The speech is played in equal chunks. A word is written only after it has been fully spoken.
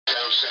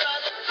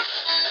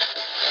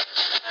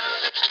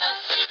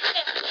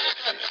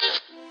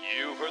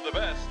You've heard the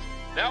best.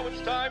 Now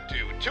it's time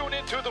to tune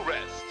into the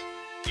rest.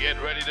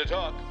 Get ready to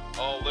talk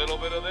a little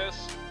bit of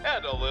this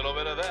and a little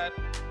bit of that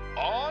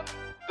on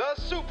the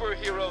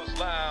Superheroes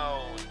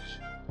Lounge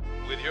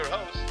with your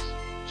hosts,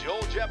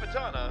 Joel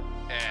Japitana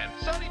and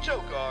Sonny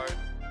Chhokar,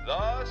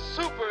 the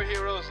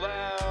Superheroes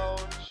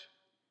Lounge.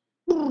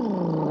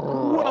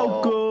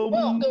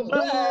 Welcome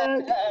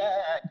back,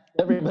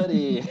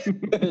 everybody.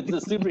 It's the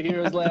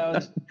Superheroes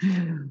Lounge.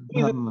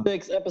 Season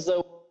 6,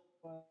 episode.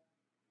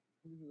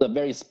 A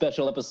very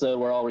special episode.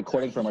 We're all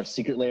recording from our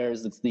secret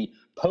lairs. It's the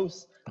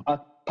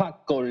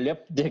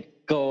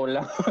Post-Apocalyptypical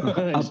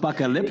Lounge.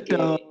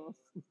 Apocalypto.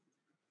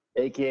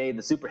 AKA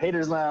the Super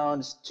Haters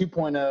Lounge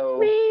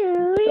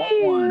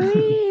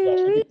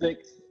 2.0.1.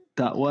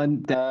 Dot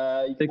one.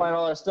 You can find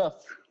all our stuff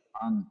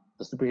on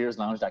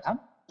thesuperheroeslounge.com.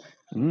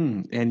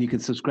 And you can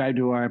subscribe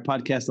to our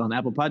podcast on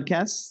Apple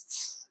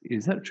Podcasts.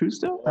 Is that true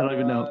still? I don't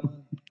even know.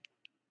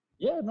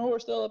 Yeah, no, we're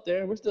still up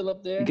there. You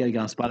gotta get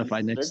on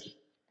Spotify next.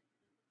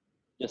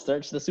 Just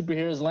search the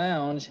Superheroes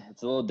Lounge.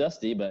 It's a little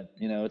dusty, but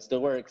it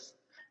still works.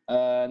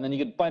 And then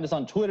you can find us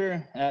on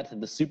Twitter at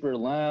the Super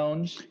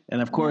Lounge.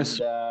 And of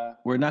course,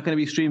 we're not going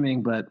to be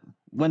streaming, but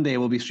one day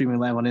we'll be streaming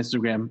live on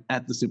Instagram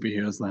at the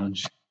Superheroes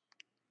Lounge.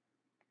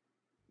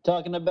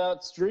 Talking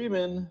about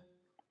streaming,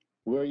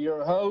 we're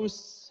your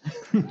hosts.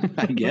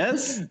 I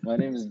guess. My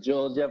name is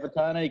Joel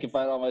Japitana. You can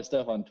find all my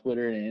stuff on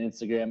Twitter and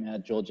Instagram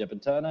at Joel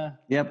Japitana.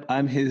 Yep,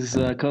 I'm his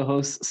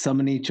co-host,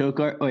 Sonny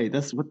Chhokar. Wait,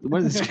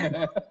 what is this?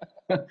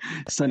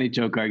 Sonny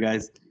Chhokar,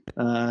 guys.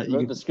 You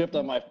wrote the script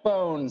on my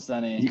phone,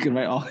 Sonny. You can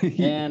write all.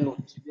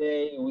 And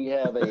today we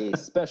have a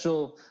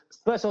special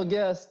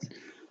guest,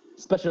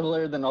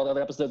 specialer than all the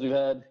other episodes we've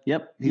had.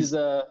 Yep, he's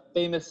a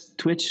famous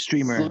Twitch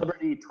streamer,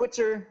 celebrity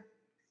Twitcher.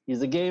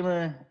 He's a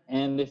gamer,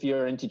 and if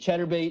you're into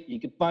Chatterbait,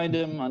 you can find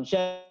him on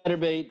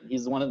Chatterbait.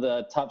 He's one of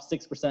the top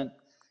 6%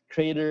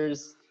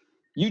 creators.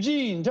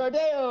 Eugene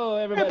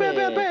Tardeo, everybody.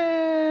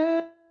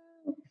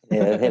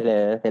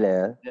 Hello.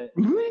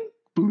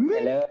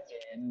 Hello,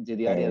 and to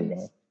the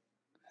audience.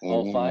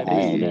 All five.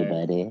 Hi,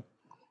 everybody.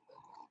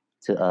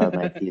 To all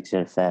my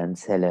future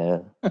fans,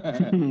 hello.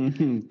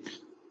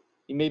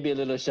 He may be a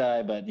little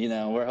shy, but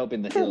we're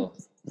hoping that he'll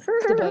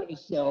step out of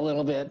his shell a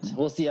little bit.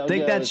 We'll see how it goes.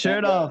 Take that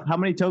shirt off. How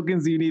many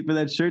tokens do you need for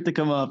that shirt to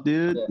come off,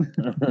 dude?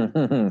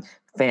 Yeah.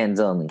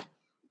 Fans only.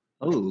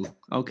 Oh,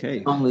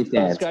 okay. Only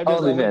fans. Fans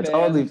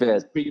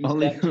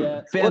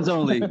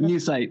only. New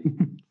site.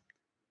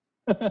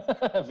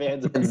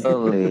 Fans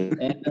only.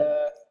 And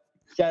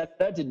shout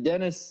out to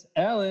Dennis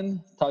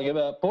Allen talking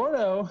about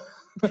porno.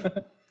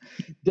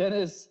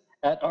 Dennis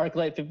at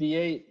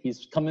ArcLight58.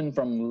 He's coming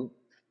from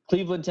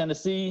Cleveland,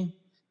 Tennessee.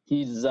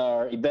 He's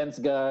our events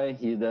guy.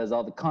 He does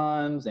all the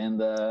cons and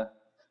the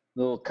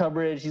little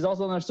coverage. He's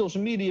also on our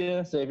social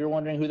media. So if you're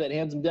wondering who that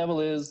handsome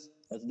devil is,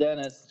 that's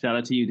Dennis. Shout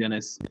out to you,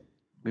 Dennis.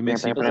 We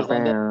miss you.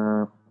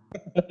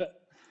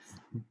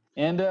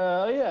 And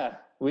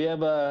we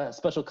have a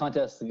special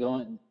contest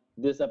going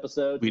this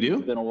episode. We do?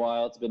 It's been a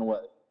while. It's been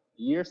what?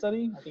 A year,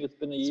 Sonny? I think it's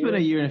been a year. It's been a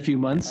year and a few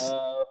months.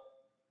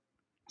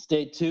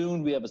 Stay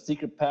tuned. We have a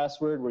secret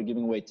password. We're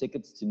giving away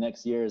tickets to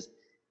next year's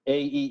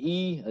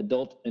AEE,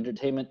 Adult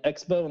Entertainment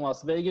Expo in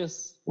Las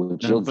Vegas.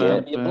 Which you'll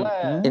get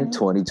in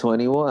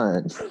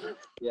 2021.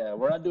 Yeah,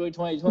 we're not doing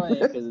 2020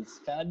 because it's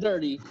kind of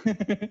dirty.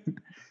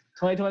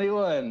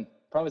 2021.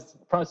 Promise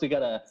we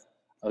got a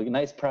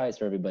nice prize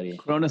for everybody.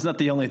 Corona's not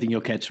the only thing you'll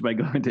catch by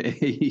going to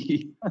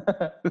AEE.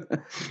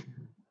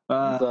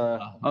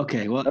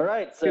 Okay, well, all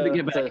right. So good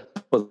to get back.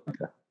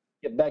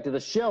 Get back to the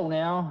show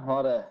now. A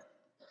lot of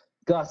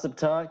gossip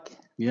talk.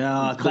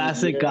 Yeah,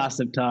 classic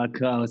gossip talk.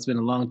 Oh, it's been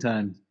a long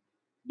time.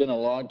 Been a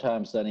long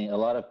time, Sonny. A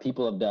lot of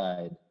people have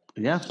died.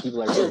 Yeah.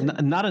 People are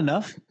not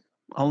enough.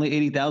 Only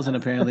 80,000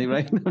 apparently,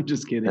 right? I'm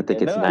just kidding. I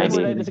think it's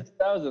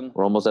 96,000.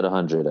 We're almost at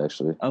 100,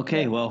 actually.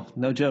 Okay, well,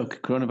 no joke.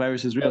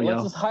 Coronavirus is real,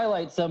 let's just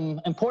highlight some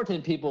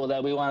important people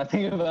that we want to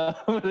think about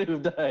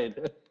who've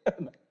died.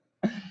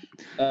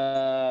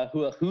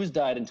 Who's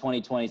died in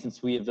 2020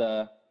 since we've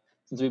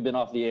been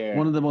off the air?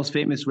 One of the most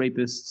famous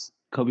rapists,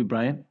 Kobe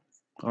Bryant,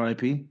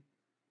 R.I.P.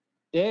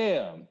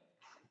 Damn,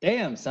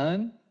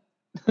 son.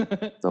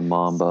 The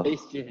Mamba.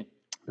 The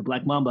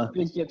Black Mamba.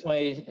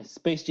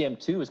 Space Jam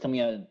 2 is coming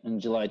out in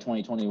July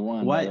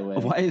 2021. Why? By the way.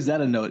 Why is that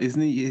a note?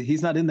 Isn't he?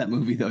 He's not in that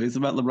movie though. It's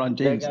about LeBron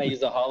James. They're gonna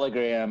use a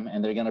hologram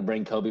and they're gonna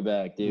bring Kobe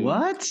back, dude.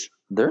 What?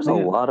 There's a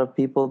lot of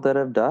people that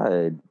have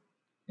died.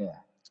 Yeah,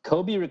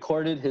 Kobe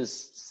recorded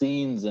his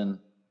scenes in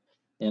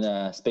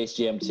Space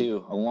Jam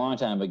 2 a long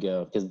time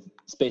ago because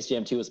Space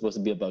Jam 2 was supposed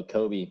to be about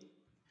Kobe.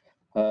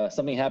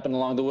 Something happened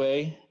along the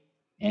way,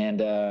 and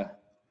the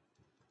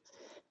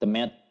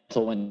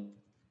mantle went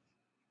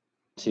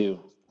to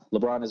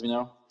LeBron, as we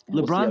know.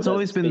 LeBron's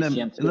always been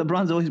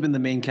the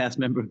main cast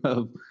member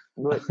of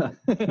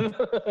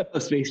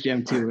Space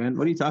Jam 2, man.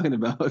 What are you talking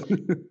about?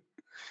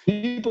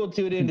 People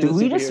tune in. Do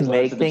we just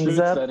make the things truth,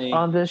 up Sonny.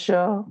 on this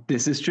show?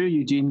 This is true,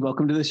 Eugene.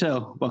 Welcome to the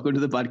show. Welcome to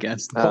the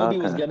podcast. Kobe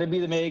was Okay. going to be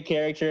the main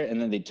character, and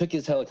then they took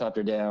his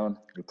helicopter down,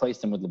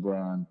 replaced him with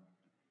LeBron.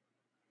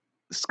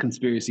 It's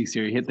conspiracy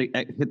theory. Hit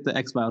the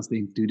X-Files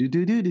theme.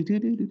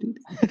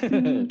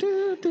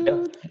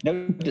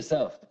 Note to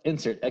self.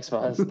 Insert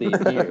X-Files theme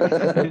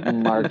here.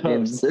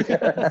 Markins.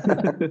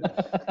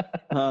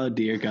 Oh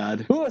dear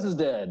God. Who else is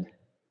dead?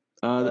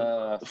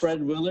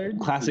 Fred Willard.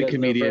 Classic You guys know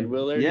comedian. Fred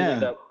Willard.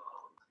 Yeah.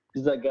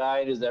 He's that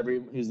guy who's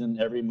in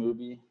every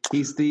movie.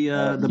 He's the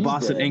he's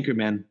boss at dead.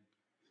 Anchorman.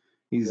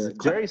 He's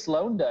Jerry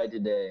Sloan died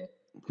today.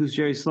 Who's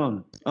Jerry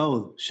Sloan?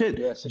 Oh shit.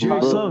 Yes,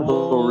 Jerry Sloan.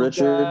 Little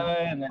Richard.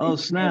 And then Oh, he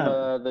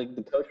snap. became,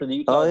 the coach for the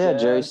Utah Oh yeah,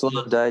 Jazz. Jerry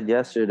Sloan died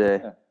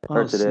yesterday. Yeah.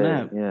 Or Oh today.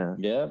 snap. Yeah.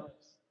 Yep.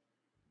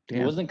 It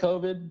Damn. wasn't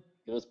COVID.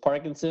 It was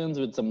Parkinson's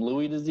with some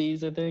Lewy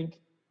disease, I think.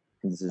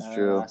 This is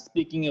true.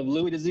 Speaking of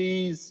Lewy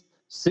disease,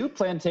 Soup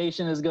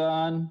Plantation is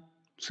gone.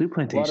 Soup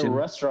A lot of Plantation.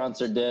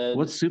 restaurants are dead.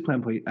 What's Soup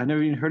Plantation? I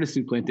never even heard of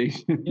Soup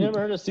Plantation. You never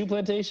heard of Soup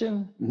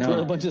Plantation? No. Where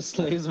a bunch of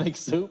slaves make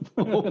soup.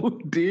 Oh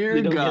dear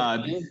They don't get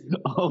God. paid.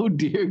 Oh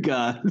dear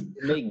God.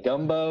 They make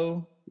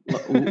gumbo.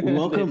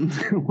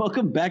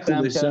 Welcome back to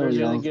Clam the show, chowder's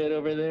y'all. really good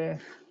over there.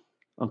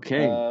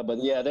 Okay. But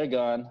yeah, they're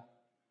gone.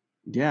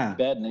 Yeah.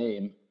 Bad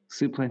name.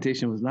 Soup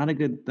Plantation was not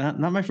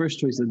not my first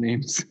choice of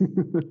names.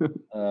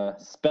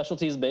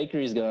 Specialties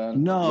Bakery's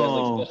gone. No. You guys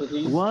like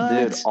Specialties? What?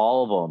 Dude,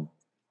 all of them.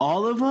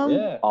 All of them?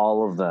 Yeah.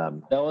 All of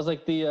them. That was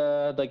like the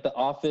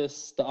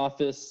office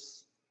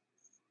Starbucks.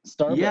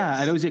 Yeah,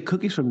 I'd always get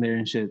cookies from there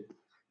and shit.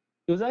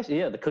 It was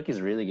actually the cookies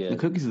really The good.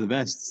 cookies are the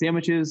best.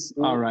 Sandwiches,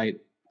 Ooh. all right.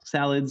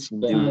 Salads,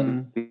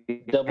 The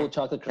double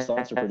chocolate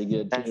croissants are pretty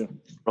good too.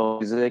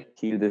 Music,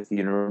 cue the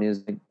funeral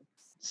music.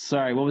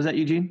 Sorry, what was that,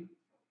 Eugene?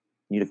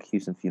 You need to cue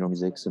some funeral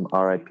music, some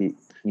R.I.P.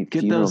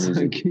 Get funeral those-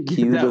 music. get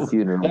Cue that- the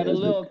funeral Got a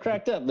music. little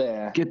cracked up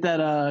there. Get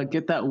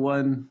that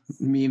one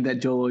meme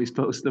that Joel always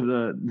posts of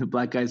the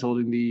black guys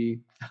holding the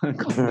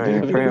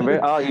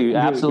Oh, you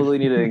absolutely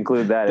need to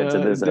include that into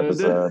this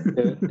episode.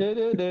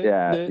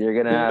 Yeah, you're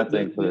gonna have to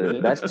include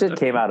it. That shit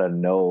came out of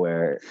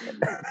nowhere,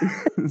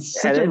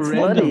 such and a it's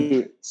random,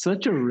 funny.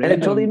 such a And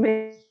it totally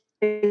random.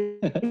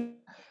 made.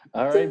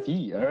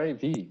 R.I.P.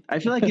 I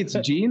feel like it's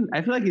Gene.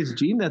 I feel like it's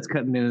Gene that's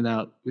cutting in and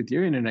out with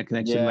your internet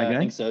connection, Yeah, my I guy.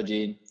 think so,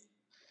 Gene.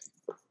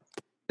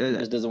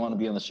 Just doesn't want to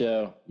be on the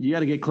show. You got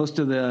to get close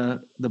to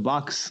the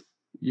box,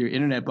 your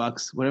internet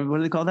box. Whatever. What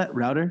do they call that?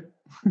 Router.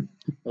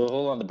 Well,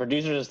 hold on. The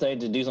producers are starting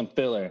to do some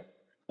filler.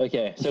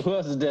 Okay, so who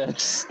else is dead?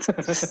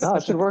 No,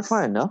 it should work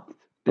fine. No,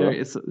 There,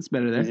 it's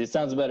better there. It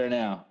sounds better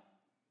now.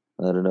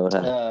 I don't know what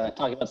happened.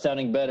 Talking about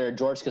sounding better,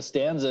 George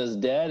Costanza's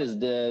dad is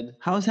dead.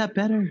 How is that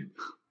better?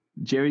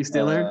 Jerry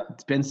Stiller,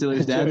 it's Ben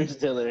Stiller's Jerry dad.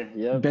 Stiller,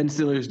 yep. Ben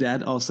Stiller's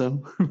dad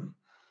also.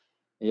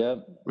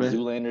 Yep. Rest-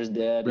 Zoolander's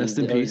dad. rest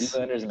in peace.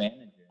 Zoolander's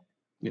manager.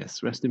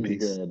 Yes, rest in He's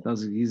peace. dead.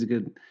 He's a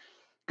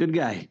good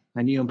guy.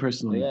 I knew him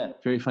personally. Yeah.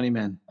 Very funny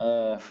man.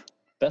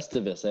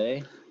 Festivus,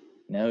 eh?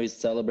 Now he's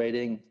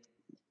celebrating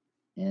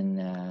in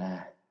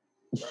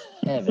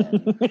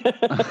heaven.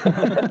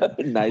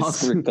 Nice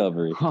Also-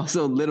 recovery.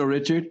 Also, Little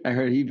Richard. I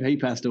heard he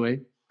passed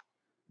away.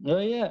 Oh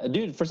yeah,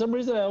 dude. For some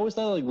reason, I always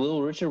thought like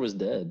Little Richard was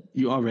dead.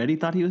 You already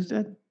thought he was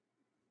dead?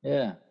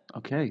 Yeah,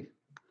 Okay.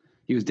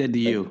 He was dead to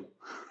you.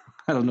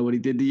 I don't know what he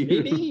did to you.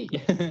 maybe.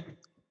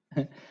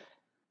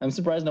 I'm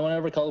surprised no one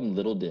ever called him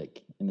Little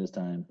Dick in his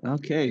time.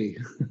 Okay.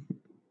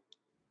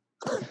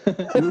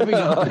 Moving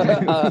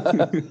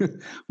on.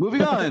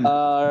 Moving on.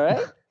 All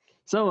right.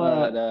 So,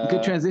 But,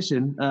 good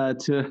transition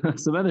to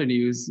some other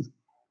news.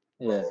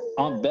 Yeah,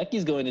 Aunt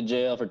Becky's going to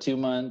jail for 2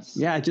 months.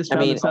 Yeah, I just I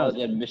found mean, this out.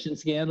 The admission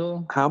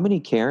scandal. How many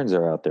Karens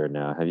are out there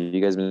now? Have you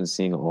guys been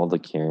seeing all the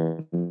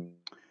Karen?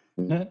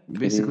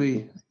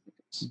 Basically,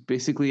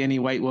 any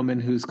white woman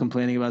who's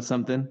complaining about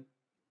something,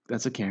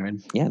 that's a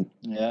Karen. Yeah.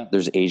 Yeah.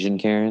 There's Asian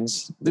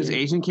Karens. There's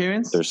Asian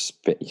Karens. There's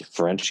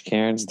French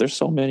Karens. There's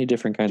so many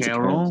different kinds of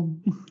Karens.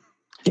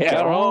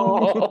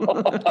 Carol.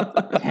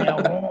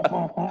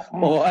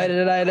 Why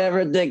did I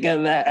never think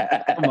of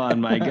that? Come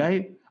on, my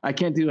guy. I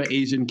can't do an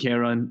Asian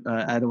Karen.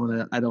 I don't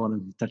want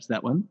to touch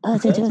that one.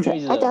 That's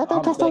crazy, though.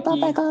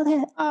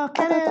 Aunt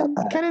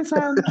Becky- Karen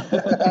sound.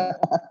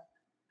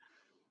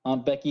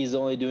 Aunt Becky's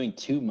only doing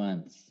 2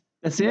 months.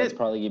 That's That's it.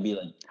 probably gonna be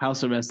like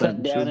House arrest. cut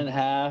I'm down sure. in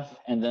half,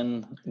 and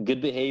then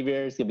good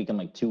behavior is gonna become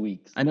like 2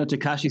 weeks. I know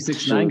Tekashi 6ix9ine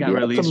She'll got be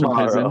out released from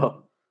prison.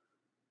 tomorrow.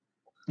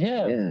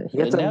 Yeah, Yeah, he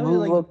had And to now, move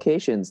like-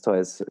 locations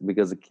twice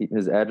because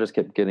his address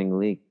kept getting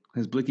leaked.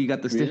 His blicky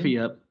got the Really? stiffy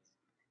up.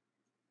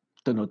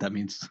 Don't know what that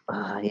means.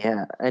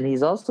 Yeah, and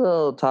he's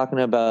also talking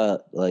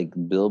about like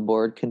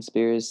Billboard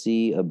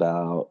conspiracy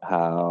about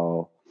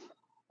how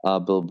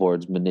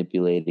Billboard's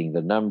manipulating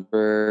the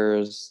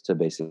numbers to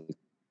basically.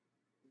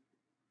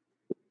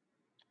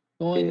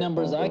 the only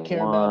numbers I care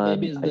about,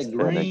 baby, is I the spent a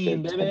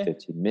green, good 10, baby.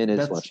 15 minutes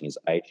That's- watching his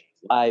IG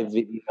live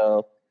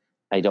video.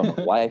 I don't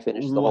know why I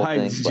finished the whole Why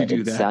thing, did you but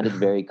do it that? sounded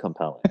very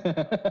compelling.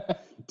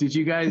 Did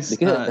you guys?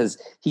 Because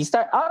he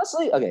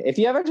honestly, okay, if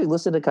you ever actually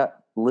listen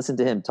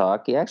to him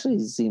talk, he actually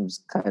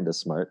seems kind of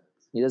smart.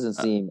 He doesn't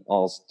seem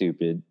all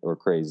stupid or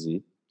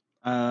crazy.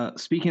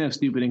 Speaking of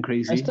stupid and I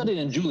crazy, studied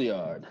in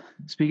Juilliard.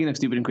 speaking of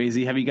stupid and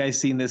crazy, have you guys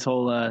seen this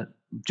whole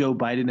Joe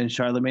Biden and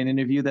Charlemagne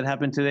interview that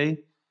happened today?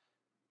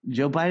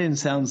 Joe Biden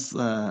sounds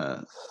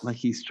like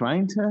he's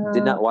trying to.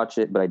 Did not watch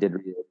it, but I did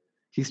read it.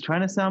 He's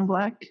trying to sound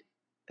black,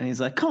 and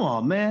he's like, "Come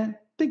on, man,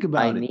 think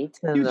about I it. need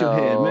to Use your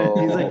head, man."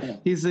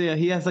 He's know. like,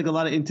 he has like a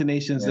lot of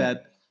intonations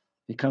that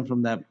they come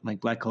from that like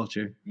black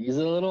culture. He's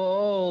a little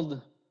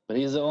old, but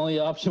he's the only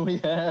option we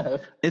have.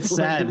 It's What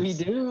sad. do we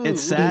do?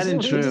 It's sad and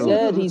What do we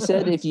true. do? He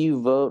said if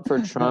you vote for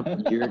Trump,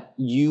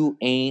 you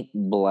ain't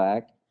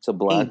black to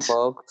black Ain't.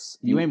 folks.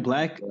 You ain't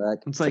black.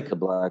 It's It's like- the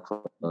black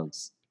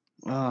folks.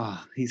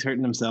 Oh, he's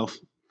hurting himself.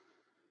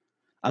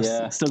 I'm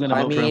Yeah. still gonna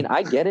I vote for mean, him.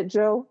 I get it,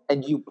 Joe.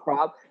 And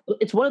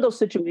it's one of those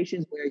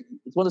situations where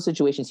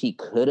he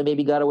could have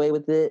maybe got away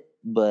with it,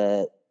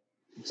 but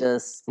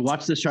just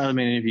Watch the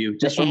Charlemagne interview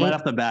just from right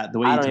off the bat. The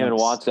way I he don't even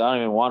talks. want to. I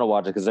don't even want to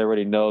watch it because I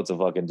already know it's a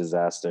fucking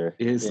disaster.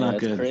 It's not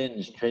good.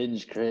 Cringe.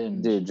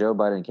 Dude, Joe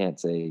Biden can't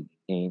say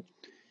ain't.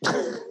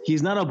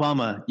 He's not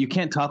Obama. You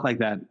can't talk like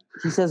that.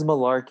 He says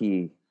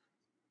malarkey.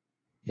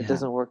 Yeah. It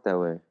doesn't work that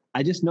way.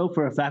 I just know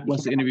for a fact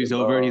once the interview's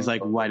over, he's like,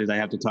 "Why did I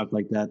have to talk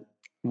like that?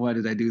 Why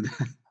did I do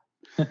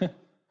that?"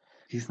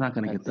 He's not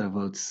gonna get the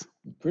votes.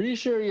 Pretty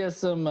sure he has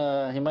some.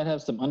 He might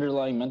have some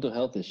underlying mental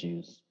health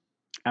issues.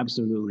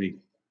 Absolutely.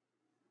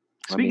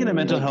 I Speaking mean, of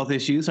mental like- health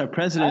issues, our I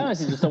president.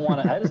 honestly just don't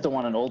want to. I just don't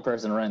want an old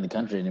person running the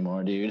country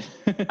anymore, dude.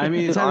 I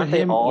mean, it's either Aren't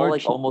they him all or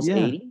like almost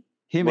 80?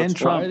 Him What's and Why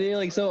Trump. are they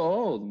like so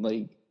old?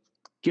 Like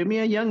Give me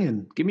a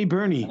youngin. Give me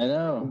Bernie. I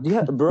know.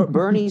 Yeah,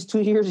 Bernie's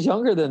 2 years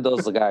younger than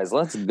those guys.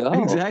 Let's go.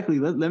 Exactly.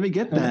 Let me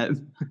get that.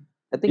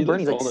 I think He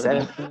looks Bernie's like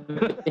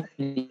older.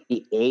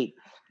 78,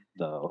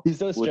 though. He's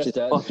so Which is stressed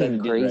out. He's trying fucking to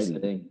do the right crazy.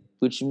 thing.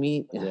 Which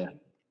means Yeah.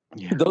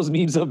 Yeah. those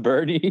memes of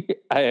Bernie,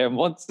 I am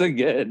once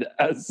again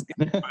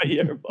asking for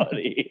your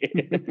money.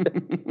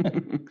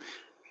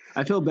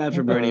 I feel bad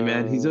for Bernie,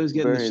 man. He's always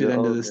getting the Bernie, shit the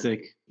end of ogre. the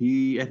stick.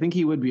 I think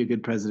he would be a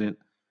good president.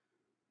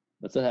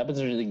 That's what happens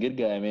when you're the good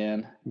guy,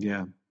 man.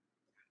 Yeah.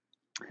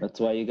 That's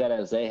why you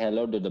gotta say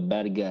hello to the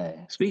bad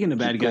guy. Speaking of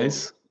bad Keep going.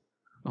 guys.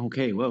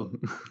 Okay, whoa.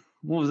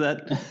 What was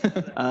that?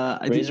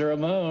 I did- Razor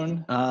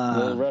Ramon.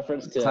 The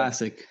reference to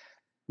classic.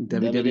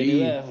 WWE.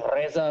 WWF.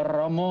 Razor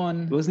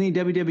Ramon. Wasn't he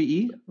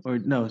WWE? Or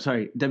no,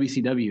 sorry,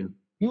 WCW.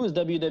 He was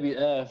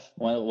WWF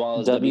while it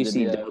was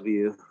WWF.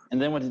 WCW.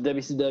 And then went to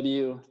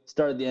WCW,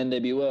 started the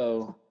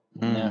NWO.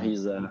 Now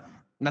he's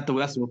Not the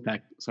West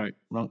Wolfpack. Sorry,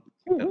 wrong.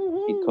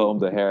 He combed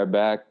the hair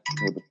back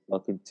with a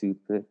fucking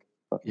toothpick.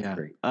 Fucking Yeah.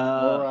 great.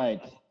 all right.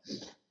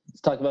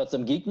 Let's talk about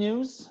some geek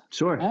news.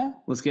 Sure. Huh?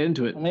 Let's get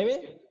into it. Maybe?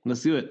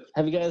 Let's do it.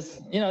 Have you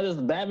guys, there's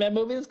the Batman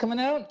movie that's coming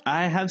out?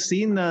 I have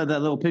seen that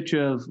little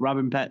picture of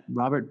Robert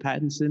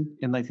Pattinson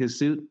in like his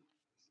suit.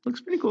 Looks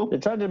pretty cool. They're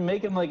trying to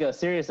make him like a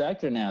serious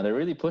actor now. They're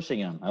really pushing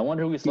him. I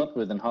wonder who he slept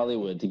with in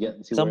Hollywood to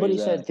get to Somebody where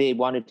he's said at. they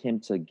wanted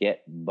him to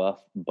get buff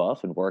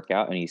and work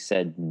out, and he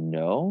said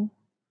no.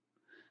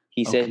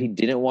 He said Okay. he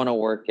didn't want to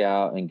work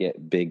out and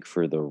get big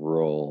for the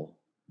role.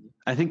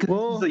 I think it's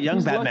the young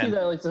he's lucky Batman.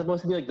 that, like, it's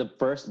supposed to be like the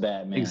first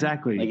Batman.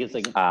 Exactly. Like it's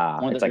like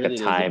one It's that like really a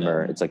is timer.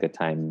 Batman. It's like a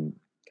time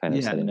kind of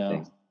Yeah, setting No.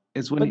 thing.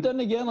 It's when But then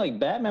again, like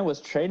Batman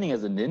was training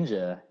as a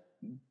ninja.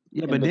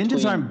 yeah, in but ninjas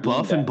between aren't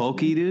buff being and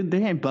bulky, dude.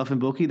 They ain't buff and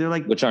bulky. They're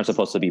like Which aren't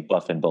supposed to be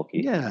buff and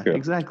bulky. yeah, True.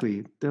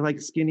 exactly. They're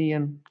like skinny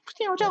and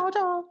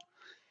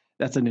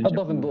that's a A ninja.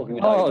 buff and bulky.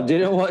 Oh,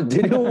 didn't want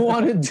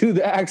to do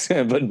the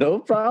accent, but no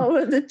problem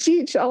with the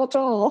cheat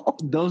all.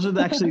 Those are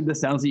actually the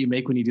sounds that you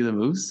make when you do the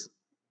moves.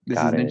 This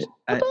Got is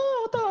it.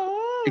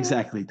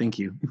 exactly. Thank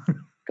you.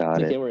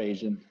 Got Okay, it. we're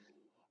Asian.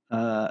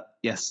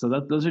 Yes, so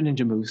those are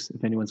ninja moves,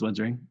 if anyone's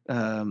wondering.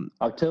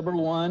 October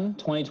 1,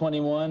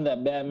 2021,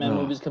 that Batman Oh.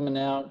 movie's coming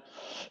out.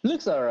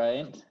 Looks all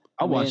right.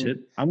 I'll watch mean, it.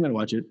 I'm gonna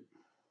watch it.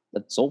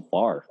 That's so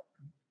far.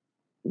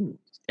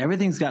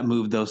 Everything's got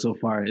moved though so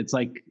far. It's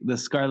like the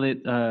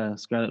Scarlet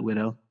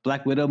Widow,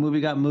 Black Widow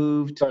movie got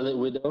moved. Scarlet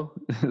Widow.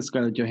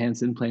 Scarlett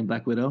Johansson playing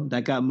Black Widow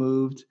that got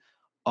moved.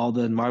 All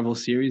the Marvel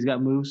series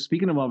got moved.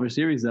 Speaking of Marvel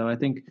series, though, I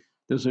think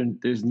there's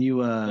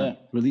new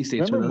release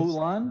dates Remember for those.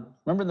 Mulan?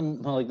 Remember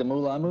the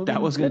Mulan movie?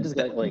 That was good. Just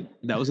got like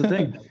That was a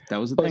thing. That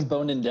was a thing.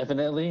 postponed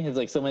indefinitely. It's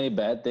like so many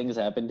bad things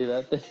happened to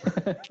that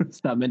thing.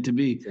 It's not meant to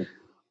be.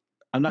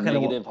 I'm not gonna.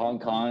 Negative Hong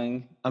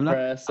Kong I'm not.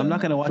 press. I'm not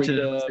and gonna watch it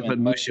freedom unless they put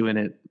and- Mushu in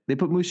it. They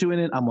put Mushu in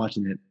it. I'm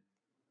watching it.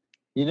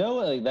 You know,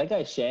 like that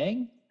guy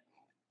Shang,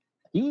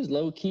 he was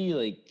low key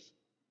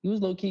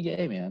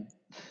gay, man.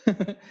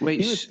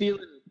 Wait, he was feeling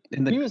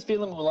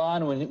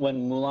Mulan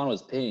when Mulan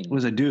was Ping,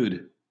 was a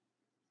dude.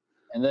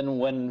 and then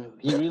when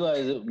he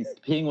realized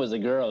that Ping was a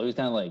girl, he was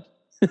kind of like,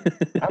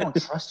 I don't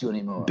trust you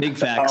anymore. Big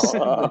facts.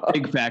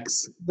 Big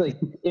facts. Like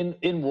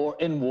in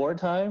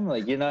wartime,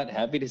 like you're not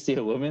happy to see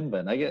a woman,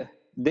 but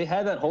they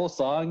had that whole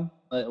song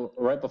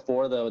right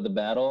before the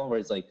battle where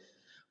it's like,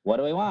 what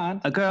do we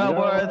want? A girl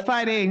worth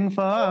fighting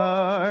for.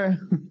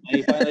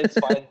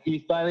 And he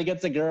finally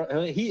gets a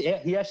girl. He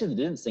actually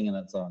didn't sing in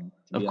that song.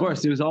 Of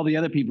course, there was all the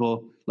other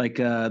people, like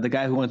the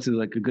guy who wants to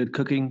like a good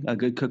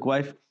cook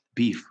wife,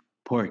 beef,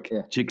 Pork,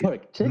 Yeah. chicken.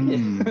 Pork,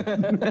 chicken.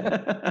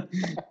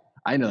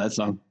 I know that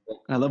song.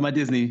 I love my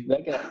Disney.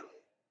 That guy.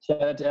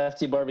 Shout out to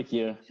FT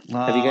Barbecue.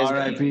 Have you guys got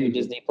R.I.P.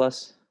 Disney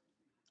Plus?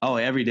 Oh,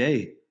 every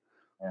day.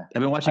 Yeah. I've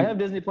been I watching. have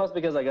Disney Plus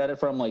because I got it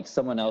from like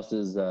someone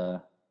else's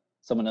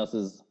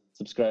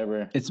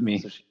subscriber. It's me.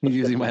 He's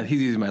using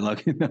my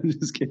luck. No, I'm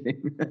just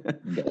kidding.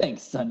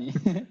 Thanks, Sonny.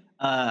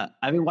 I've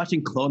been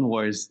watching Clone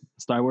Wars,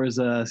 Star Wars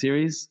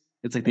series.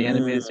 It's like the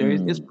animated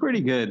series. It's pretty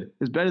good.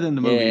 It's better than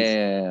the movies.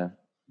 Yeah.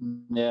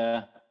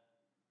 Yeah.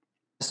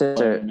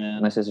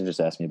 My sister just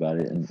asked me about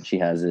it, and she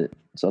has it.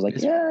 So I was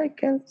like, yeah, I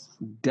guess.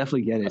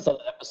 Definitely get I it. saw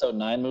the episode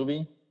 9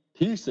 movie.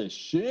 Piece of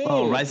shit.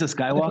 Oh, Rise of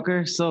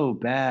Skywalker, so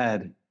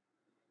bad.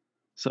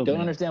 So Don't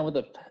bad. understand what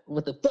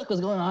the fuck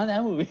was going on in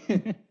that movie.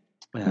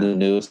 Yeah, The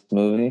newest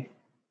movie.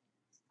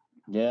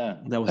 Yeah.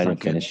 that was I not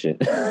didn't good. finish it.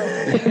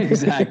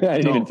 Exactly. I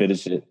didn't even Don't-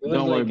 finish it. It was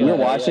Don't worry like, about We were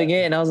it. watching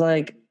it, and I was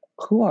like,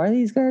 who are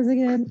these guys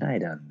again? I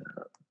don't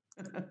know.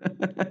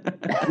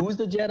 Who's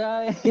the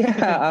Jedi?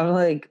 Yeah, I'm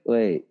like,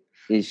 wait,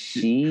 is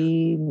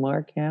she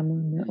Mark Hamill?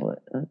 No,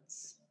 what?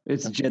 That's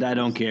It's Jedi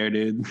don't care,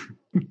 dude.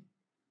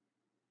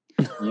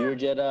 You're a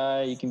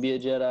Jedi. You can be a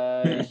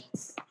Jedi.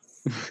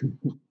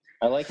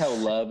 I like how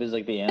love is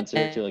like the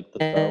answer to like the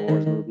Star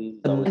Wars movies.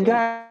 It's always the like,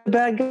 guy,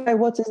 bad guy.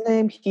 What's his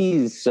name?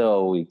 He's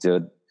so weak,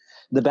 dude.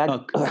 The bad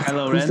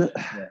Kylo who's Ren?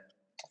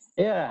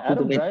 yeah,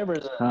 Adam the-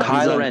 Driver's a he's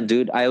Kylo a- Ren,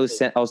 dude. I was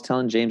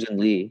telling James and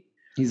Lee.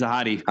 He's a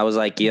hottie. I was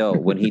like, yo,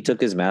 when he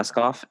took his mask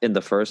off in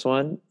the first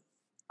one,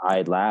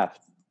 I laughed.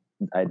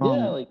 I did.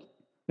 yeah, like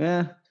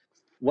Yeah.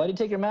 why do you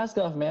take your mask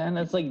off, man?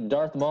 That's like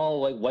Darth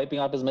Maul like wiping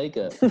off his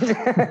makeup.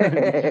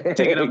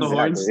 Taking off the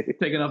horns. Exactly.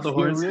 Taking off the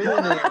You're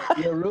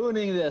horns. you're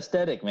ruining the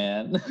aesthetic,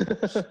 man.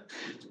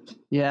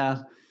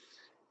 Yeah.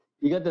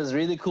 You got this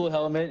really cool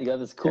helmet, you got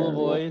this cool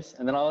Terrible. voice,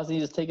 and then all of a sudden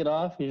you just take it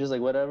off. You're just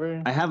like,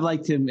 whatever. I have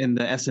liked him in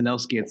the SNL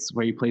skits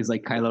where he plays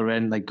like Kylo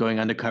Ren, like going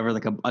undercover,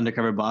 like an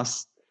undercover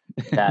boss.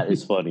 That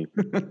is funny.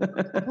 He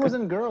was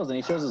in Girls, and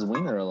he shows his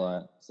wiener a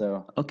lot.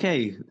 So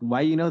Okay,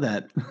 why you know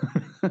that?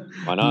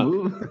 Why not?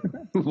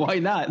 Why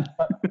not?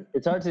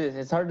 it's hard to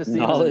see.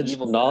 him as an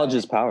evil Knowledge guy.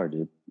 is power,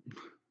 dude.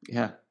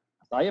 Yeah.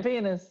 Saw your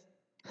penis.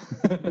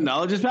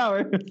 Knowledge is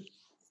power.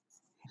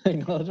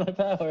 Acknowledge my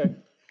power.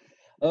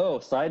 Oh,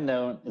 side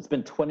note, it's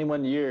been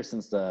 21 years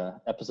since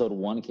episode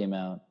 1 came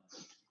out.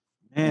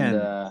 Man.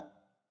 And,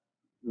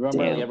 remember,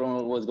 Damn. like,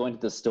 everyone was going to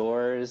the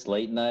stores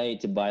late night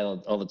to buy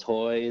all the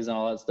toys and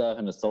all that stuff,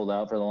 and it sold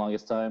out for the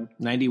longest time.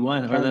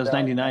 91, or that was Turns out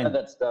 99. none of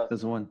that stuff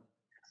That's the one.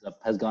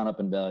 has gone up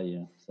in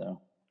value. So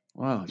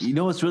Wow. You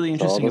know what's really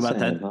It's all interesting the about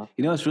same, that? huh?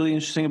 You know what's really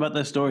interesting about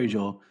that story,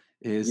 Joel?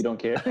 Is you don't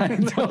care. I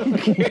don't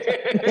care.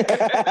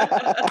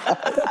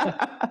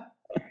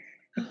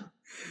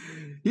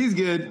 He's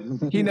good.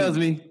 He knows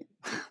me.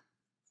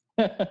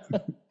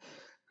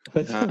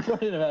 What's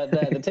important about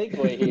that? The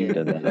takeaway You here.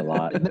 did that a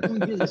lot. No one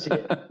gives a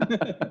shit.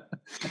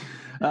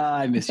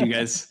 I miss you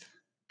guys.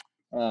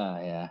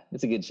 Yeah,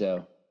 it's a good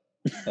show.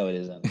 Oh, it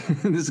isn't.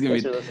 This is gonna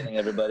Thanks be. for listening,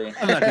 everybody.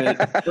 I'm not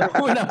gonna,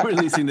 we're not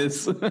releasing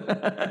this.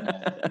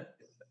 The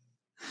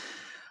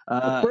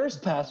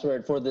first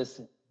password for this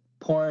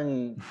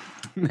porn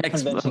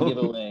convention Expo.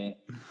 giveaway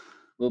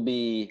will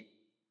be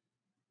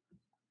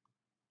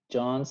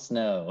Jon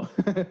Snow.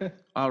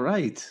 All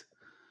right.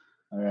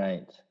 All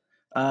right.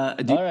 Do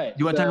All right,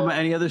 you want to talk so about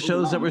any other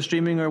shows that moving we're on.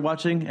 streaming or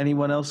watching?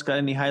 Anyone else got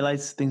any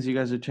highlights, things you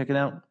guys are checking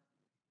out? Have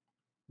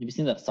you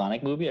seen that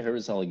Sonic movie? I heard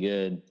it's all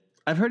good.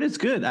 I've heard it's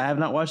good. I have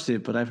not watched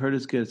it, but I've heard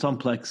it's good. It's on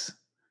Plex.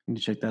 You need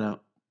to check that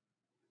out.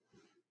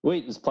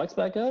 Wait, is Plex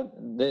back up?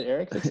 Did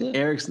Eric fix it?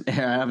 Eric's. I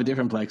have a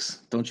different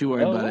Plex. Don't you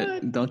worry Oh, about what?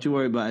 it. Don't you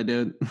worry about it,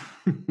 dude.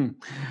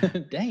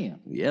 Damn.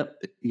 Yep.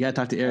 You gotta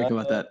talk to Eric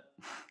about that.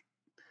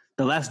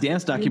 The Last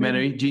Dance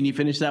documentary. Gene, you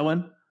finished that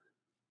one?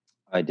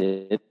 I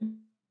did.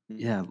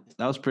 Yeah,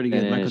 that was pretty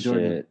good. Michael finish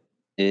Jordan. it.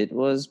 It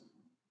was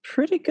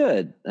pretty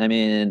good. I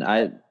mean,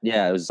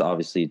 it was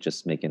obviously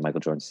just making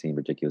Michael Jordan seem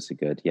ridiculously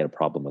good. He had a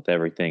problem with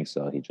everything,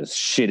 so he just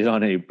shitted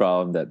on any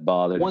problem that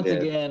bothered Once him.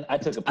 again, I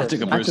took a I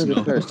took a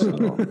personal.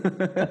 personal.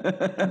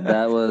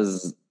 That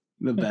was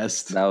The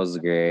best. that was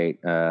great.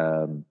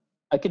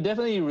 I could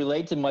definitely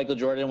relate to Michael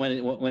Jordan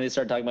when they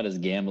start talking about his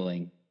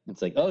gambling.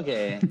 It's like,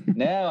 okay,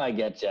 now I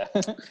get you.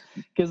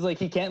 Because like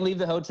he can't leave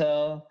the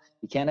hotel,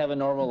 he can't have a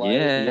normal life. You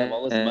have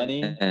all this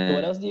money. So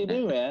what else do you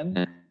do,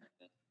 man?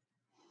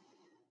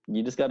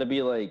 You just got to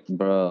be like,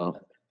 Bro,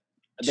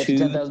 I bet you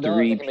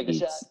 $10,000 I can make a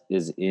shot. three-peats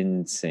is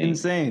insane.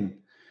 Insane.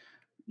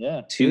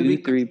 Yeah. Two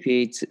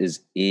three-peats is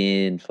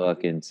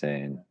fucking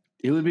insane.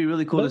 It would be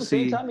really cool But at to the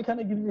same see. time, it kind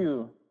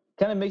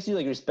of makes you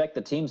like respect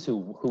the teams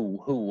who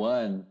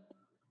won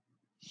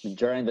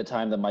during the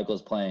time that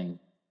Michael's playing,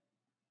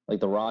 like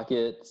the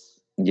Rockets,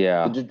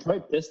 Yeah. the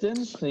Detroit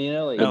Pistons. You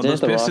know, like No, But those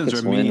didn't the Pistons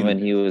Rockets were win mean. when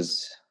he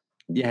was?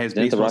 Yeah, his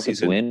Didn't the baseball Rockets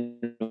season.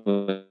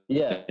 win?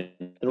 yeah,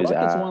 the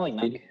Rockets won like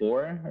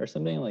 '94 or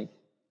something. Like,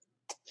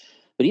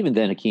 But even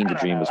then, Hakeem I the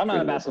don't Dream know. was. I'm not a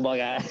pretty good. basketball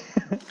guy.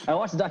 I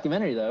watched the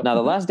documentary though. Now,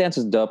 The Last Dance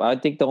was dope. I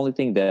think the only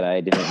thing that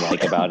I didn't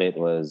like about it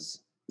was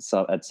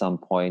at some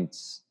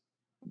points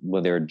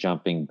when they were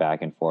jumping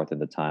back and forth in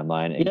the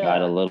timeline, it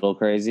got a little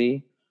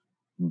crazy.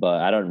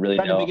 But I don't really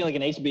know. Trying to make it like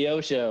an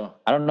HBO show.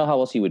 I don't know how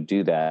else he would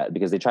do that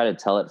because they try to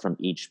tell it from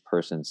each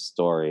person's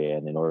story,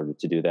 and in order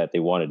to do that, they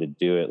wanted to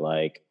do it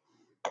like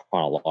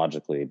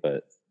chronologically.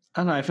 But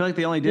I don't know. I feel like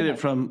they only did it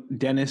from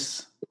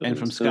Dennis and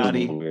from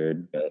Scotty.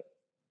 Weird, but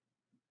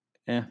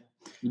yeah.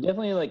 You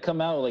definitely like come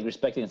out like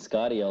respecting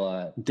Scotty a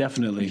lot.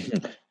 Definitely.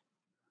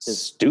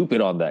 Stupid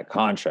on that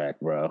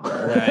contract, bro.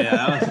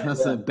 Yeah,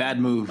 that's a bad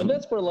move. But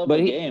that's for love of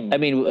the game. I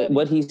mean,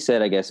 what he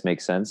said, I guess,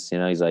 makes sense. You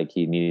know, he's like,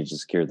 he needed to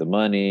secure the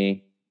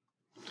money.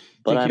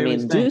 But I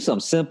mean, do some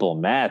simple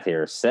math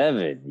here.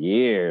 7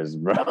 years,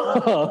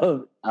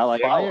 bro. I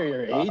like fire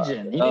your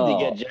agent. You need to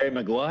get Jerry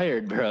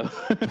Maguire, bro.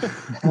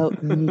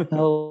 Help me,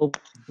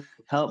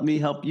 help me,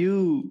 help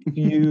you.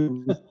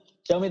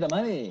 Show me the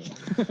money.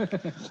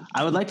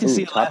 I would like to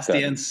see Last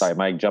Gun. Dance. Sorry,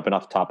 Mike, jumping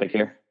off topic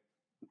here.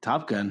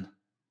 Top Gun.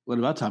 What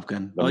about Top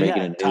Gun? We're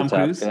making a new Tom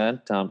Cruise.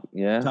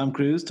 Tom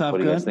Cruise. Top Gun. What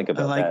do you guys think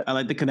about that? I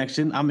like the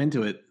connection. I'm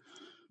into it.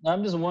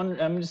 I'm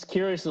just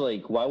curious.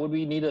 Like, why would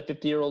we need a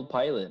 50-year-old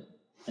pilot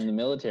in the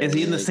military? Is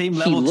he in the same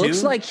level? He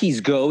looks like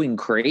he's going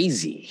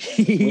crazy.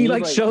 He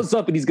like shows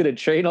up and he's gonna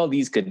train all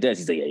these cadets.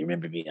 He's like, "Yeah, you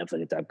remember me? I'm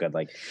fucking Top Gun."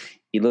 Like,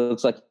 he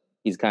looks like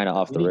he's kind of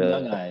off the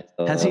rail.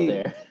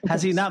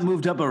 Has he not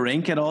moved up a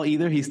rank at all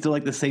either? He's still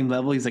like the same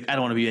level. He's like, I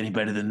don't want to be any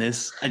better than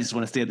this. I just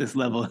want to stay at this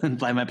level and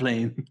fly my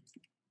plane.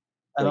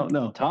 I don't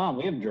know. Tom,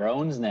 we have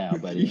drones now,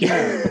 buddy.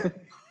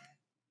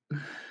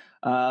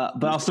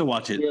 But I'll still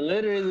watch it. You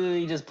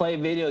literally just play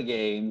video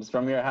games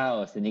from your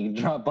house and you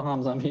can drop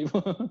bombs on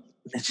people.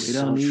 We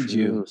don't need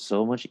you.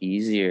 So much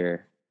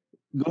easier.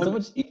 So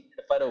much easier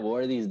to fight a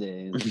war these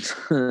days.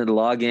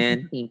 Log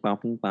in. You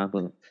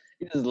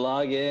just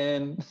log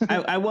in.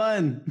 I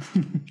won.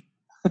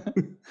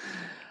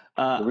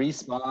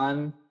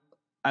 Respawn.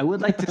 I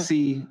would like to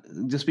see,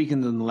 just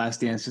speaking of the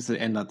Last Dance, just to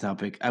end that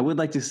topic, I would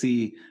like to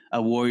see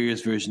a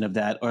Warriors version of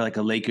that or like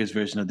a Lakers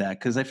version of that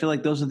because I feel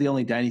like those are the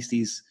only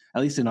dynasties,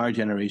 at least in our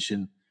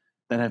generation,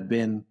 that have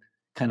been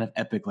kind of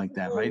epic like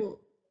that, right? I think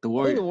the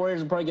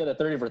Warriors will probably get a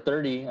 30 for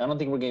 30. I don't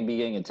think we're going to be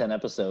getting a 10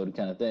 episode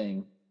kind of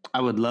thing.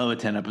 I would love a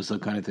 10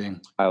 episode kind of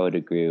thing. I would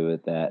agree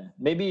with that.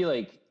 Maybe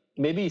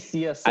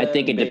CSN. I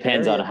think it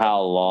depends on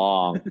how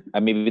long.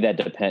 Maybe that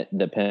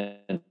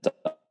depends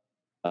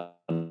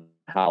on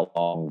how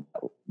long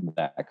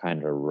that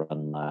kind of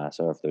run lasts,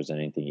 or if there's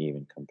anything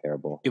even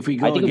comparable. If we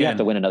go, I think we have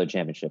to win another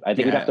championship. I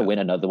think we'd have to win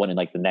another one in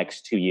like the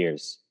next 2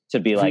 years to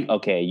be like,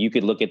 okay, you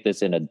could look at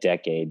this in a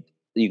decade.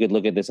 You could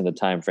look at this in the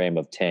time frame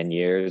of 10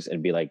 years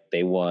and be like,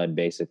 they won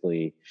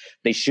basically.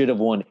 They should have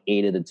won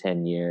 8 of the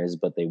 10 years,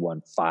 but they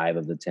won 5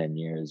 of the 10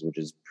 years, which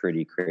is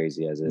pretty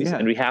crazy as is. Yeah.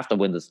 And we have to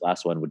win this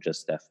last one with just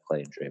Steph,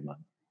 Clay, and Draymond.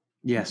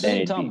 Yes,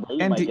 and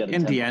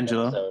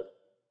D'Angelo.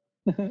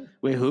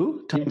 Wait,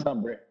 who?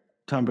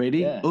 Tom Brady?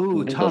 Yeah.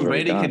 Oh, Tom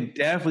Brady could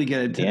definitely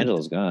get it.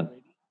 D'Angelo's gone.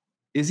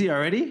 Is he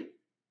already?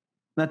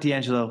 Not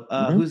D'Angelo.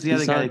 Who's the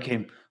other guy that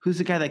came? Who's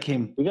the guy that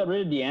came? We got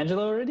rid of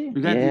D'Angelo already?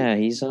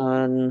 He's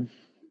on.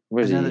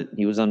 Where's he?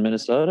 He was on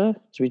Minnesota.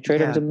 Should we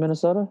trade him to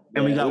Minnesota?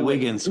 And we got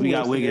Wiggins. We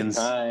got Wiggins.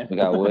 We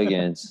got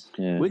Wiggins.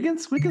 Yeah.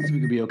 Wiggins, we could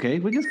be okay.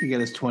 Wiggins could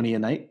get us 20 a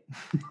night.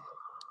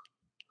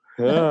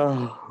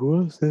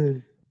 We'll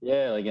see.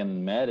 Yeah, like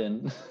in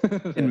Madden.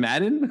 In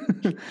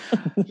Madden?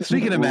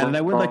 Speaking of Madden,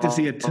 I would like to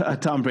see a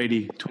Tom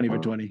Brady 20 for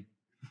 20.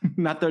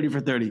 Not 30 for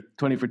 30,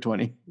 20 for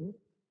 20.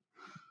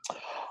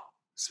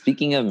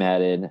 Speaking of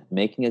Madden,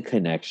 making a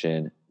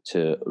connection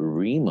to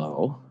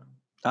Remo.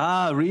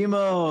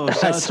 Remo.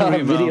 I saw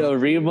a video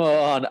of Remo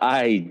on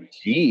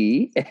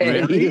IG,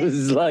 and he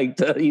was like,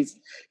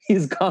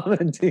 he's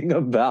commenting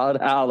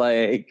about how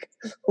like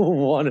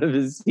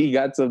he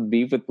got some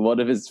beef with one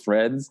of his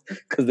friends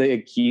because they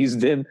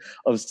accused him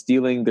of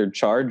stealing their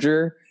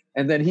charger,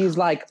 and then he's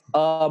like,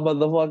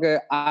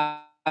 motherfucker,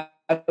 I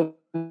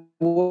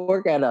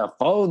work at a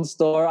phone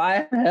store. I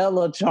have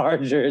hella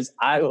chargers.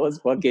 I was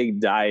fucking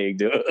dying,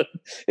 dude.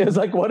 It was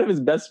like one of his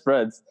best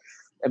friends.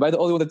 Am I the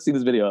only one that's seen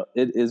this video?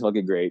 It is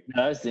fucking great.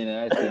 No, I've seen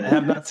it. I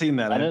have not seen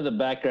that. I know the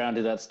background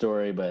to that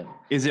story, but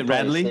is it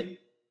Radley?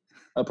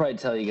 I'll probably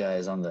tell you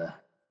guys on the.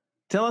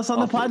 Tell us on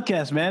the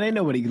podcast, man. Ain't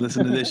nobody can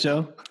listen to this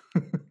show.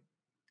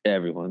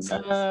 Everyone's. It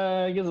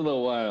gets a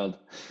little wild.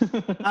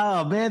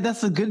 Oh man,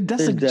 that's There's the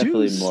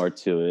definitely juice. More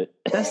to it.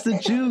 That's the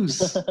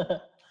juice.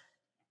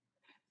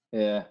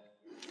 Yeah.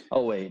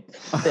 Oh wait.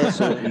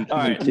 All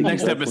right.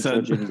 Next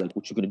episode. Like,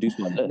 what you gonna do?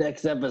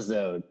 Next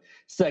episode.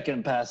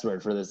 Second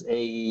password for this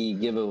AE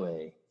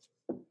giveaway.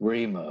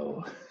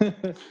 Remo.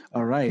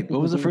 All right.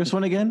 What was the first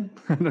one again?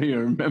 I don't even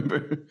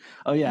remember.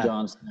 Oh yeah.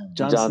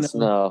 Jon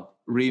Snow.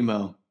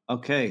 Remo.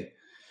 Okay.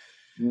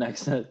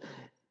 Next. And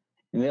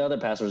the other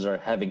passwords are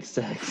having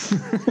sex.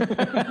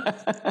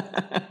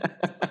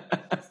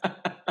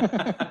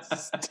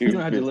 You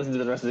don't have to listen to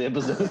the rest of the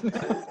episode.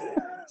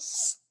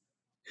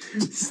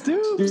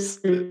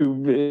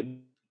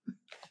 Stupid.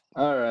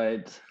 All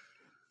right.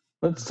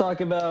 Let's talk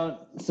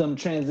about some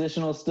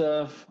transitional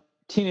stuff.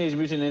 Teenage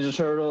Mutant Ninja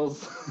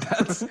Turtles.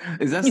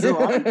 Is that still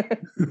on?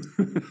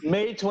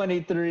 May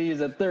 23 is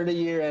the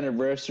 30-year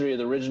anniversary of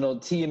the original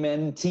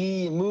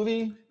TMNT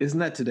movie. Isn't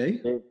that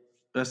today?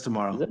 That's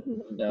tomorrow.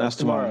 No, That's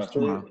tomorrow.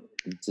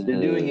 So they're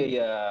doing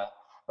a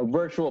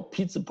virtual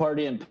pizza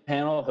party and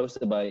panel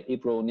hosted by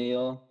April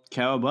O'Neil.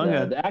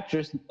 Cowabunga. The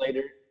actress who played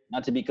her,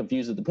 not to be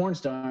confused with the porn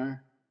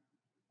star.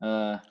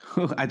 I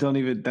don't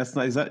even. That's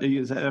not. Is that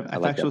a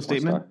factual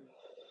statement? Star.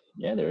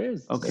 Yeah, there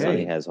is. Okay.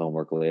 Sonny has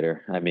homework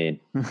later. I mean,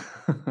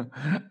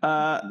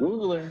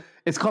 Google her.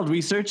 It's called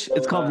research. So,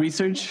 it's called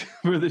research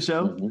for the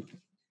show. mm-hmm.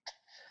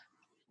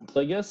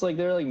 So I guess like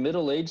they're like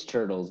middle-aged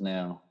turtles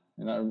now.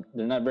 They're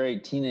not very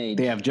teenage.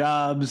 They have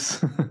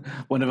jobs.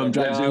 One of them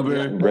drives jobs,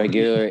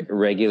 Uber.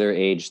 regular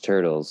age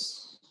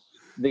turtles.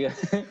 They got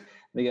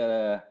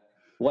a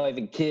wife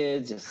and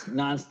kids, just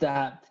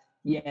nonstop.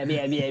 Yeah.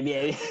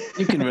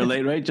 You can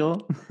relate, right,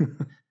 Joel?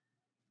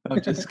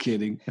 I'm just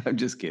kidding.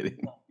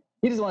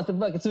 He just wants to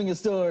fucking swing a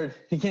sword.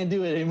 He can't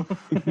do it anymore.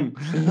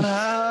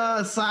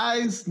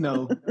 Size?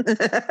 No.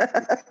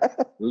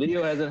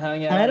 Leo hasn't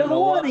hung out. I don't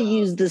want to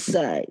use the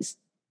size.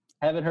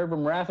 Haven't heard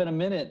from Raph in a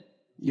minute.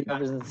 Yeah.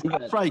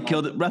 Raph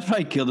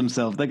probably killed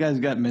himself. That guy's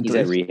got mental.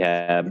 He's at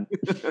rehab.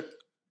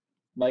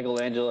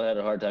 Michelangelo had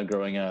a hard time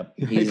growing up.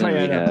 He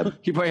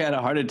probably had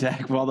a heart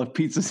attack from all the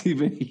pizzas he's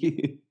been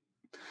eating.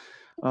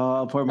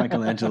 Oh, poor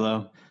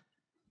Michelangelo.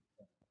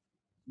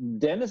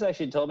 Dennis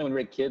actually told me when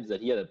we were kids that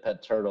he had a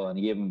pet turtle and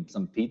he gave him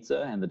some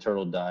pizza and the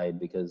turtle died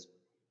because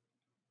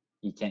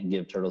you can't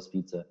give turtles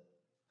pizza.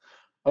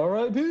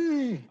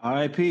 R.I.P.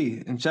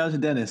 R.I.P. And shout out to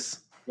Dennis.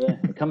 Yeah,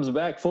 it comes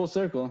back full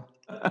circle.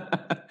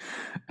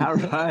 All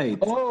right.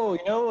 Oh,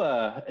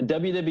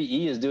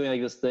 WWE is doing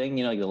like this thing,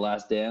 like the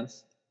Last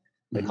Dance.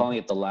 They're calling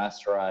it the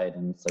Last Ride,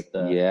 and it's like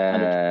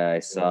the I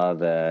saw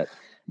that.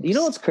 You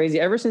know what's crazy?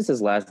 Ever since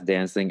this Last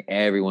Dance thing,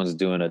 everyone's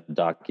doing a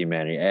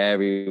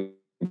documentary.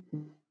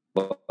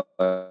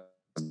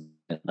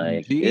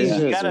 Like,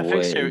 you gotta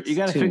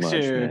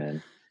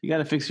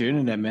fix your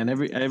internet, man.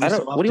 Every so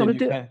often, what do you want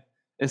to do?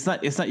 It's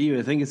not you.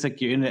 I think it's like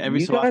your internet.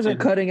 You guys are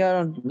cutting out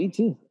on me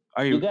too.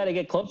 You got to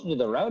get closer to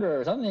the router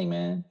or something,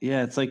 man.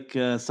 Yeah, it's like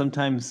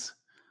sometimes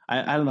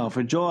I don't know.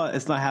 For Joel,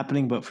 it's not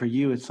happening, but for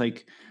you, it's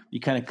like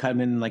you kind of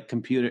come in like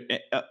computer,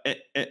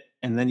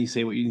 and then you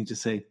say what you need to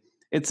say.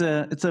 It's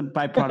a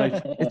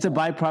byproduct. It's a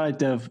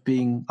byproduct of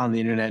being on the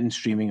internet and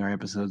streaming our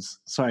episodes.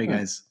 Sorry,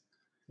 guys.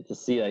 It's the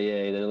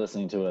CIA. They're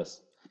listening to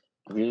us.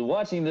 If you're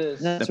watching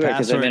this, that's right.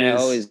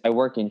 Because I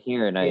work in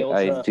here and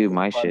I do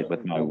my shit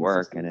with my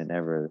work, and it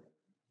never.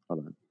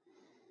 Hold on.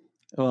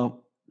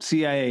 Well,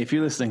 CIA, if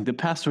you're listening, the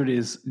password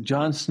is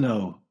Jon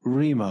Snow,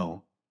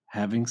 Remo,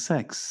 having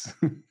sex.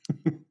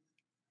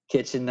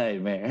 Kitchen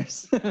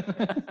Nightmares.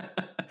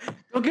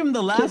 Don't give him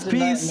the last Kitchen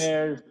piece.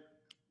 Nightmares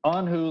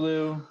on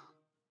Hulu.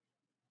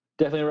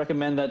 Definitely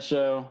recommend that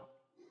show.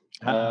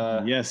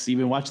 Yes, you've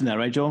been watching that,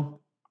 right, Joel?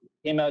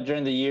 Came out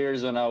during the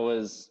years when I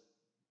was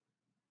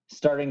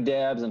starting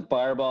dabs and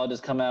Fireball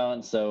just come out,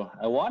 and so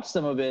I watched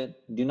some of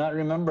it. Do not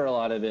remember a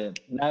lot of it.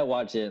 Now I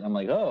watch it. I'm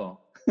like, oh,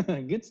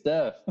 good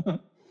stuff.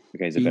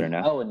 Okay, is it better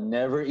now? I would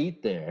never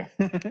eat there.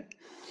 Oh,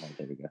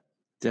 there we go.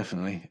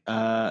 Definitely.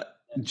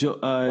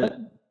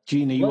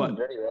 Gene, you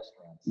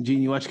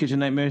watch Kitchen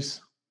Nightmares?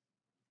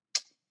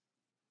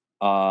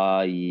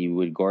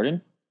 With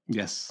Gordon?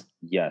 Yes.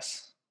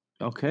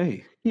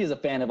 Okay. He is a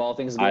fan of all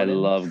things Gordon. I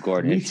love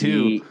Gordon. Me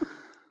too.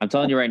 I'm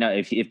telling you right now,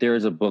 if there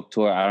was a book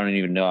tour, I don't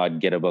even know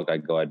I'd get a book.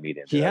 I'd meet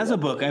him. He has a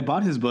book. I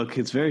bought his book.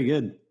 It's very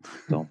good.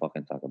 Don't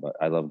fucking talk about it.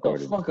 I love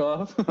Gordon. Fuck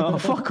off. Oh,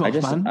 fuck off,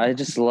 man. I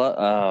just love,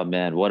 oh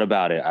man, what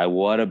about it? I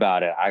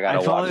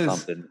gotta watch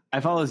something. I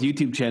follow his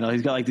YouTube channel.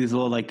 He's got like these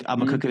little, like, I'm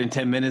gonna cook it in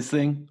 10 minutes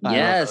thing.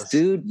 Yes,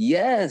 dude.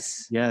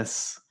 Yes. Right?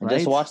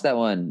 Just watch that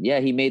one.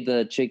 Yeah, he made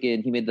the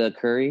chicken. He made the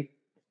curry.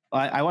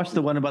 I watched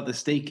the one about the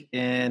steak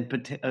and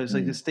potato. It was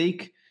like a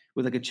steak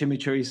with like a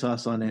chimichurri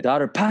sauce on it.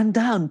 Daughter, pan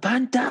down.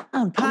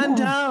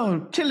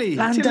 Chili.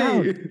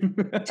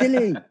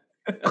 Chili.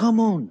 Come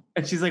on.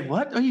 And she's like,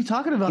 what are you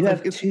talking about? You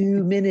have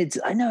 2 minutes.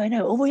 I know.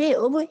 Over here.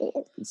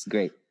 It's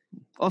great.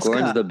 Oscar.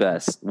 Gordon's the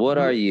best. What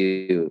are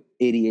you,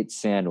 idiot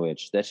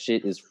sandwich? That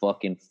shit is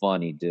fucking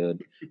funny,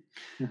 dude.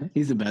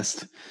 He's the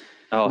best.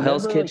 Oh,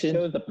 Hell's Kitchen.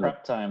 Showed the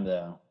prep time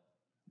though.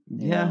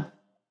 Yeah.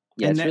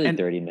 Yeah, it's really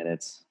 30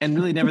 minutes. And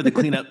really never the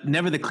cleanup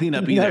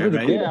either,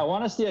 right? Yeah, I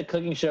want to see a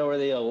cooking show where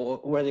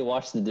they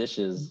wash the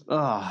dishes.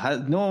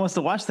 Oh, no one wants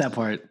to watch that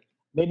part.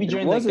 Maybe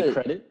during the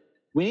credit.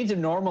 We need to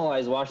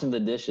normalize washing the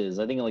dishes.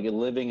 I think like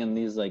living in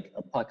these like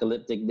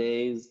apocalyptic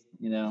days,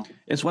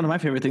 It's one of my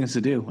favorite things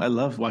to do. I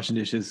love washing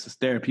dishes. It's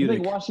therapeutic.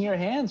 It's like washing your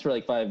hands for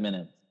like 5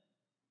 minutes.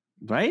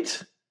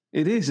 Right?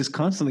 It is just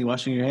constantly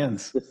washing your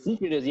hands. The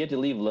secret is you have to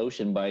leave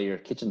lotion by your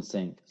kitchen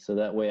sink. So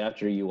that way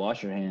after you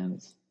wash your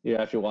hands,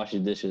 after you wash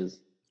your dishes.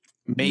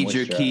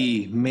 Major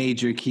key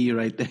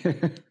right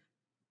there.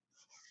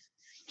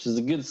 Which is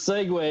a good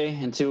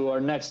segue into our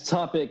next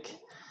topic.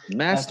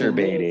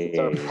 Masturbating. It's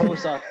our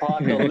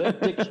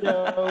post-apocalyptic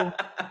show.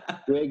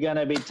 We're going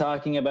to be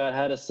talking about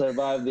how to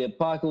survive the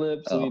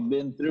apocalypse. We've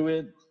been through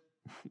it.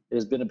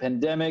 There's been a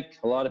pandemic.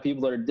 A lot of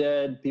people are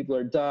dead. People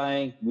are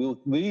dying.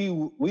 We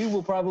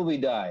will probably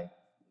die.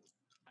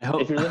 I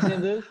hope. If you're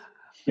listening to this,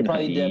 you're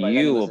probably dead.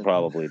 You will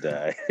probably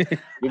die.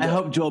 I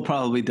hope Joel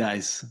probably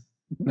dies.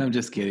 No, I'm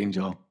just kidding,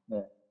 Joel.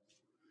 Yeah.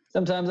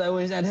 Sometimes I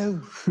wish I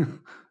do.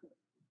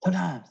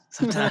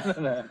 Sometimes.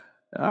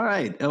 All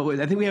right. Oh,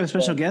 I think we have a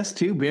special guest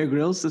too. Bear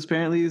Grylls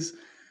apparently is.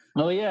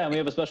 Oh yeah, we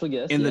have a special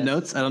guest in the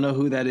notes. I don't know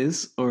who that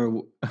is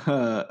or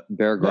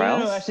Bear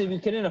Grylls. No, actually, we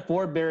couldn't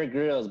afford Bear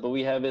Grylls, but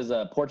we have his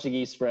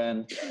Portuguese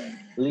friend,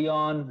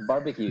 Leon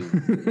Barbecue.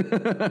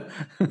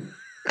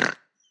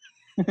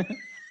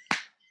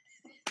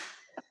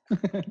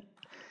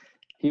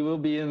 He will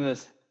be in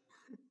this.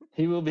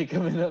 He will be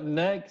coming up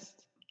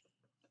next.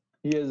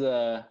 He has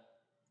a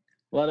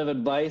lot of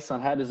advice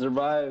on how to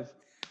survive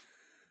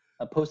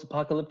a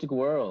post-apocalyptic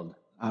world.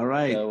 All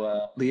right,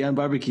 so, Leon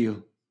Barbecue.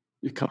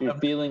 You're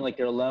feeling like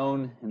you're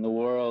alone in the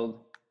world.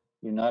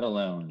 You're not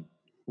alone.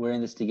 We're in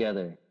this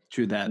together.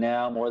 True that.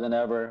 Now, more than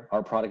ever,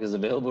 our product is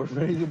available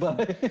for you to buy.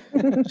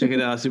 Check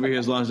it out,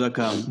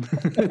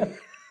 superheroeslounge.com.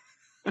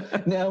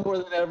 Now, more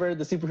than ever,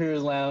 the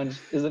Superheroes Lounge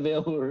is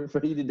available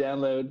for you to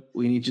download.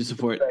 We need your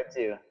support.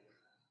 Too.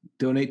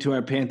 Donate to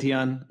our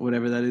Pantheon,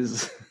 whatever that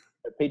is.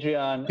 Our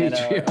Patreon.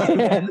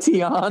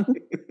 Pantheon.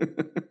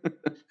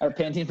 Our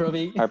Pantene Pro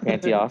V. Our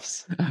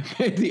Pantheoffs.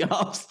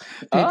 Pantheoffs.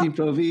 Pantene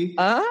Pro V.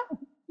 Our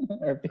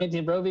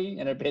Pantene Pro V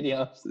and our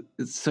Pantheoffs.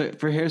 So,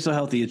 for hair so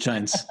healthy, it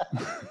shines.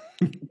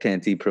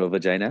 Pantene Pro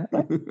Vagina.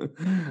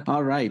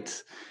 All right.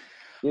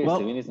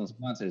 Seriously, we need some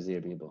sponsors here,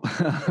 people.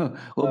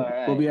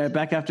 We'll be right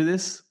back after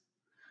this.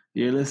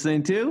 You're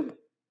listening to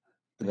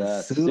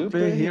the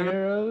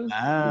Superheroes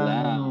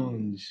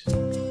Lounge.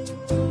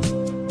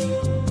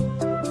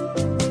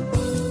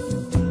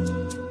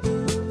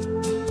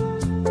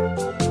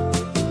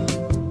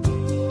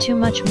 Too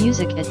much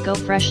music at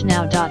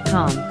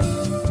gofreshnow.com.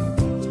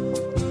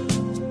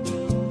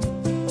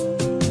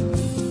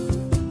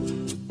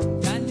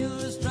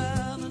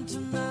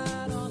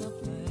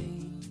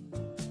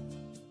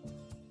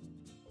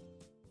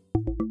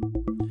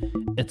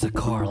 It's a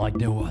car like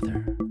no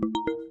other.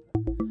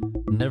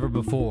 Never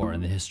before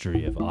in the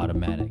history of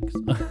automatics.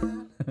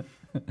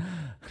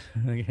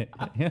 Okay.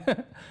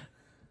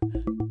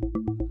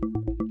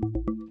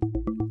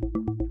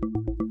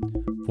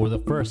 For the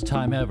first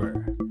time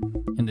ever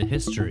in the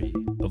history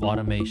of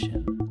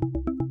automation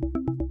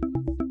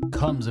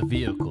comes a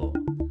vehicle,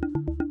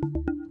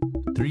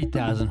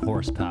 3,000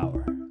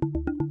 horsepower,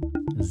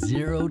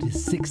 0 to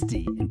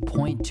 60 in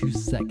 0.2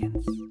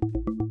 seconds.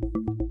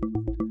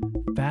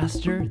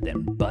 Faster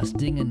than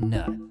busting a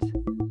nut.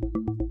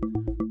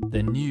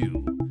 The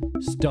new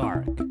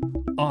Stark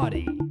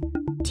Audi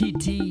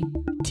TT.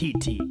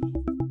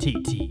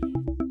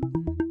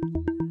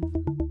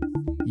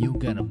 You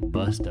gonna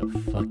bust a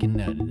fucking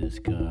nut in this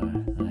car.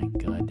 I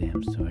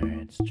goddamn swear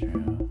it's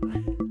true.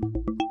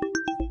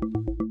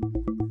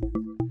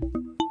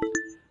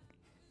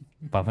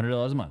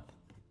 $500 a month.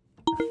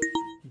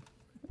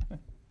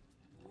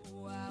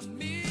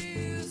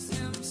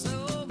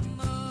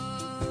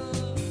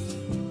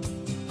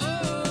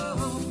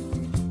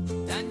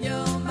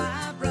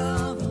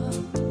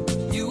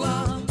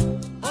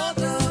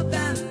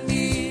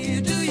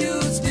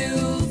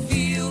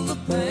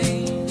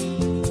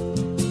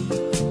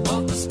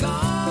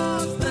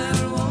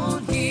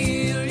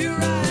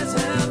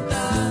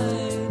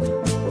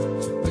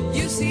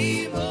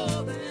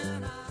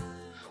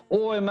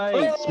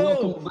 Mates,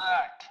 welcome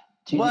back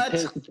to the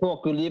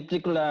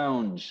Post-Apocalyptic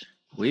Lounge.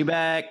 We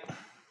back.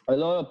 A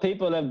lot of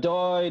people have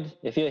died.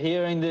 If you're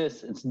hearing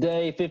this, it's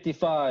day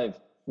 55,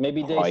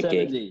 maybe day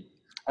 70.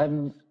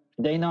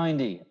 Day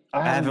 90.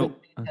 I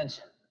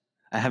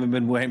haven't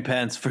been wearing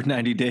pants for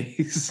 90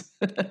 days.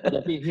 But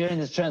if you're hearing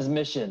this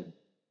transmission,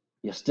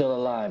 you're still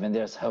alive and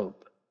there's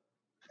hope.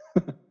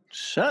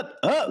 Shut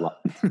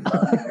up.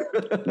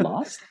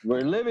 Lost?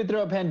 We're living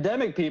through a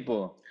pandemic,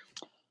 people.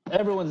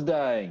 Everyone's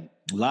dying.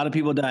 A lot of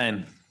people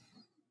dying.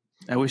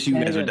 I wish you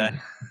guys were dying.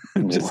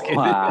 I'm just kidding.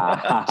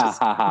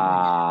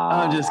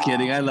 I'm just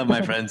kidding. I love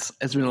my friends.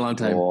 It's been a long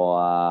time.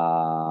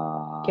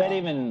 Wow. Can't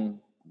even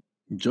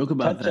joke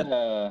about that.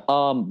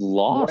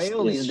 Lost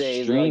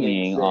is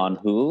streaming on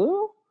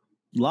Hulu?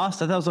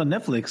 Lost? I thought it was on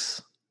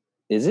Netflix.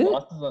 Is it?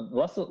 Lost is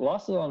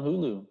on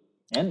Hulu.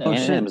 And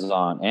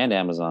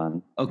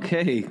Amazon.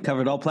 Okay,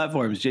 covered all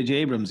platforms. J.J.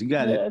 Abrams, you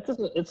got it.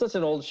 It's such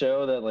an old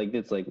show that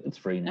it's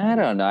free now. I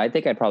don't know. I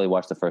think I'd probably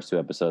watch the first 2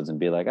 episodes and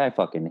be like, I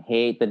fucking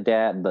hate that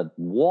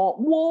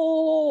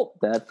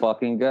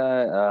fucking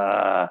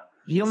guy.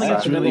 He only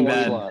gets really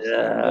bad.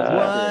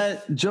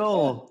 What,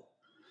 Joel?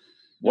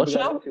 What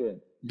show?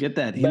 Get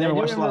that? He never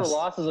watched Lost.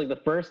 Lost is like the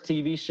first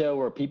TV show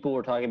where people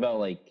were talking about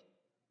like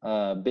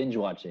binge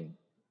watching.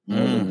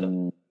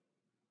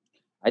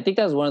 I think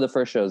that was one of the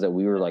first shows that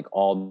we were like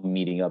all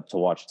meeting up to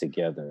watch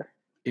together.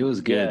 It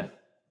was good. Yeah.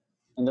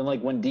 And then like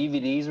when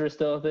DVDs were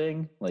still a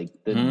thing, like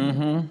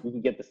you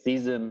could get the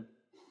season,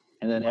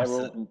 and then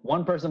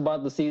one person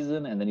bought the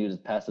season, and then you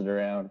just pass it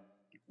around.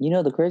 You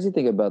know, the crazy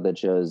thing about that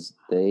show is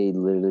they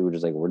literally were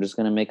just like, we're just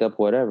going to make up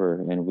whatever.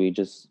 And we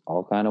just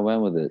all kind of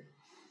went with it.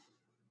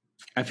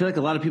 I feel like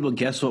a lot of people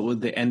guessed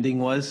what the ending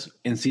was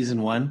in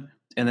season 1.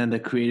 And then the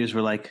creators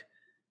were like,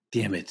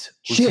 damn it.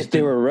 Shit,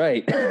 they were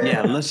right.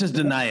 Yeah, let's just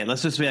deny it.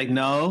 Let's just be like,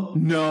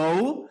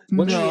 no.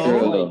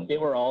 Like, they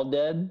were all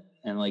dead?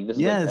 And like this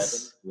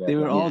is they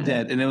were all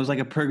dead. And it was like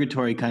a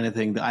purgatory kind of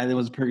thing. The island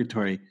was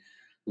purgatory.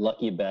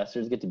 Lucky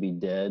bastards get to be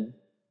dead.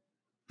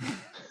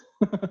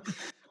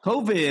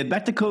 COVID,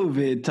 back to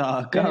COVID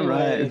talk. Anyway, all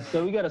right.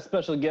 So we got a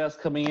special guest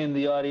coming in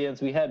the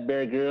audience. We had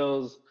Bear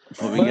Grylls.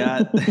 Well, we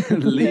got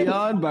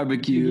Leon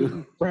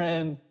Barbecue.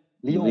 Friend.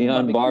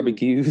 Leon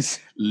Barbecues.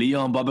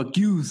 Leon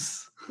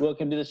Barbecues.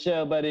 Welcome to the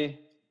show, buddy.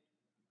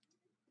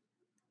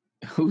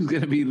 Who's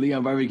going to be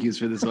Leon Barbecues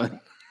for this one?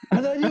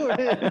 I thought you were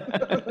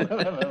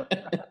him.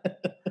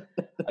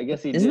 I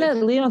guess he Isn't did.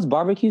 that Leon's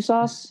barbecue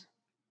sauce?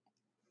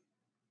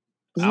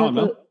 I don't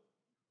know.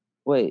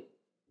 Wait.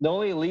 The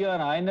only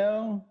Leon I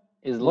know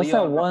is What's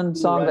Leon that one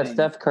song Wedding. that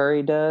Steph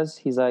Curry does?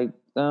 He's like,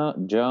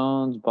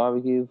 Jones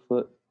barbecue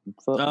foot.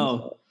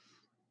 Oh.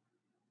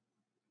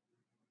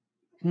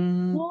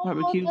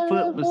 Barbecue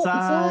foot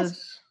massage.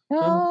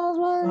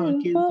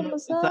 Barbecue foot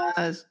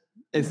massage.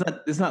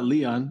 It's not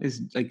Leon.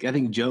 It's like I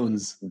think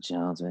Jones.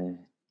 Jones, man.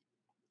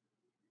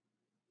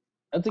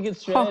 That's a good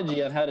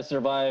strategy on how to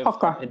survive a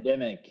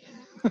pandemic.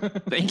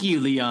 Thank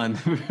you, Leon.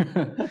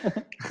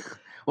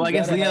 Well, I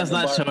guess Leon's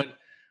not showing.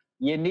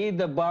 You need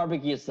the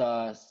barbecue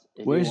sauce.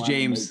 Where's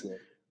James?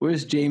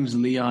 Where's James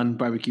Leon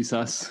barbecue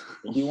sauce?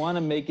 If you want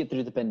to make it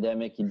through the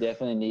pandemic, you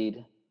definitely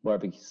need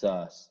barbecue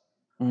sauce.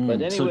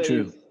 But anyways, so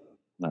true.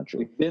 Not true.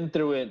 We've been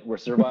through it. We're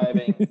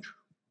surviving.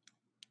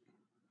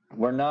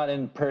 We're not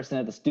in person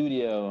at the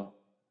studio.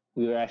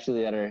 We were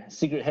actually at our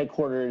secret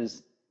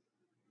headquarters,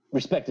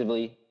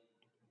 respectively.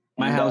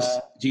 My house,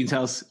 Gene's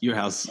house, your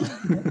house.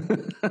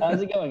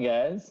 How's it going,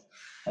 guys?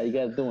 How you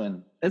guys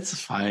doing? It's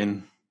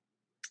fine.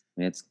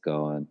 It's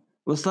going.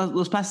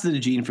 Let's pass it to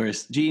Gene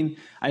first. Gene,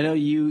 I know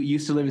you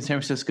used to live in San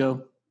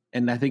Francisco,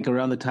 and I think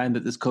around the time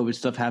that this COVID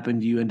stuff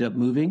happened, you ended up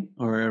moving,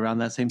 or around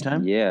that same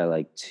time? Yeah,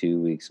 like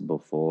 2 weeks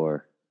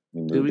before.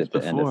 We moved at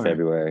the end of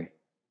February.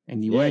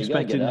 And you were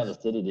expecting to get out of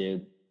the city,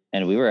 dude.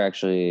 And we were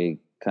actually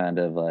kind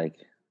of like,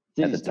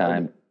 at the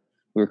time,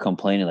 we were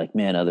complaining like,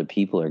 man, other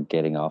people are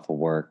getting off of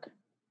work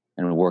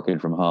and we're working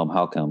from home.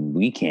 How come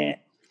we can't?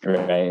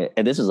 Right?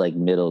 And this was like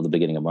the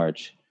beginning of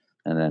March.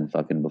 And then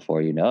fucking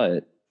before you know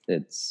it,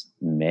 it's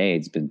May.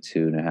 It's been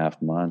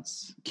 2.5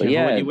 months.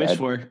 Careful what you wish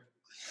for.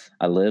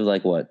 I live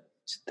like what,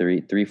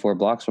 4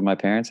 blocks from my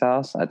parents'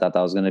 house. I thought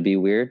that was going to be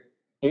weird.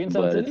 Are you in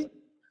South City?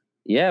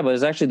 Yeah, but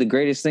it's actually the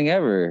greatest thing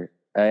ever.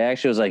 I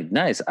actually was like,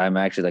 nice. I'm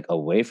actually like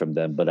away from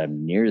them, but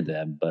I'm near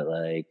them. But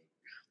like,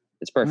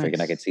 it's perfect, nice.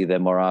 And I can see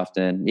them more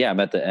often. Yeah, I'm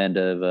at the end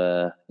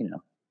of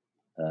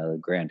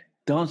Grand.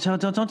 Don't tell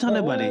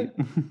nobody.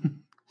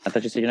 I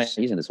thought you said you're not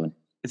using this one.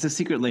 It's a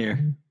secret lair.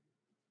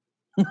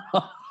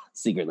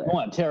 Secret lair. I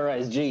want to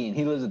terrorize Gene.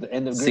 He lives at the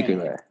end of Secret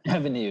Grand lair.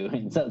 Avenue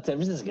in San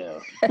Francisco.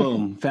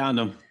 Boom, found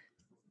him.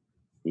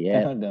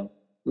 Yeah, Found him.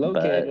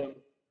 Located him.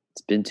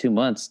 it's been 2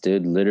 months,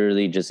 dude.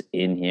 Literally just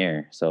in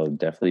here. So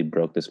definitely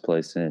broke this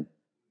place in.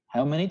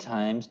 How many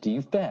times do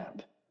you fap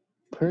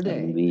per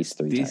day? At least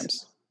 3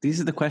 times. These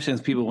are the questions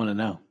people want to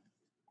know.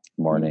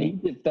 Morning,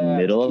 You need to fap,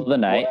 middle of the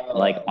night, wow.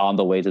 like on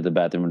the way to the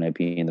bathroom when I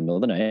pee in the middle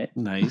of the night.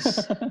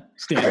 Nice.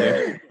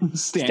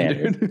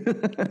 Standard.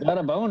 Got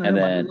a boner. And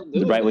might then as well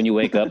do right it. when you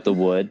wake up, the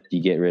wood,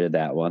 you get rid of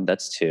that one.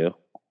 That's 2.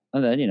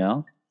 And then,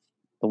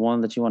 the one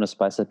that you want to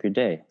spice up your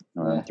day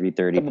around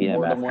 3:30 Couple p.m.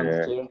 boredom ones,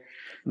 after. too.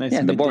 Nice Yeah,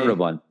 the midday. boredom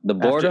one. The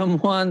boredom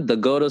one, the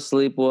go to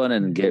sleep one,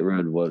 and get rid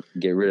of the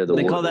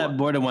They wood call that one.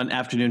 boredom one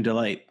afternoon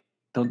delight,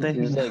 don't they?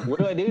 You're just like, what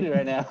do I do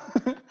right now?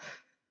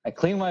 I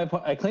clean my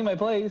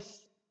place.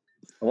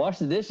 I wash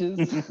the dishes.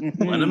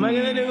 What am I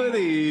gonna do with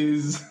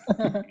these?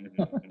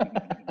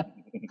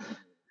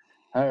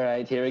 All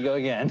right, here we go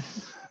again.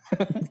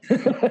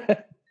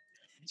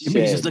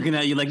 Jimmy's just looking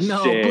at you like,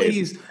 no, Shave.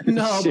 please,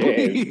 no, Shave.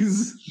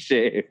 please.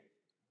 Shave.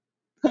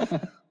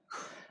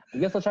 I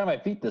guess I'll try my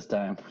feet this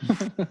time.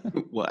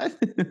 What?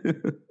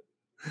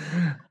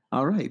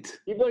 All right.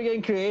 People are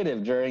getting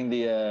creative during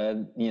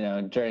the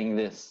during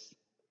this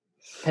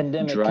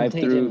pandemic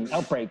Drive-through. contagion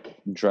outbreak.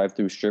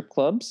 Drive-through strip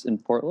clubs in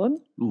Portland.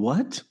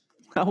 What?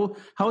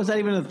 How is that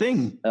even a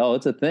thing? Oh,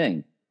 it's a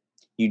thing.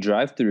 You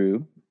drive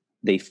through,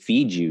 they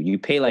feed you. You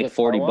pay like Like a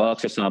car $40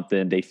 wash? or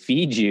something. They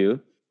feed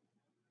you.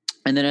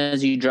 And then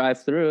as you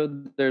drive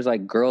through, there's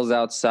like girls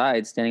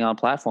outside standing on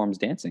platforms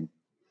dancing.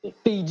 They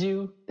feed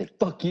you. They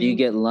fuck you. You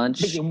get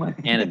lunch Take your money.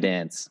 and a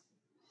dance.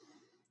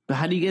 But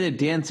how do you get a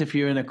dance if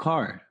you're in a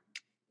car?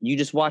 You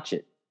just watch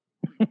it.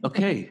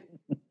 Okay.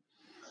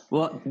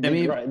 Well, I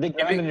mean, they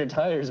grind on your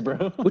tires,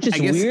 bro. Which is I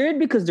guess- weird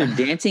because they're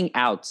dancing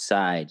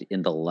outside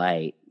in the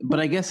light. but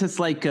I guess it's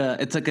like a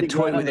They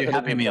toy grind on with the your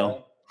Happy hood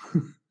Meal.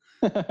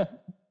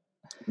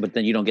 But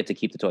then you don't get to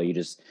keep the toy.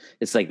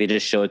 It's like they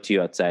just show it to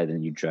you outside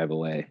and you drive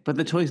away. But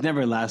the toys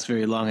never last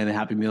very long in the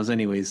Happy Meals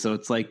anyways, so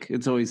it's like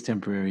it's always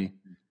temporary.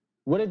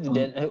 What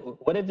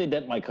if they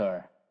dent my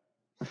car?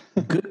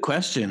 Good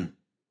question.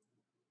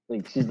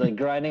 Like she's like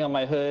grinding on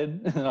my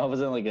hood, and all of a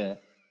sudden like a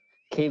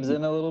caves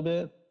in a little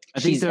bit.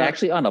 She's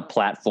actually on a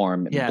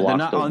platform. Yeah, they're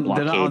not on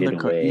the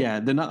car. Way. Yeah,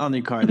 they're not on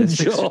the car. They're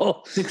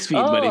 6 feet,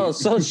 buddy. Oh,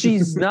 so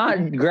she's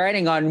not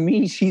grinding on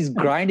me. She's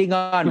grinding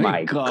on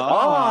my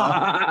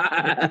car.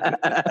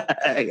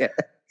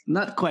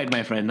 Not quite,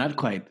 my friend. Not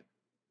quite.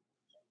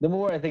 The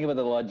more I think about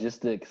the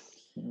logistics.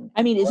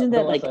 I mean, isn't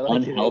that like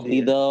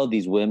unhealthy though?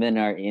 These women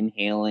are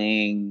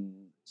inhaling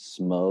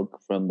smoke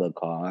from the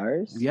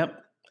cars.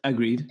 Yep,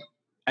 agreed.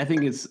 I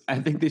think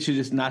they should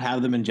just not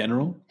have them in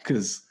general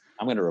because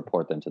I'm going to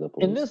report them to the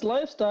police. In this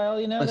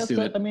lifestyle, you know, Let's do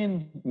it. I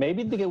mean,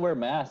 maybe they could wear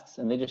masks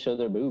and they just show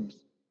their boobs.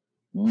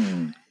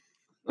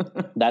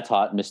 That's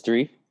hot.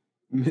 Mystery.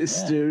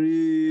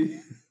 Mystery.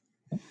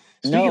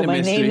 No,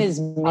 my name is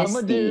Misty. I'm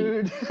a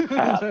dude.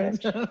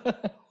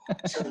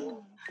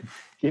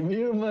 Give me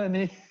your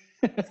money.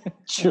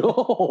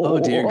 Oh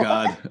dear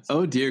God.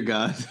 Oh dear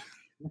God.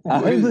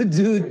 I'm a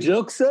dude.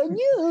 Joke's on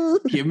you.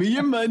 Give me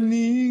your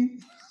money.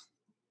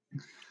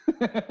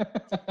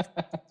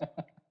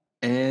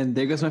 And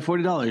there goes my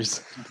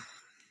 $40.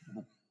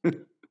 But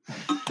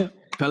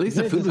at least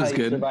the food was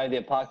good. Survive the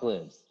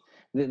apocalypse.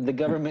 The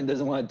government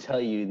doesn't want to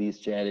tell you these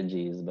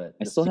strategies, but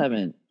I still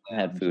haven't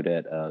had food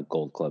at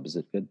Gold Club. Is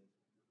it good?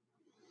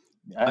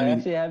 I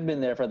actually have been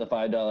there for the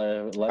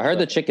 $5. I heard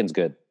the chicken's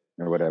good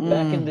or whatever.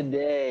 Back in the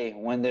day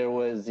when there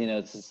was,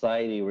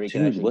 society where you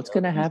could actually what's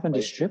going to happen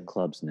places. to strip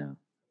clubs now?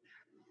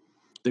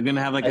 They're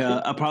gonna have like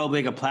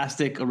probably like a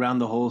plastic around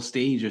the whole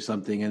stage or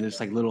something, and there's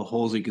like little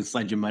holes where you can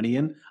slide your money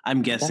in.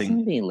 I'm guessing. That's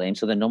gonna be lame.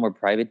 So then no more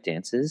private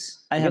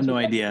dances. I have no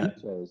idea.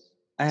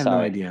 I have no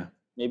idea.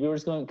 Maybe we're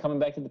just coming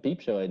back to the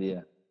peep show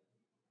idea.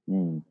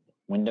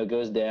 Window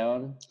goes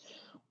down,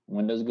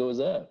 windows goes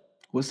up.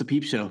 What's the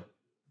peep show?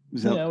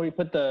 Where you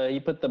put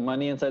the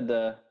money inside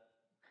the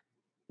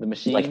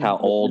machine. Like how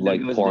old like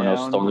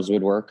porno stores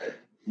would work.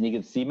 And you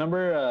can see.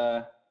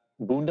 Remember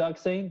Boondock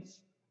Saints?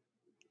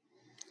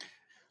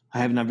 I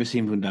have never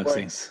seen Boondock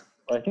Saints.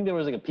 I think there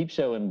was like a peep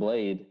show in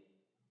Blade.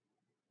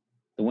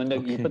 The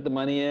window, you put the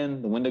money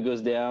in, the window goes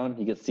down.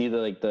 You can see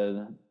the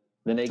naked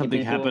something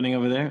people. happening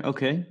over there.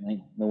 Okay,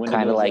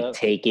 kind of like up.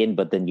 Taken,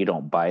 but then you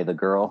don't buy the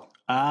girl.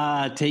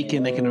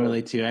 Taken. I can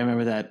relate to. I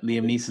remember that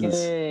Liam Neeson's.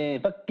 Hey,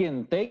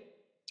 fucking take.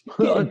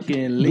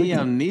 Fucking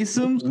Liam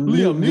Neeson.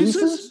 Liam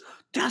Neeson.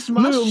 That's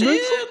my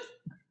shit.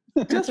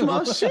 That's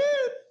my shit.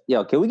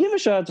 Yo, can we give a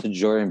shout out to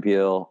Jordan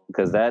Peele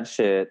because that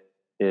shit.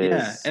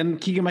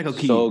 And Keegan-Michael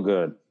Key. So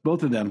good.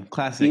 Both of them.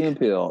 Classic. Key and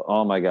Peele.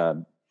 Oh my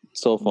God.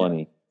 So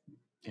funny.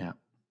 Yeah.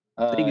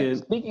 Pretty good.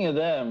 Speaking of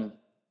them,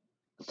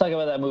 let's talk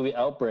about that movie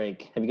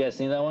Outbreak. Have you guys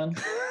seen that one?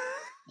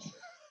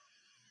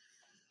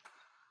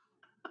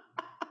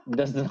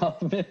 Dustin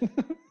Hoffman.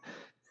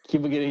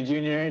 Cuba Gooding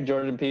Jr.,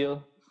 Jordan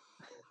Peele.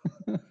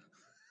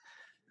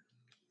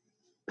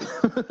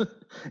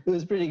 It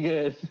was pretty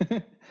good.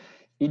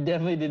 You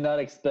definitely did not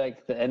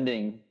expect the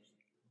ending.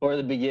 Or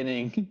the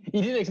beginning.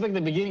 You didn't expect the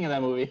beginning of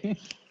that movie.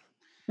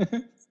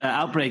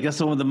 Outbreak. That's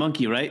the one with the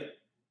monkey, right?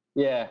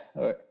 Yeah.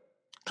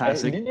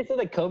 Classic. Didn't they say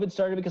that COVID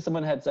started because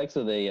someone had sex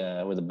with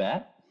a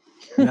bat?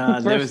 No,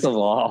 First of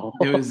all,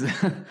 it was.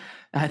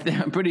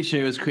 I'm pretty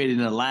sure it was created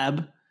in a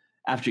lab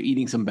after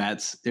eating some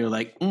bats. They were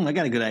like, "I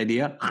got a good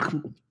idea.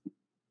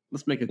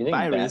 Let's make a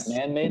virus."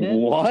 Batman made it?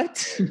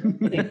 What?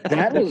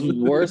 That was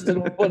worse than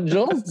what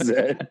Joel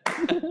said.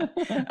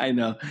 I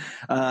know.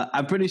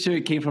 I'm pretty sure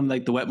it came from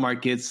like the wet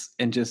markets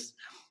and just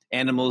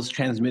animals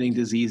transmitting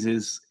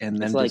diseases. And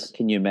then it's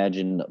can you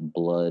imagine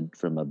blood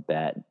from a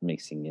bat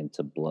mixing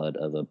into blood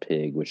of a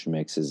pig, which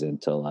mixes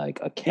into like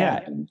a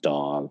cat and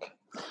dog?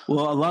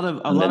 Well, a lot of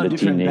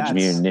different bats. Teenage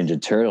Mutant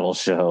Ninja Turtles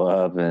show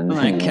up and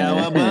like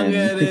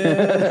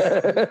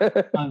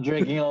cowabunga. I'm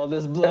drinking all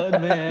this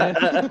blood, man.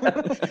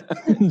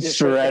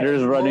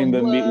 Shredder's running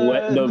the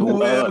wet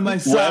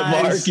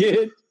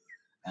market.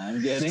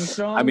 I'm getting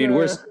stronger. I mean,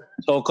 we're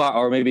Tokar,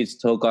 or maybe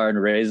it's Tokar and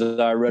Razor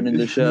running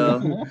the show.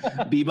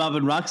 Bebop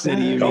and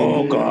Rocksteady.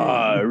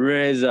 Tokar,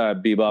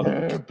 Razor, Bebop.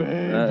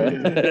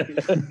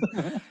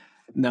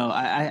 No,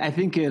 I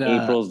think it.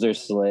 April's their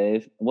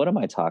slave. What am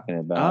I talking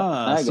about?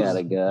 I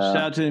gotta go. Shout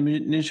out to the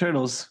Ninja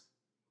Turtles.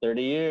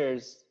 30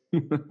 years. I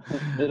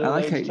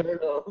like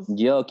Turtles.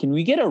 Yo, can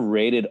we get a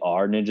rated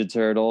R Ninja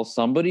Turtle?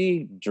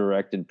 Somebody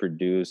direct and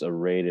produce a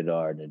rated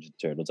R Ninja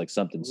Turtle. It's like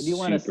something super dark. What do you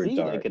want to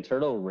see? Like a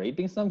turtle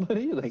raping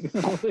somebody? Like, yeah,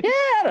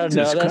 I don't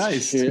know.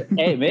 That's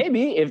hey,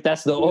 maybe if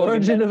that's the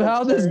origin of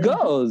how this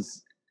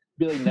goes.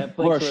 Like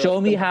Netflix or show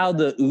me how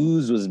the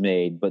ooze was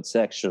made, but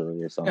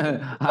sexually or something.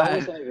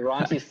 Like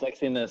raunchy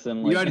sexiness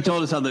and you already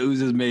told us how the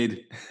ooze is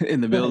made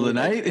in the middle of the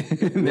night.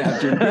 In the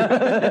afternoon.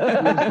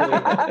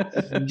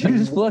 You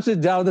just flush it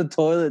down the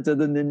toilet to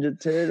the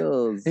Ninja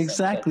Turtles.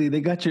 Exactly.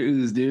 They got your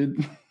ooze,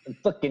 dude.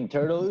 Fucking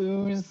turtle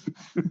ooze.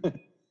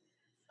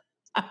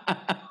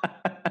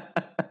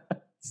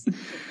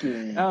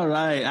 All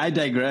right. I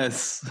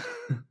digress.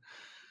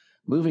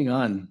 Moving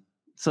on.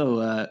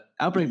 So,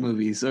 Outbreak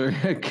movies or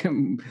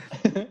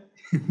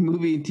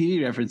movie and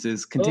TV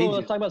references. Oh, Contagion.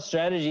 let's talk about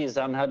strategies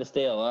on how to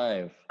stay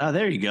alive. Oh,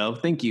 there you go.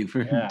 Thank you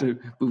for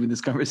moving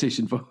this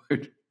conversation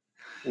forward.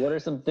 What are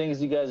some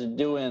things you guys are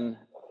doing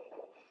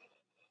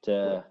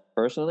to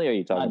Personally, are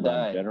you talking not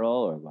about die? in general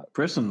or what?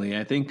 Personally,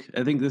 I think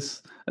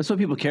that's what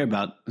people care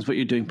about, is what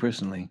you're doing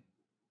personally.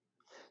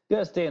 You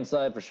gotta stay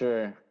inside for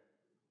sure.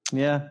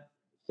 Yeah.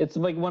 It's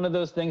like one of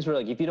those things where,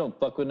 like, if you don't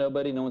fuck with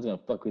nobody, no one's gonna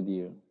fuck with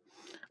you.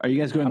 Are you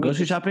guys going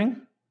grocery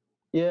shopping?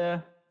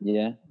 Yeah,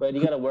 Yeah. but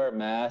you gotta wear a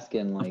mask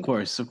and like. Of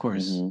course.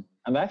 Mhm.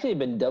 I've actually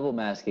been double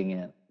masking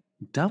it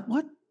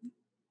What?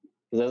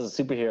 because as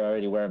a superhero, I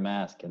already wear a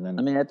mask, and then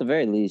I mean, at the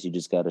very least, you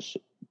just got to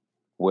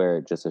wear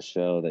it just to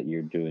show that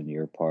you're doing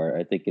your part.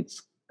 I think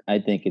it's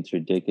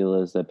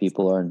ridiculous that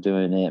people aren't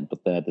doing it,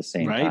 but then at the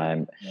same Right?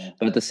 time,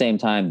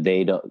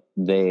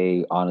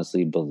 they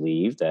honestly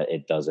believe that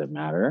it doesn't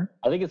matter.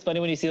 I think it's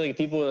funny when you see like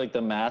people with like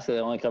the mask that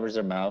only covers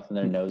their mouth and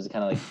their nose is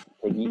kind of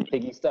like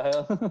piggy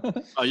style.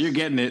 Oh, you're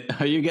getting it.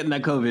 Oh, you're getting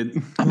that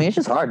COVID. I mean, it's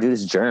just hard, dude.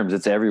 It's germs.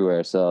 It's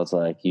everywhere. So it's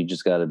like you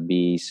just got to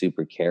be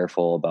super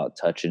careful about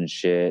touching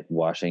shit,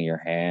 washing your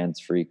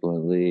hands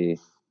frequently.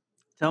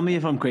 Tell me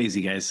if I'm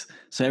crazy, guys.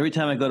 So every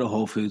time I go to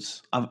Whole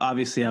Foods,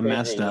 obviously I'm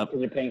masked up.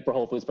 Because you're paying for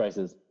Whole Foods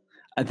prices.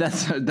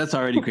 That's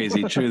already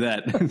crazy. True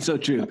that. So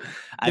true.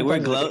 I wear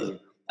gloves.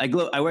 I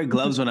wear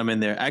gloves when I'm in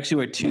there. I actually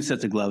wear 2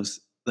 sets of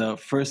gloves. The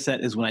first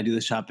set is when I do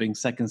the shopping.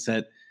 Second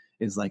set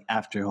is like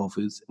after Whole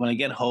Foods. When I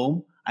get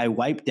home, I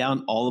wipe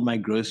down all of my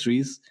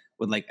groceries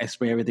with I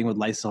spray everything with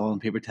Lysol and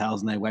paper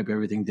towels, and I wipe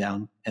everything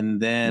down. And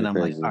then I'm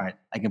crazy. like, all right,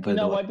 I can put You're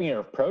it not away. wiping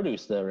your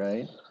produce though,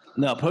 right?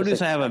 No,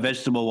 produce, I have a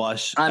vegetable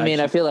wash. I mean,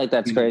 I Actually, feel like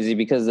that's crazy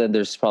because then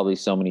there's probably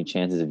so many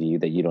chances of you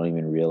that you don't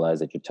even realize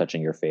that you're touching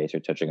your face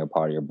or touching a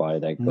part of your body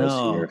that goes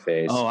to your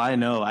face. Oh, I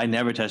know. I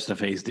never touch the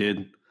face,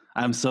 dude.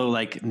 I'm so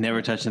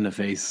never touching the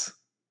face.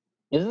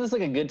 Isn't this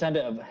like a good time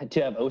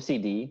to have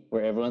OCD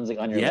where everyone's like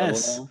on your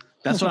Yes. level now?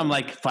 That's what I'm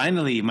like,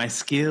 finally, my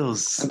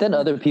skills. But then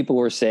other people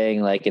were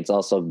saying it's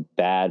also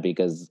bad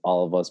because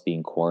all of us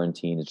being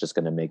quarantined is just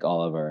going to make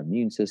all of our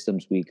immune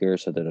systems weaker.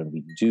 So that when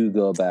we do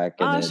go back,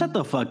 and Shut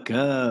the fuck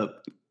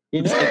up.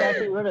 You know, I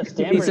actually read a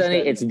Stanford study.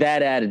 it's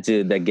that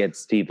attitude that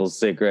gets people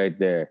sick right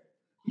there.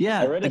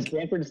 Yeah. I read a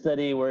Stanford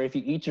study where if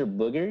you eat your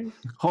boogers,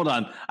 Hold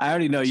on. I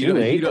already know you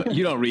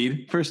don't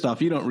read. First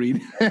off, you don't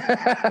read.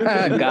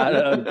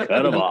 Gotta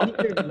cut them off. eat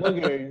your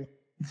boogers,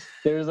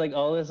 there's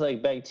all this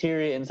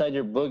bacteria inside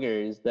your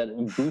boogers that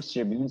boosts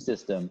your immune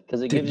system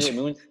because it gives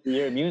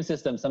your immune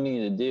system something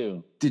to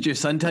do. Did your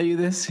son tell you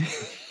this?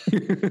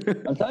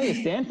 I'm telling you,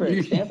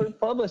 Stanford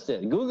published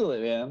it. Google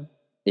it, man.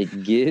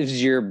 It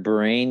gives your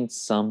brain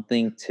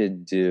something to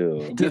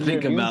do. To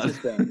think about.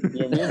 Your immune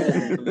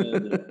system something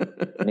to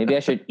do. Maybe I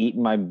should eat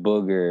my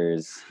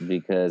boogers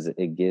because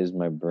it gives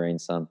my brain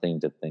something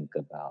to think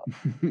about.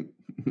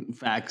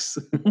 Facts.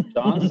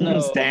 Jon Snow,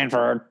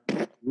 Stanford.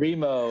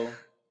 Remo,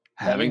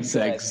 Having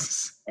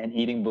sex. and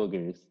eating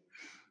boogers.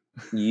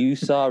 You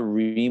saw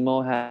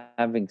Remo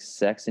having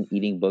sex and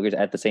eating boogers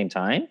at the same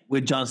time?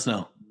 With Jon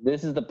Snow.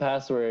 This is the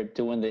password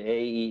to win the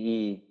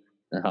AEE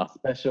Oh.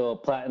 special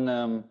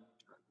platinum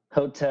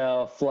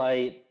hotel,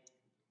 flight,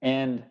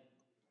 and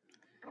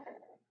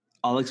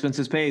All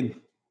expenses paid.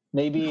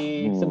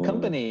 maybe some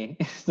company.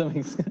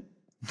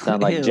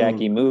 Sound like Ew.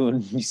 Jackie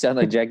Moon. You sound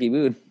like Jackie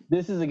Moon.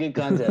 This is a good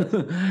contest.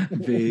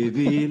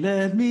 Baby,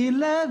 let me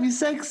love you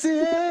sexy.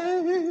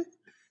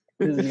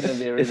 This is gonna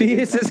be a really If he good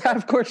hits his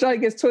half-court shot, he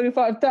gets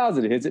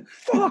 25,000. Hits it.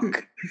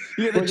 Fuck.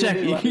 You get the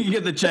check. You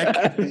get the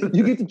check.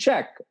 You get the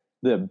check.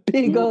 The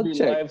big We'll old be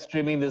check. live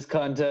streaming this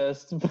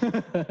contest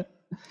and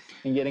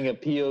getting a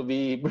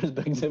POV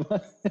perspective.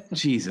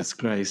 Jesus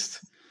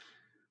Christ.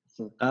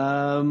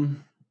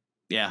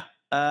 Yeah.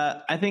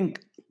 I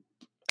think.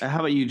 How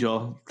about you,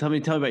 Joel? Tell me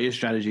about your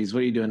strategies.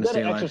 What are you doing to You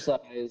stay gotta alive?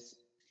 exercise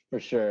for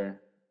sure.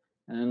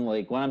 And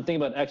when I'm thinking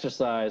about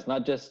exercise,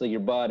 not just your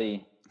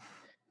body,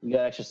 you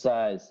gotta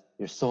exercise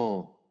your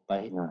soul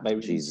by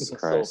Jesus Soul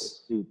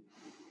Christ. Soup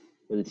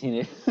for the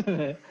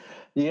teenager.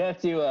 You have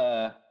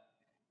to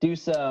do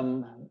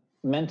some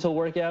mental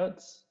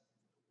workouts.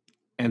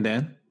 And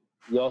then?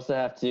 You also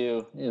have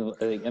to,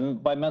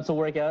 and by mental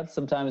workouts,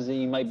 sometimes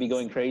you might be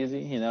going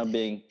crazy.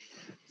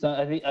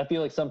 So I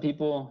feel like some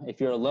people, if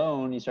you're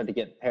alone, you start to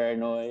get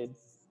paranoid,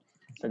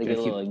 start to get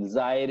a little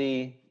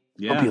anxiety,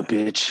 Yeah. Don't be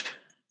a bitch.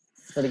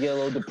 start to get a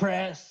little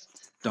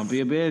depressed. Don't be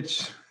a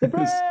bitch.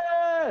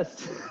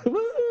 Depressed.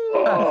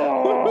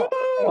 Woo!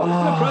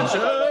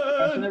 Depression.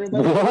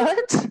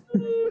 What?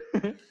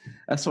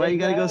 That's why you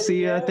gotta go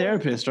see a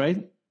therapist, right?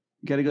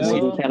 You gotta go see.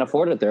 You can't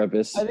afford a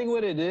therapist. I think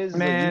what it is,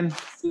 Man.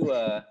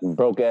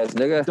 Broke ass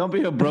nigga. Don't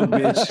be a broke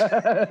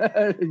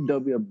bitch.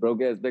 Don't be a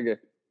broke ass nigga.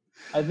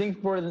 I think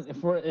for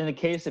in a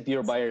case if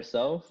you're by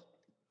yourself,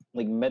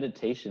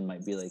 meditation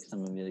might be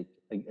some of a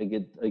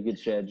good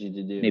strategy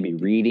to do. Maybe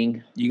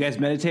reading. You guys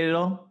meditate at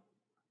all?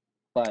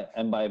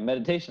 And by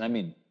meditation, I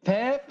mean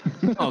pep.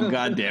 Oh,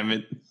 God damn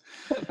it.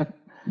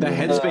 The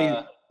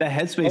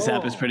Headspace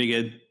app is pretty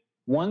good.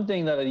 One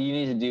thing that you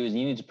need to do is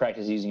you need to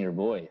practice using your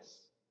voice.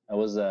 I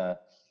was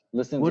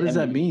listening. What does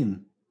that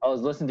mean? I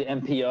was listening to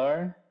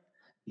NPR,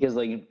 because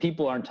like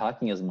people aren't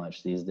talking as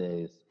much these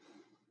days.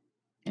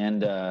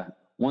 And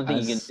one thing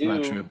That's you can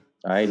not do, true.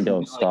 I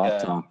don't stop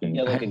you talking.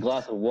 get like a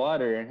glass of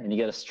water and you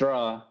get a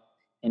straw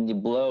and you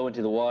blow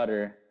into the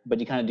water, but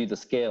you kind of do the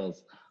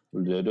scales.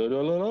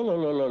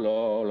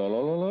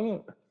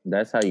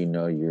 That's how you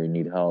know you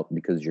need help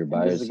because you're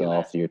by this is yourself.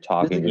 gonna- So you're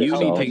talking to this is You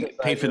gonna need yourself. to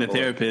help pay for the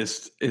exercise your voice.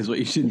 therapist is what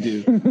you should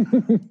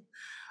do.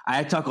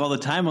 I talk all the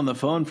time on the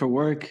phone for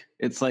work.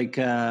 It's like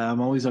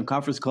I'm always on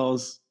conference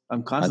calls.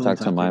 I'm I constantly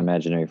talk to my talking.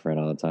 imaginary friend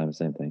all the time.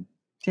 Same thing.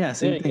 Yeah, There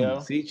same you thing. go.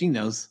 See, she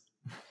knows.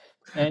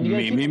 And you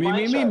gotta keep Me. your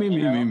mind sharp,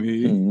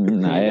 you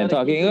know? I am gotta keep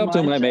talking your up to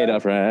mind my made sharp.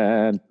 up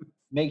friend.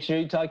 Make sure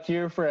you talk to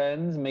your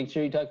friends. Make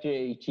sure you talk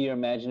to your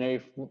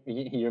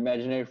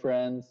imaginary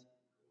friends.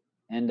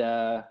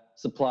 And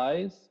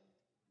supplies.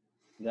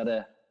 You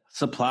gotta.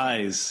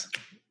 Supplies.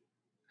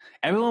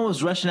 Everyone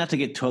was rushing out to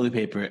get toilet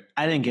paper.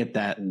 I didn't get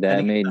that. I That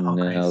didn't made get the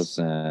no Hawkeyes.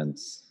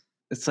 sense.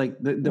 It's like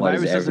the What, virus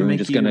is doesn't everyone make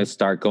just you gonna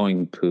start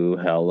going poo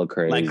hella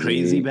crazy? like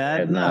crazy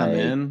bad. and, Nah, like,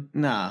 man.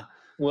 Nah.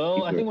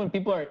 Well, I think when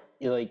people are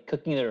like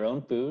cooking their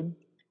own food,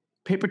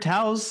 Paper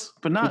towels,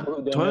 but people who not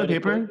don't know how toilet to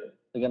paper. cook,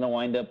 they're gonna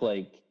wind up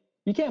like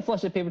you can't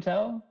flush a paper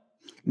towel.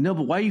 No,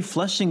 but why are you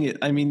flushing it?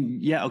 I mean,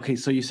 yeah, okay.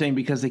 So you're saying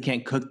because they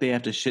can't cook, they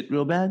have to shit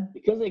real bad?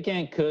 Because they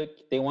can't cook,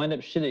 they wind up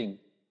shitting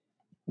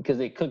because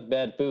they cook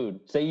bad food.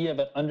 Say you have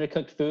an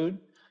undercooked food,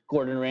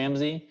 Gordon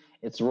Ramsay,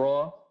 it's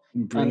raw,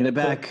 Bringing it undercooked,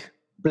 back.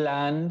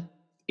 bland.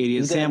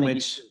 Idiot He's gonna make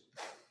you sandwich. shit.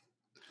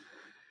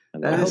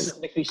 That I hope is this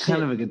makes me kind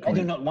shit. of a good I do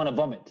point. not want to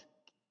vomit.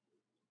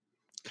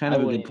 Kind I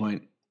of a wouldn't good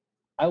point.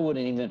 I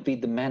wouldn't even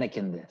feed the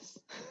mannequin this.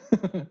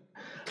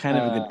 Kind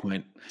of a good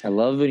point. I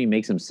love when he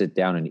makes them sit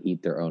down and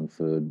eat their own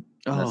food.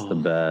 That's the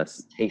Oh.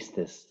 best. Taste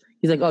this.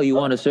 He's like, "Oh, you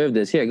want to serve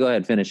this? Here, go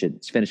ahead, finish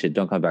it. Finish it.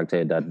 Don't come back till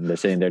you're done." They're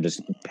sitting there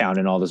just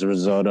pounding all this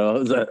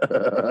risotto.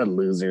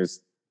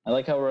 Losers. I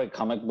like how we're a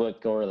comic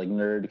book or like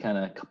nerd kind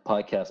of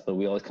podcast, but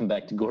we always come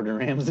back to Gordon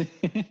Ramsay.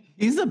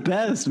 He's the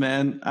best,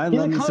 man. I He's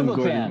love a me comic some book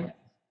Gordon.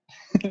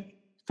 fan.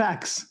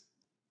 Facts.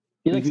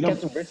 He If likes you don't-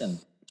 Captain Britain.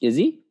 Is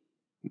he?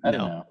 I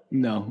don't know.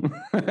 No.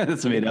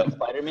 That's made up.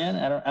 Spider-Man.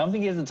 I don't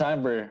think he has the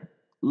time for.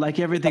 Like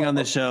everything on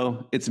this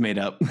show, it's made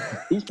up.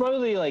 He's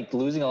probably like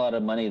losing a lot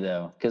of money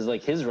though, because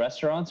like his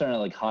restaurants are in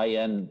like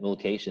high-end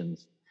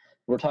locations.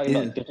 We're talking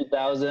about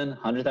 $50,000,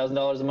 $100,000 a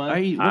month. What are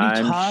you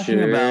talking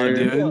sure about,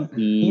 dude?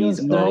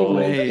 He's No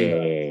way.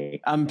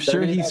 okay. I'm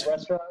sure he's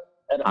restaurant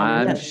at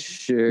I'm $100,000.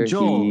 sure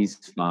Joel. he's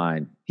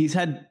fine. he's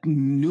had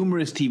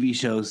numerous TV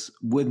shows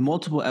with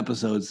multiple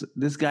episodes.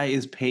 This guy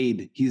is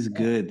paid. He's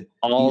good.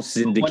 All He's-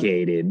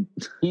 syndicated.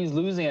 He's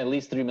losing at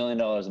least $3 million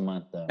a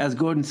month though. As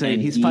Gordon said,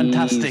 And he's he's-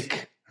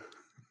 fantastic.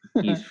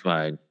 He's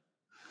fine.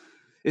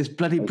 It's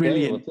bloody Okay,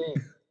 brilliant. we'll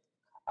see.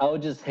 I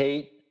would just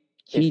hate.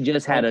 He if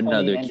just had 2020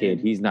 another ended- kid.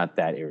 He's not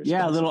that irresponsible.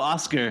 Yeah, little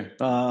Oscar.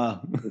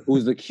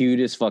 Who's the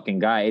cutest fucking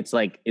guy? It's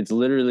like it's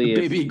literally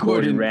Baby if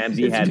Gordon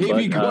Ramsay It's had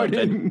baby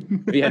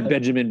Gordon. if he had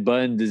Benjamin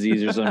Button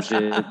disease or some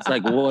shit. It's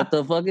like, what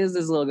the fuck is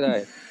this little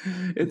guy?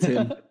 It's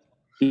him.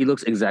 He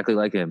looks exactly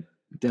like him.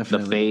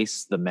 Definitely. The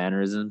face, the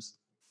mannerisms.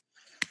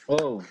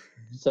 Oh,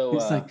 so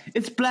It's like,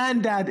 it's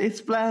bland, Dad.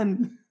 It's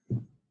bland.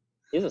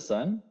 he has a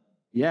son.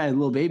 Yeah, a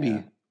little baby.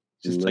 Yeah.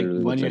 Just like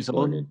Literally 1 year looks like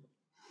old. Gordon.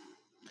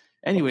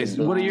 Anyways,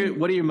 what are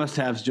your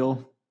must-haves,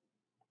 Joel?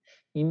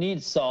 You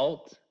need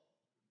salt.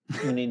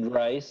 You need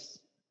rice.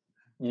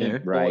 You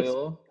need Rice.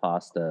 oil.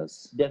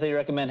 Pastas. Definitely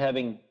recommend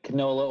having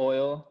canola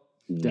oil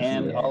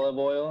and Yeah. olive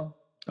oil.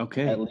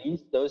 Okay. At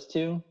least those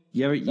two.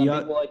 You ever, Some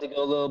people like to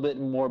go a little bit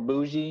more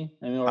bougie.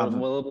 I mean, or a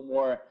little bit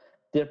more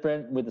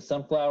different with the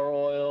sunflower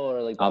oil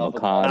or like the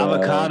Avocado.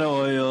 avocado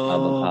oil.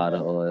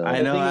 Avocado oil.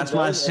 I know, thing that's with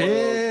my those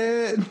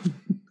shit.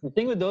 The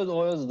thing with those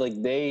oils is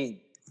like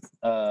they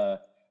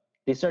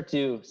start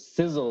to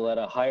sizzle at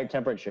a higher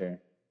temperature.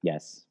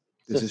 Yes.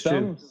 This is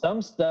some true.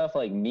 some stuff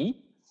like meats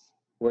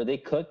where they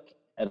cook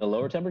at a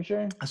lower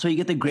temperature. So you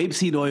get the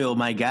grapeseed oil,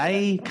 my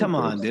guy. Come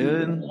on,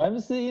 dude.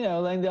 Obviously,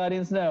 letting the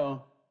audience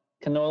know,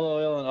 canola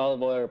oil and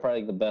olive oil are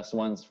probably the best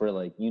ones for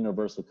like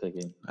universal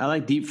cooking. I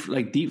like deep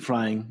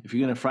frying. If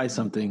you're gonna fry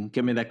something,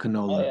 get me that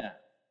canola. Oh yeah,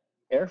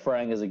 air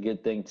frying is a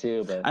good thing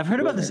too. But I've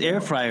heard about this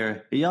air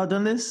fryer. Have y'all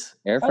done this?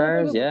 Air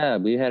fryers? Yeah,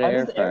 we had an How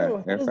air does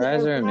fryer. Air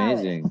fryers are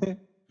amazing.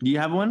 Do you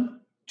have one,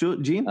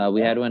 Gene?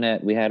 We had one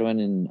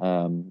in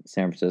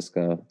San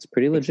Francisco. It's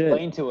pretty legit.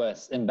 Explain to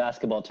us in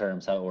basketball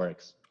terms how it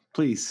works.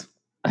 Please.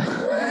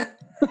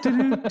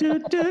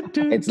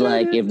 It's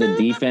like if the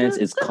defense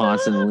is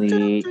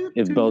constantly,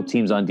 if both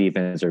teams on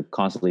defense are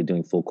constantly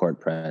doing full court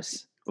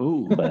press,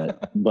 Ooh.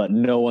 but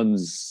no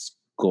one's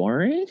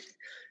scoring,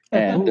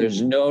 and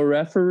there's no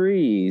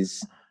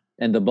referees,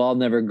 and the ball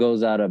never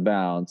goes out of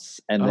bounds,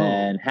 and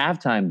then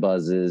halftime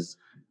buzzes,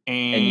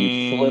 and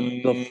you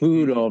flip the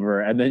food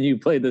over, and then you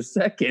play the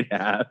second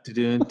half.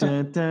 Yeah,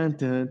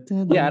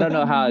 I don't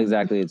know how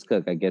exactly it's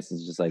cooked. I guess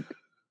it's just like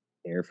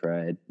air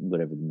fried,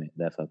 whatever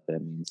the fuck that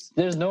means.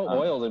 There's no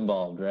oil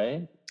involved,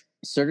 right?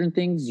 Certain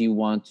things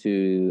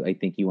I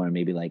think you want to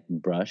maybe like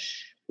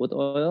brush with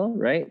oil,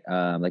 right?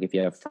 Like if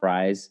you have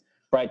fries,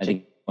 Fried I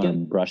think chicken. you want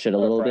to brush it a or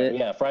little fry- bit.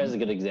 Yeah, fries is a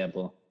good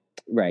example.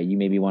 Right, you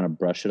maybe want to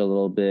brush it a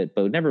little bit,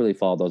 but never really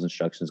follow those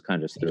instructions.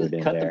 Kind of just throw it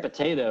in Cut there. the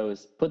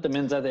potatoes, put them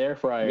inside the air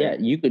fryer. Yeah,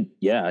 you could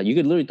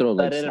literally throw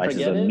like Set it and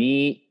slices forget of it?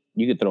 meat.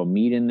 You could throw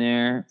meat in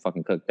there,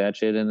 fucking cook that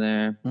shit in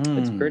there.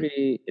 It's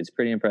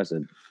pretty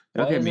impressive.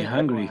 Why Okay, me isn't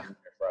hungry. everyone having an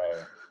air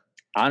fryer?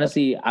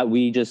 Honestly,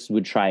 we just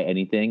would try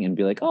anything and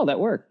be like, "Oh, that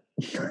worked."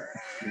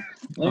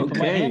 Let me put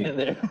my hand in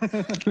there.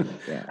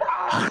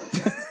 Yeah.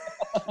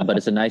 But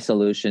it's a nice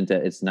solution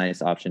it's a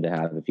nice option to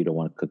have if you don't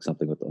want to cook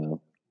something with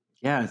oil.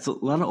 Yeah, it's a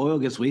lot of oil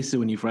gets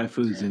wasted when you fry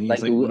foods, and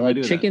Like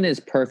chicken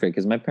is perfect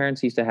because my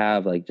parents used to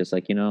have like just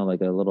like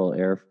like a little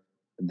I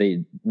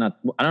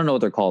don't know what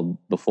they're called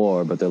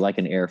before, but they're like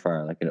an air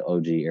fryer, like an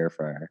OG air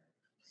fryer,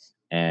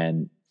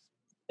 and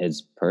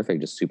it's perfect,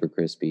 just super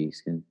crispy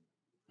skin.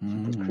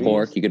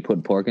 Pork, you could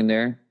put pork in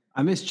there.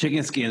 I miss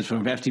chicken skins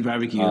from FT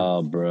Barbecue.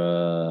 Oh,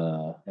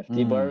 bruh.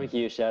 FT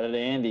Barbecue, shout out to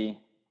Andy.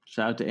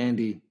 Shout out to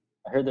Andy.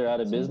 I heard they're out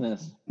of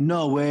business.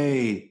 No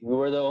way. We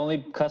were the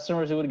only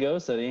customers who would go,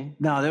 Sonny.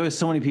 No, there was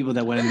so many people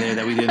that went in there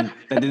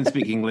that didn't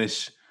speak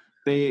English.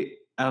 I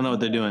don't know what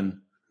they're doing.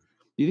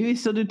 You think they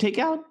still do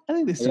takeout? I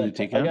think they still do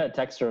takeout. I got a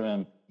text from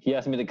him. He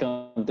asked me to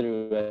come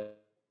through.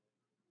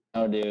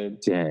 Oh, dude.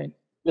 Dang.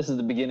 This is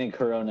the beginning of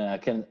Corona.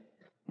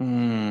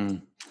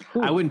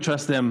 I wouldn't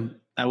trust them.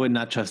 I would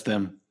not trust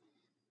them.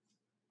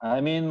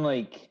 I mean,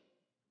 like,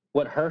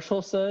 what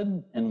Herschel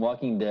said in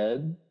Walking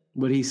Dead.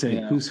 What'd he say?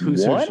 Yeah. Who's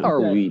what Herschel? are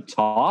we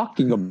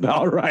talking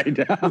about right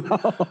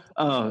now?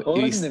 Oh, Well,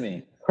 listen to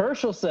me.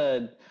 Herschel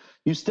said,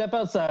 you step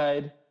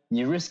outside,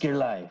 you risk your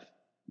life.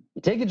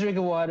 You take a drink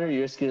of water,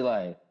 you risk your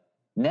life.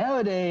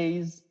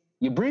 Nowadays,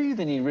 you breathe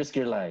and you risk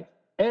your life.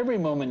 Every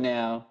moment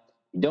now,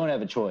 you don't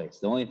have a choice.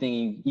 The only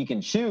thing you can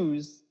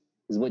choose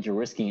is what you're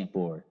risking it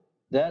for.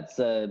 That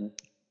said,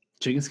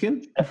 chicken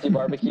skin? FT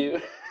Barbecue.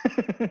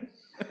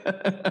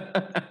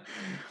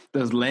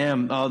 Those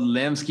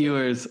lamb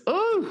skewers.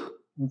 Oh,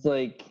 It's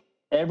like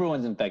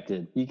everyone's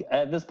infected.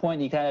 At this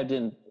point, you kind of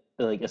didn't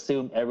like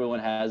assume everyone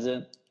has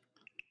it,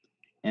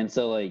 and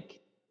so like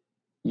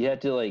you have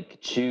to like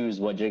choose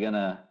what you're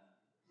gonna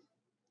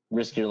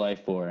risk your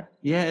life for.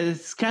 yeah,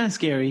 it's kind of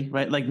scary,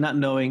 right? Like not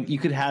knowing you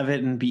could have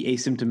it and be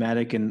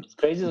asymptomatic, and It's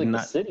crazy, like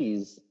the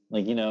cities,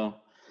 like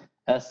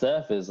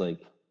SF is like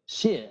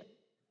shit.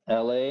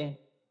 LA,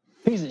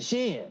 piece of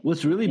shit.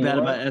 What's really bad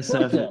about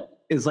SF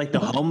is like the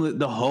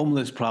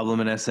homeless problem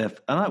in SF.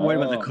 I'm not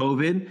worried about the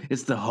COVID.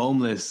 It's the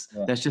homeless.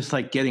 Yeah. That's just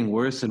like getting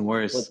worse and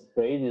worse. What's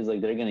crazy is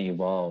like they're gonna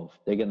evolve.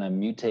 They're gonna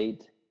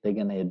mutate. They're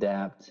gonna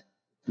adapt.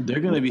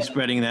 They're gonna be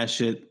spreading that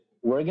shit.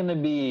 We're gonna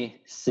be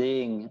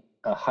seeing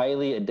a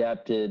highly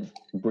adapted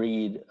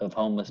breed of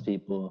homeless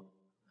people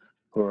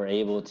who are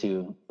able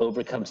to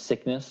overcome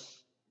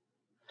sickness,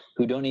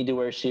 who don't need to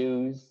wear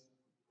shoes,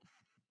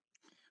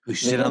 Who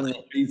shit on the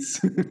streets.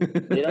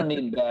 they don't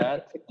need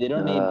bats, they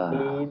don't need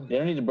food, they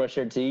don't need to brush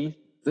their teeth.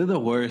 They're the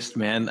worst,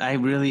 man. I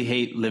really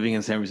hate living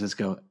in San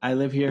Francisco. I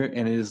live here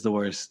and it is the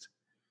worst.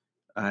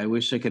 I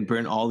wish I could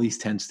burn all these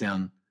tents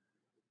down.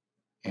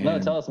 No,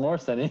 tell us more,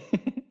 Sonny.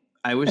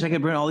 I wish I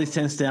could burn all these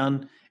tents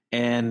down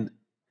and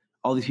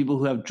all these people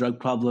who have drug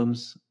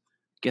problems,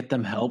 get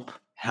them help,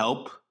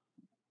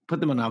 put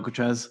them on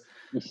Alcatraz.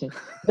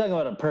 Talking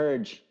about a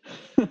purge.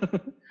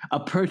 A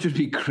purge would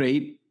be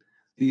great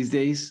these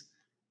days.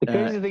 The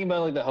crazy thing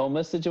about like the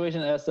homeless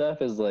situation at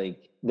SF is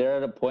like they're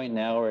at a point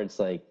now where it's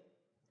like,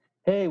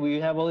 hey, we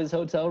have all these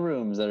hotel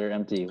rooms that are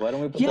empty. Why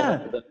don't we put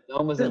the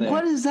homeless in there?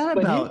 What is that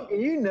But about?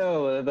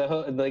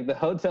 the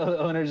hotel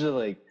owners are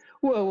like,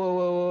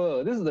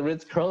 whoa, this is the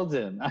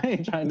Ritz-Carlton. I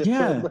ain't trying to.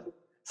 Yeah.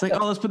 It's like,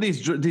 let's put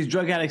these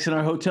drug addicts in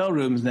our hotel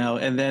rooms now,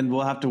 and then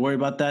we'll have to worry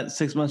about that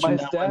 6 months from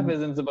now. My staff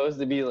isn't supposed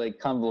to be like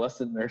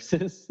convalescent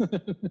nurses.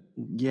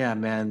 Yeah,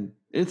 man,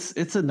 it's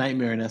a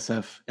nightmare in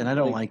SF, and I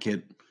don't like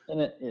it.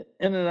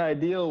 In an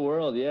ideal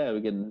world, yeah,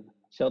 we can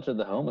shelter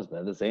the homeless, but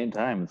at the same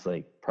time, it's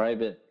like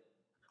private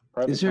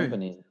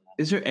companies.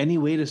 Is there any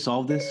way to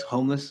solve this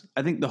homeless?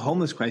 I think the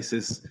homeless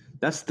crisis,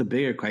 that's the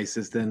bigger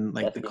crisis than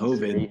like the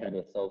COVID. How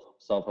to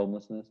solve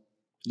homelessness.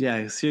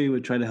 Yeah, Siri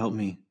would try to help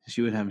me.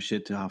 She would have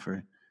shit to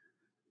offer.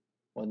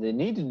 What they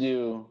need to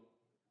do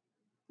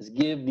is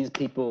give these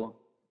people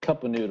a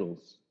cup of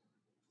noodles.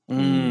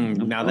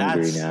 Now that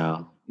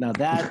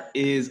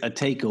is a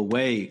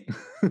takeaway.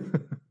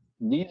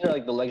 These are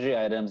like the luxury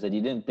items that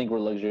you didn't think were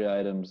luxury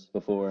items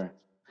before.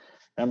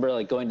 Remember,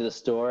 like going to the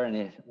store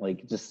and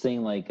like just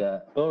seeing like,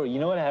 oh, you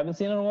know what I haven't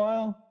seen in a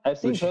while? I've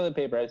seen toilet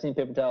paper, I've seen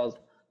paper towels,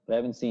 but I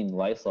haven't seen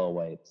Lysol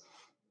wipes.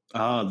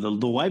 Oh,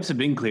 the wipes have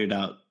been cleared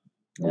out.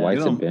 The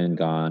wipes have been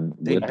gone.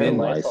 They've been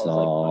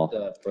Lysol.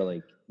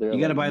 You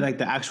got to buy like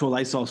the actual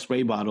Lysol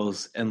spray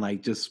bottles and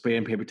like just spray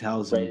in paper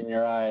towels. Spray in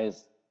your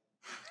eyes.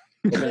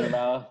 In your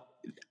mouth.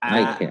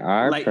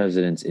 Our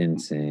president's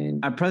insane.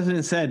 Our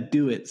president said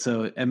do it,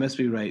 so it must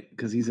be right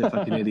because he's a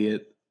fucking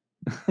idiot.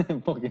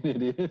 Fucking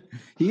idiot.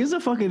 He is a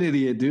fucking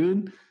idiot,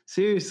 dude.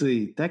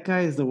 Seriously, that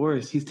guy is the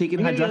worst. He's taking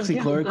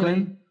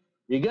hydroxychloroquine.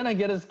 You're gonna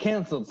get us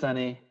canceled,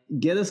 Sonny.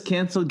 Get us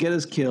canceled, get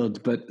us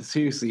killed. But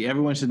seriously,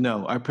 everyone should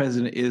know our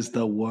president is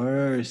the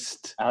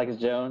worst. Alex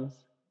Jones.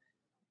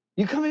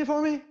 You coming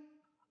for me?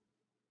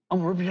 I'm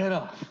gonna rip your head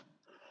off.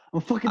 I'm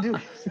gonna fucking do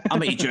it. I'm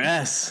gonna eat your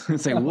ass.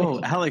 It's like, whoa,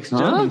 Alex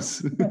Jones.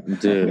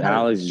 Dude,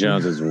 Alex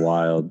Jones is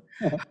wild.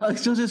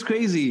 Alex Jones is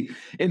crazy.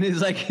 And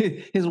it's like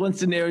his one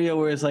scenario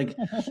where it's like,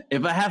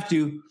 if I have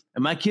to,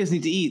 and my kids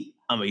need to eat,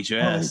 I'm gonna eat your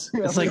ass.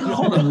 It's like,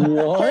 hold on.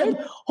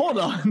 What? Hold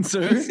on,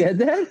 sir. He said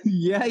that?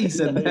 Yeah, he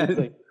said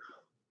that.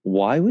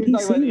 Why would he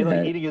say that?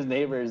 Like eating his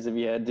neighbors if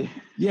you had to.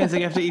 Yeah, it's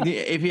like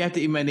if you have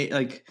to eat my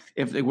like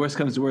if the worst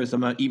comes to worst,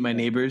 I'm gonna eat my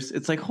neighbors.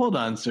 It's like, hold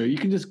on, sir. You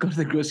can just go to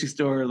the grocery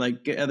store,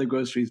 like get other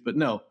groceries, but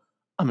no,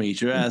 I'm gonna eat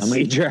your ass. I'm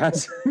gonna eat your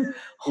ass.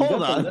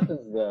 Hold on,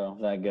 though,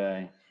 that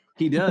guy.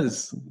 He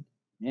does.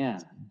 Yeah,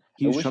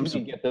 I wish we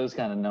could get those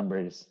kind of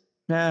numbers.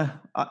 Yeah,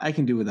 I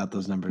can do without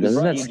those numbers.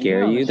 Doesn't that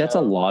scare you? That's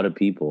a lot of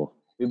people.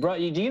 We brought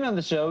Eugene on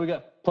the show. We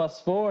got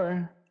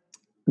 +4.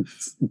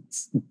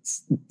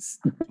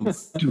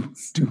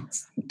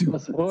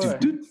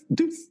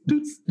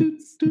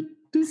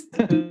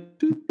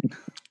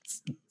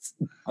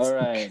 All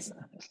right,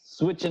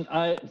 switching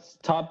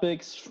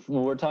topics.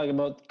 We're talking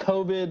about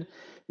COVID.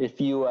 If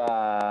you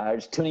are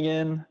just tuning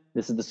in,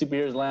 this is the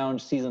Superheroes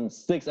Lounge, Season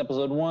 6,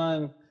 Episode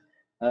 1.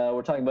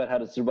 We're talking about how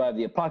to survive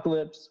the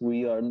apocalypse.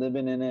 We are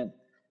living in it.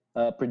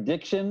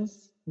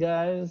 Predictions,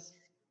 guys.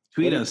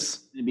 Tweet us. It's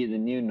going to be the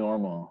new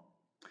normal.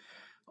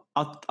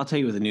 I'll tell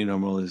you what the new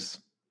normal is.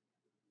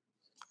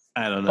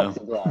 I don't know.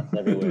 Plexiglass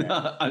everywhere.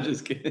 No, I'm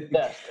just kidding.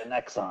 Best and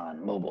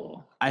Exxon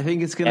Mobil. I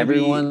think it's gonna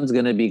Everyone's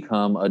gonna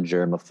become a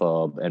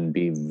germaphobe and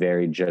be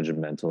very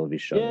judgmental of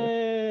each other.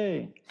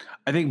 Yay!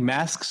 I think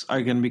masks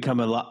are gonna become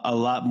a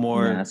lot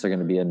more. Masks are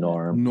gonna be a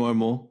norm.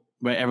 Normal,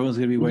 right? Everyone's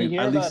gonna be wearing. You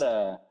hear at least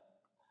about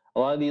a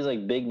lot of these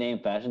like big name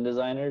fashion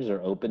designers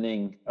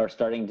are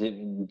starting to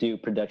do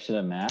production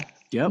of masks.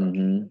 Yep.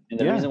 Mm-hmm. And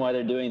the reason why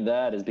they're doing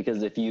that is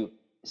because if you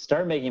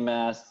start making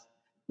masks,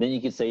 then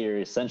you could say you're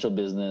an essential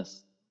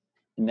business.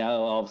 And now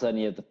all of a sudden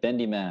you have the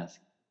Fendi mask,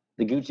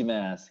 the Gucci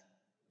mask,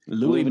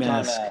 Louis Vuitton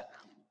mask.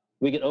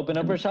 We could open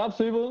up our shops,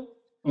 people.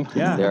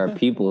 Yeah. There are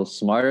people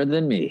smarter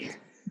than me.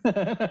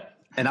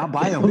 And I'll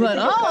buy them. I'm like,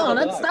 oh,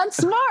 that's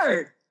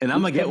smart. And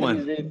I'm gonna get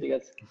one.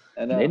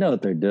 They know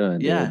what they're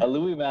doing. Yeah. Dude. A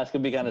Louis mask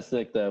would be kind of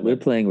sick, though. We're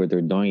playing with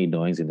their doingy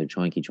doings and their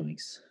choinky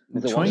choinks.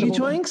 Choinky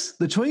choinks?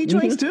 The choinky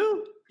choinks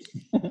too?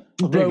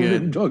 They're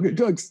good.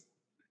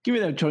 Give me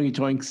that choinky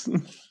choinks.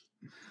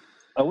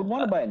 I would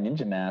want to buy a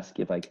ninja mask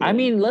if I could. I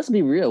mean, let's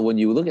be real. When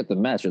you look at the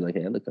mask, you're like,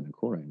 hey, I look kind of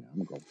cool right now.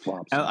 I'm going to go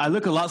flop. I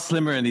look a lot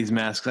slimmer in these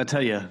masks. I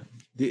tell you.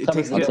 I'll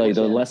tell you,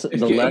 the less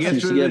you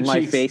see of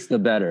my face, the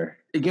better.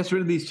 It gets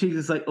rid of these cheeks.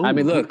 It's like, oh. I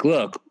mean, look.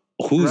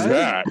 Who's Right?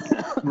 that?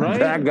 Right?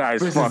 That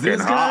guy's Versus fucking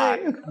this hot.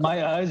 guy?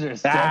 My eyes are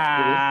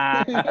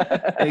Ah.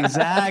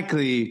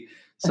 Exactly.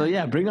 So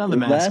yeah, bring on the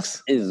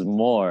masks. Less is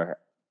more.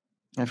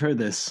 I've heard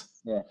this.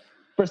 Yeah.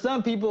 For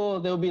some people,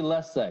 there will be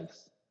less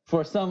sex.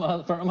 For some,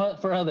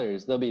 for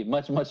others, there'll be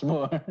much, much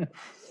more.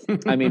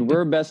 I mean,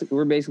 we're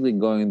basically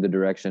going in the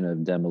direction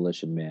of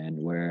Demolition Man,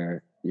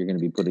 where you're going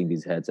to be putting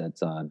these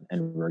headsets on,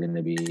 and we're going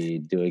to be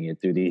doing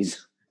it through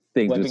these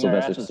things with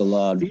Sylvester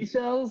Stallone.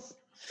 Seashells?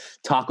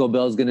 Taco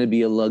Bell's going to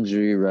be a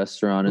luxury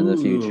restaurant in the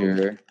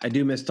future. I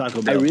do miss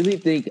Taco Bell. I really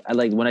think,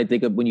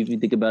 when you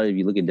think about it, if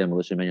you look at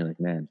Demolition Man, you're like,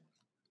 man,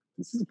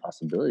 this is a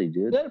possibility,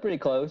 dude. They're pretty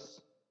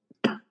close.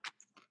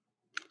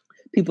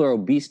 People are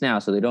obese now,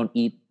 so they don't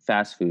eat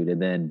fast food,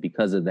 and then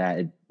because of that,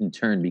 it in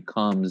turn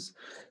becomes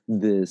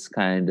this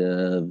kind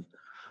of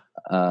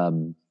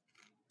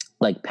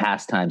like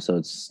pastime. So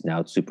it's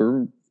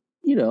super,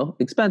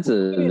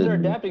 expensive. They're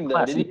adapting though.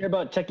 classy. Did you hear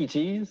about Chuck E.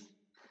 Cheese?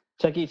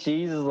 Chuck E.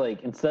 Cheese is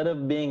like, instead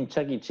of being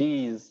Chuck E.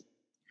 Cheese,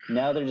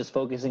 now they're just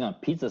focusing on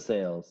pizza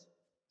sales.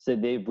 So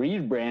they've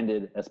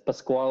rebranded as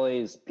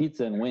Pasquale's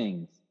Pizza and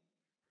Wings.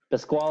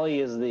 Pasquale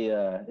is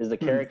the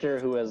character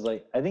who has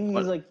like, I think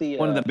he's like the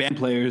one of the band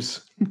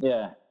players.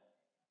 Yeah.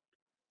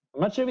 I'm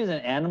not sure if he's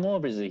an animal or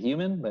if he's a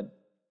human, but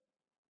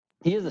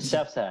he is a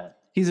chef's hat.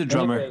 He's a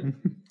drummer. Anyway,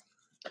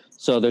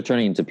 So they're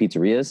turning into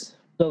pizzerias.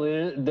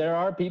 so there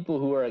are people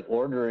who are like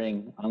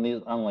ordering on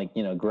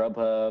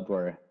Grubhub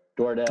or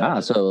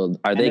DoorDash. So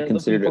are and they they're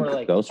considered looking for, a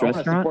like, ghost I want to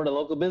restaurant? support a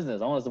local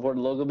business. I want to support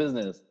a local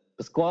business.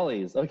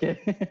 Pasquale's, okay.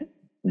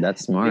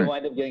 That's They smart.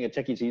 wind up getting a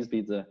Chuck E. Cheese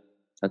pizza.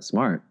 That's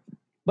smart.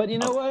 But you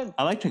know what?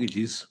 I like Chuck E.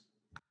 Cheese.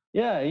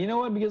 Yeah, you know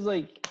what? Because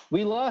like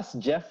we lost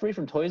Jeffrey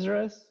from Toys R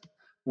Us.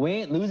 We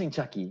ain't losing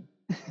Chucky.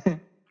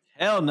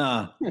 Hell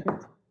nah.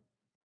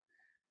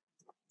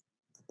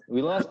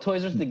 We lost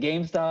Toys R Us to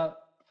GameStop.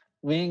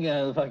 We ain't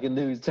gonna fucking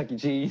lose Chuck E.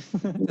 Cheese.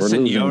 We're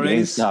losing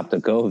Senores. GameStop to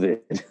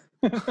COVID.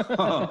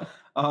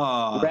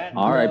 Rat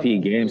R.I.P.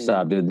 Glove.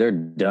 GameStop, dude. They're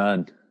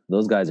done.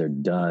 Those guys are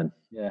done.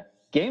 Yeah.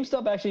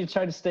 GameStop actually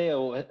tried to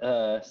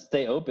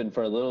stay open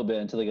for a little bit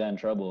until they got in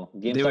trouble.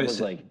 They GameStop were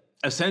was like,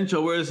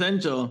 essential. We're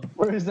essential.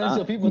 we're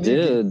essential people. Need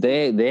you.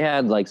 Dude, they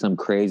had like some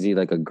crazy,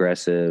 like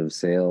aggressive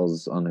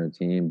sales on their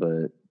team,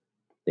 but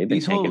they've been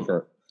These taking whole-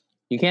 for.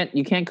 You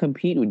can't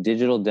compete with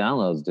digital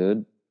downloads,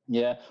 dude.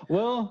 Yeah.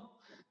 Well,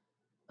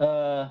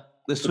 The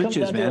it comes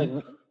switches, down to, man.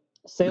 like,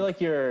 say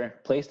like your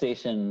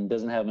PlayStation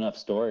doesn't have enough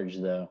storage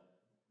though.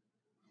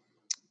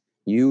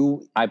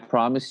 I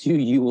promise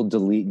you will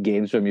delete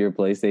games from your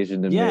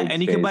PlayStation to Yeah, make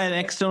and you space. can buy an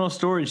external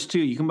storage too.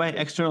 You can buy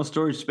external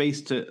storage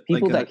space to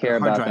People like that care a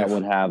hard about drive. that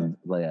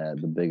would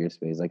have the bigger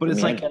space. Like, But for it's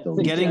me, like I'm still-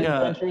 getting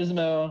Gran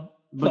Turismo.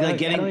 but like Fuck, I don't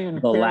getting even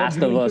The care Last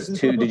about of Gran Us Turismo.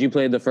 2. Did you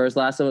play the first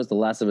Last of Us? The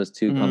Last of Us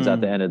 2 comes out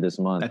the end of this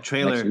month. That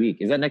trailer. Next week.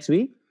 Is that next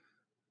week?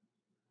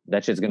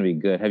 That shit's gonna be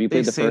good. Have you They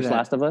played the say first that.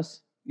 Last of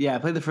Us? Yeah, I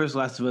played the first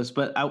Last of Us,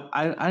 but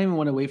I don't even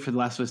want to wait for the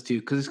Last of Us 2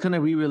 because it's gonna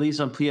re-release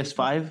on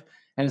PS5,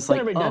 and it's It's like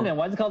kind of redundant.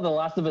 Why is it called The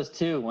Last of Us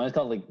 2? Why is it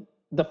called like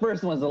the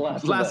first one's The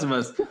Last Last of of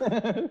Us? Us,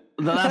 The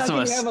Last of How can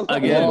Us you have a Last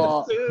again.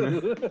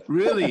 of Us 2?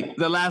 Really,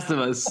 The Last of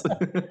Us.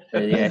 Yeah,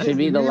 it should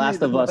be The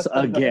Last of Us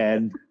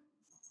again.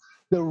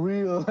 The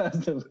real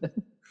Last of Us.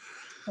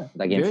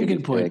 That game Very should be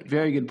good point. sick.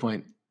 Very good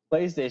point.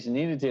 PlayStation,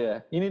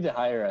 you need to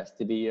hire us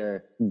to be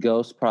your.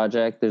 Ghost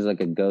Project. There's like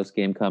a Ghost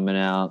game coming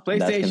out. That's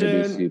gonna be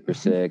PlayStation. super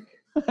sick.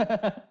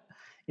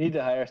 You need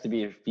to hire us to be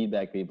your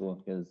feedback people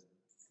because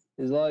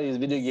there's a lot of these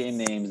video game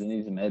names that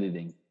need some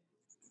editing.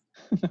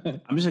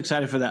 I'm just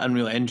excited for that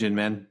Unreal Engine,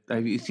 man.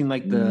 Have you seen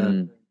like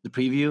the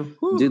preview?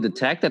 Woo. Dude, the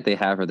tech that they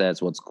have for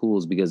that's what's cool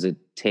is because it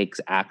takes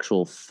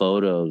actual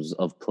photos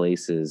of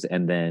places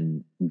and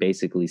then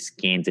basically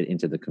scans it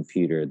into the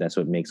computer. That's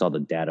what makes all the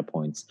data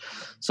points.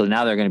 So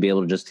now they're going to be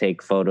able to just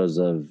take photos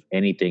of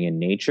anything in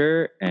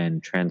nature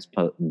and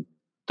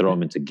throw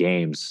them into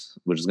games,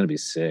 which is going to be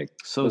sick.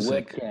 So The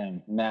sick.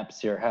 webcam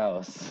maps your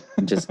house.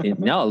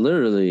 No,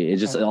 literally, it's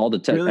just all the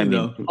tech. Really, I mean,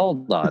 though?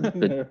 hold on,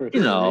 but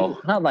you know,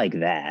 not like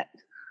that.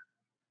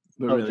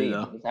 But Oh, really geez,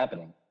 though, it's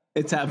happening.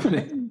 it's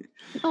happening.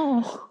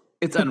 Oh,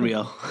 It's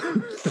unreal.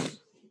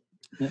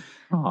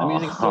 I'm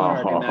using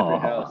sonar to map your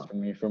house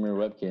from your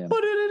webcam.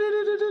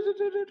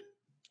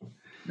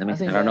 I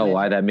think I don't know that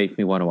why is- that makes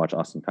me want to watch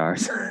Austin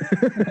Powers.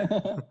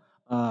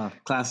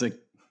 Classic.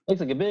 Looks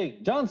like a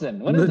big Johnson.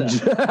 What is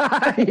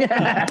that?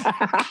 Yeah.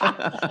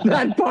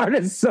 That part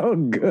is so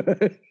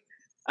good.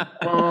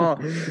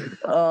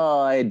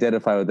 I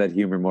identify with that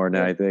humor more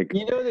now, I think.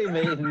 You know they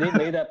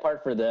made that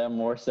part for them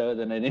more so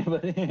than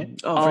anybody.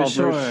 Oh, for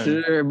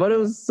sure. But it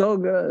was so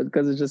good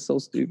because it's just so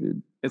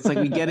stupid. It's like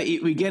we get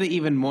it. We get it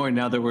even more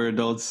now that we're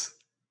adults.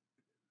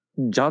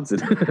 Johnson.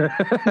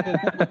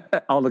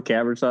 All the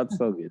camera shots,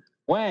 so good.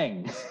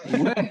 Wang.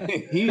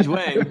 Huge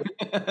Wang.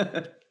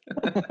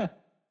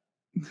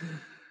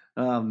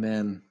 Oh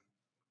man.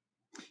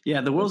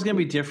 Yeah, the world's gonna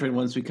be different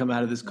once we come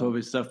out of this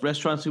COVID stuff.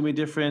 Restaurants gonna be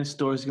different.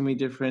 Stores gonna be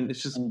different.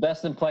 It's just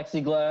Invest in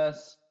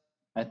plexiglass.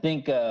 I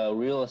think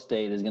real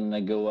estate is going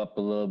to go up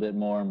a little bit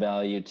more in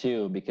value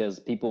too because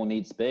people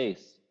need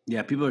space.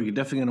 yeah, people are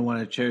definitely gonna want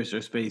to cherish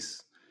their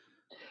space.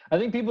 I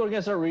think people are going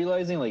to start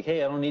realizing like,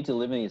 hey, I don't need to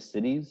live in these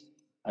cities.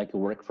 I could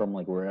work from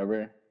like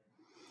wherever.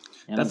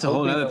 And That's I'm a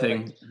whole hoping other that,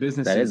 thing. like,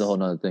 Businesses. That is a whole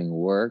nother thing.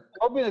 Work.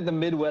 hoping like the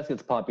Midwest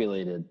gets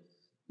populated.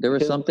 There was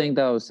Because- something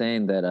that was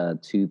saying that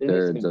 2/3 be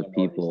of minorities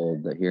people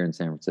there. that here in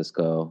San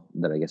Francisco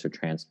that I guess are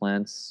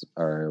transplants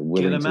are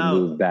willing 'em to out.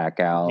 move back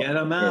out. Get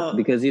 'em out.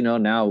 Because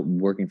now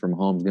working from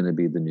home is going to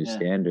be the new Yeah.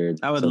 standard.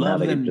 I would So now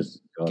love they can them.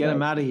 just go Get back.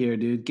 them out of here,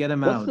 dude. Get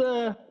them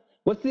out.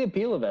 What's the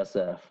appeal of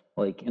SF?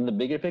 Like in the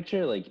bigger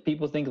picture, like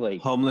people think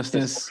like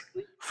Homelessness,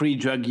 free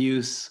drug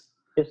use.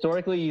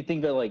 historically you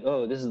think that like,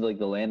 oh, this is like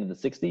the land of the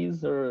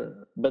 60s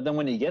but then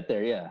when you get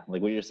there, yeah,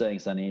 like what you're saying,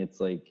 Sonny, it's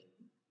like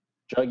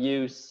drug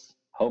use,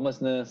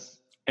 homelessness.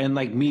 And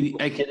like Getting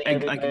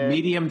everywhere.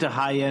 medium to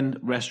high end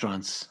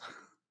restaurants.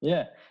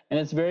 Yeah. And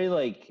it's very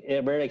like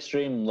very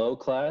extreme low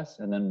class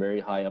and then very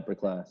high upper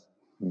class.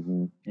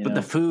 Mhm. You But know?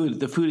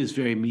 the food is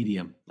very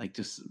medium, like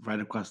just right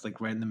across, like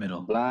right in the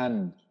middle.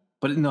 Bland.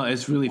 But no,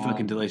 it's really Wow.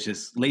 fucking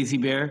delicious. Lazy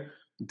Bear,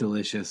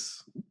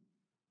 delicious.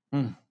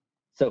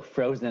 So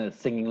Frozen is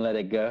singing Let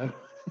It Go.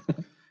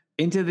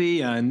 Into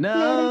the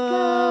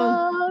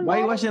unknown. Why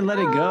are you watching Let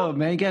It Go,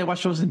 man? You gotta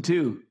watch Frozen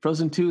 2.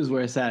 Frozen 2 is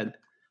where it's at.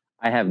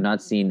 I have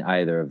not seen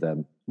either of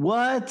them.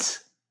 What?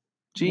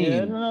 Gene.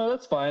 Yeah, no,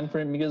 that's fine for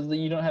him because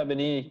you don't have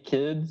any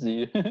kids.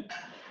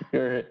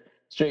 You're a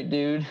straight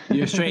dude.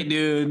 You're a straight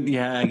dude.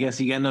 Yeah, I guess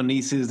you got no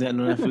nieces, no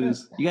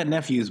nephews. You got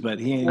nephews, but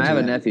he ain't. I have a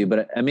into that. nephew,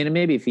 but I mean,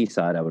 maybe if he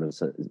saw it, I would have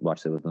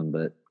watched it with him,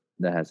 but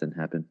that hasn't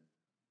happened.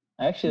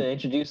 Actually, I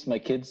introduced my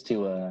kids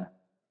to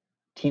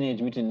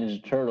Teenage Mutant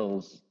Ninja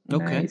Turtles.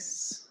 Okay.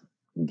 Nice.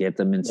 Get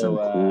them in some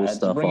So, cool to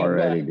stuff bring it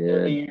already, back,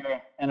 dude.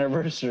 30-year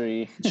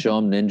anniversary. Show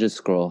them Ninja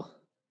Scroll.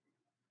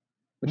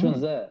 Which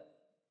one's that?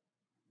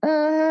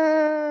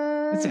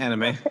 It's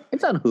anime.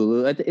 It's on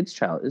Hulu.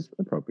 It's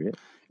appropriate.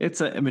 It's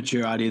a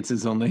mature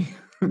audiences only.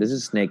 There's a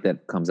snake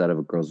that comes out of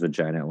a girl's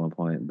vagina at one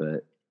point,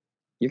 but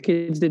your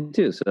kids did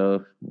too,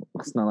 so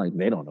it's not like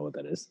they don't know what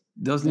that is.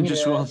 Those ninja Yeah,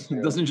 scrolls.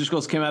 true. Those ninja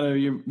scrolls came out of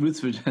your Ruth's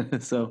vagina,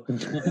 so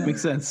it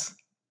makes sense.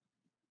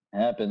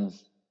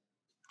 Happens.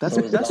 That's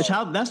So is that's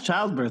life. that's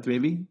childbirth,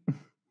 baby.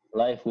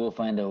 Life will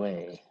find a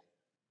way.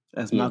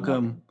 As Ian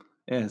Malcolm,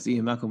 as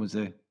Ian Malcolm would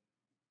say.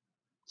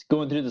 It's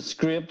going through the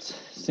script.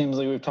 Seems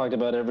like we've talked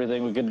about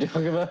everything we could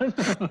talk about.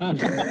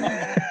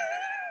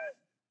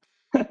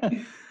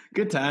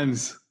 Good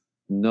times.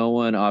 No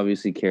one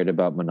obviously cared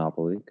about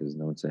Monopoly because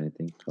no one said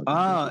anything.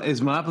 Ah,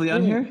 is Monopoly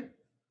on here?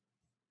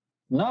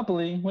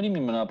 Monopoly? What do you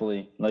mean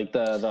Monopoly? Like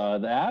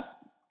the app?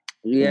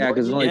 Yeah,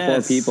 because there's only four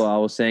Yes. people. I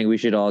was saying we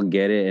should all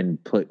get it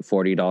and put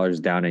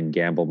 $40 down and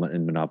gamble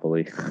in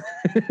Monopoly.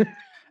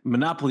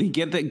 Monopoly,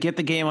 get the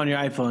game on your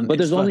iPhone. But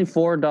It's there's fun. only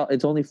 $4.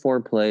 It's only 4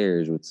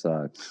 players, which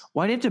sucks.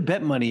 Why do you have to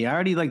bet money? I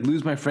already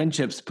lose my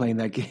friendships playing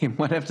that game.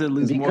 Why do I have to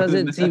lose more? Because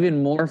than it's that?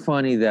 even more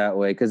funny that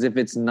way. Because if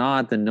it's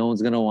not, then no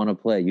one's gonna want to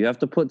play. You have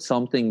to put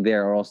something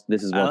there, or else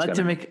this is I what's like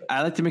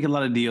to make a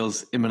lot of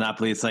deals in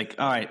Monopoly. It's like,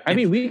 all right. I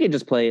mean, we could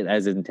just play it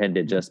as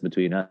intended, just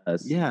between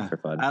us. yeah, for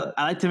fun. I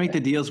like to make the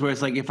deals where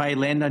it's like, if I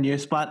land on your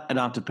spot, I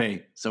don't have to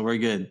pay, so we're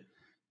good.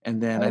 And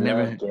then I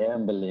never. love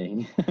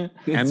gambling. I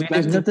mean,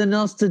 there's nothing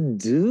else to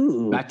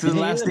do. Back to the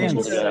last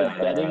dance.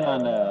 Betting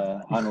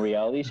on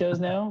reality shows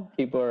now.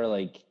 People are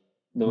like,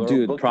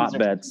 Dude, bookies prop are-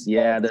 bets.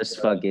 Yeah, there's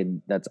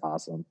fucking. That's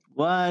awesome.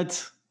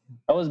 What?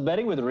 I was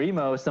betting with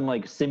Remo some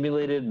like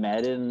simulated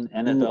Madden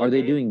NFL. Ooh, are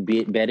they game.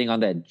 doing betting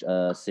on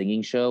that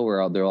singing show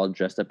where they're all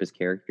dressed up as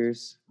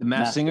characters? The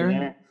Masked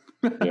Singer?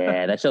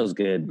 Yeah, that show's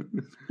good.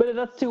 But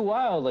that's too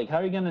wild. Like, how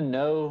are you gonna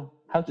know?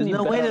 How can There's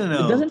you no way bet to on-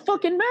 know. It doesn't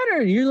fucking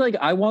matter. You're like,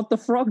 I want the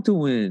frog to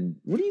win.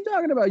 What are you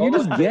talking about? You're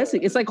just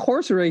guessing. It's like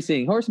horse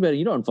racing, horse betting.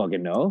 You don't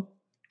fucking know.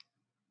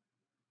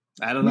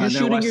 I don't know. You're I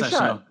just never shooting watched your that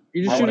shot. show.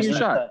 You're just shooting your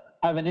shot.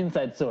 I have an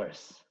inside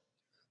source.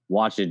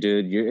 Watch it,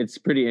 dude. It's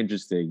pretty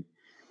interesting.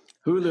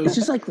 Hulu. It's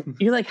just like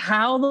you're like,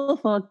 how the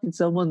fuck did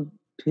someone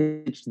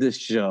pitch this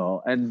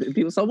show? And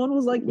someone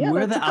was like, yeah,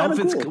 where are that's the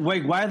kinda outfits? cool.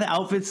 Like, why are the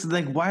outfits?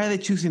 Like, why are they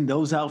choosing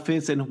those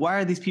outfits? And why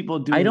are these people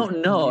doing? I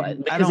don't know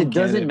because it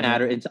doesn't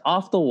matter. Man. It's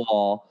off the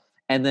wall,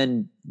 and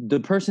then the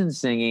person's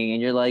singing,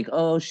 and you're like,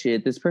 "Oh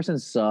shit, this person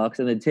sucks,"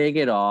 and then take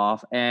it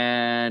off,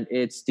 and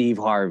it's Steve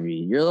Harvey.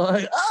 You're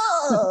like,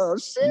 "Oh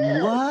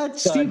shit!" What?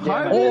 Steve damn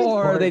Harvey? it.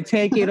 Or they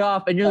take it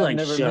off, and you're I've like,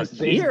 never missed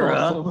baseball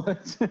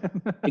 "Shakira." so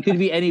much. It could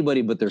be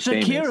anybody, but they're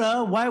famous.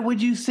 Shakira? Why would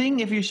you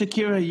sing if you're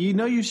Shakira? You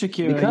know you're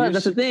Shakira. Because You're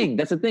that's the thing.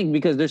 That's the thing.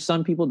 Because there's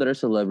some people that are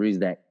celebrities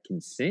that can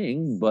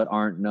sing, but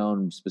aren't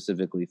known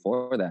specifically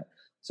for that.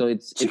 So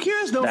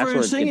Shakira's known that's for her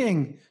where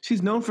singing.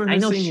 She's known for her I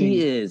know singing.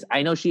 she is.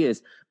 I know she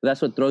is. But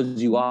that's what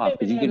throws you off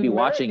because you could be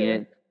watching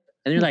it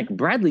and you're like,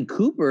 Bradley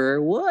Cooper,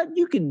 what?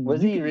 You can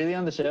Was he really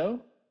on the show?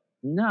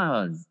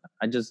 No.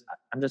 I'm just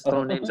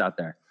throwing names out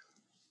there.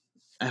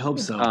 I hope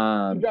so.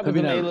 Dropping Hope you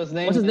some know. A-list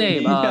names. What's his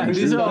name? Yeah,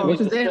 these are all- what's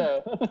his name?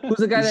 Who's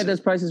the guy that does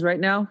Prices Right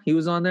now? He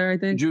was on there, I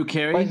think. Drew Price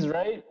Carey? is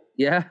Right?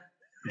 Yeah.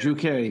 Drew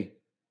Carey.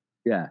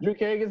 Yeah. Drew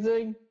Carey can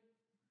sing?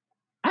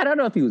 I don't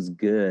know if he was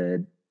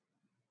good.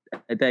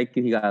 I think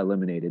he got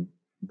eliminated,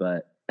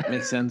 but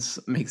Makes sense.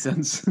 Makes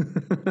sense.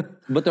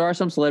 but there are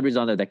some celebrities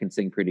on there that can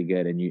sing pretty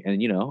good, and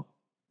you know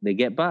they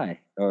get by,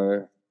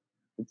 or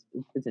it's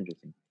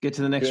interesting. Get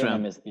to the next Damn, I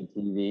round. miss good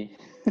TV.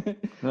 Oh,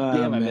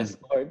 Damn, I man. miss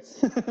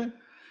sports.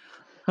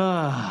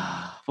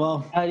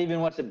 Well, I'd even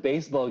watch a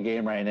baseball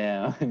game right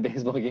now.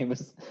 Baseball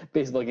games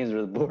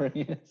are the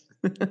boringest.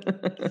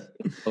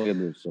 Oh, yeah,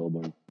 they're so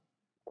boring.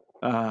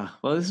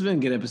 well, this has been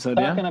a good episode,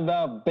 Talking yeah?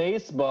 about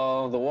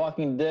baseball, The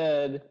Walking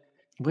Dead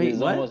Wait, is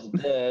what? almost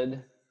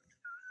dead.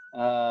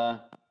 Huh?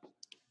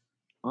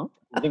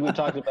 I think we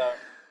talked about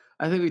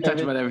I think we talked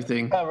about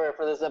everything. cover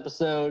for this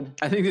episode.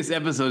 I think this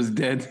episode is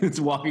dead. It's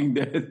Walking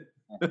Dead.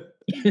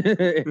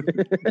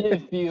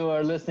 If you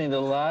are listening to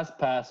the last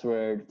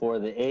password for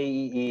the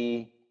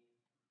AEE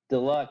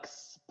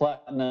Deluxe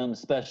Platinum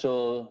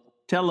Special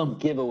Tell them.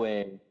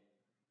 giveaway,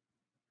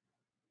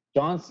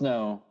 Jon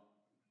Snow,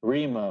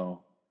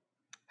 Remo,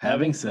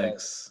 Having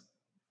sex.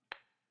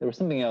 There was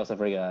something else I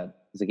forgot.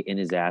 It's like in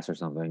his ass or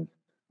something.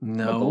 But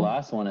the No.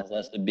 last one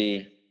has to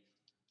be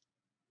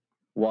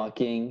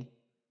walking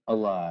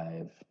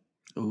alive.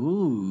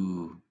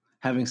 Ooh.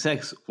 Having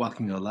sex,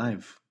 walking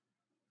alive.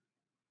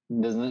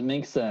 Doesn't it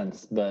make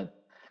sense?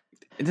 But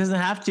It doesn't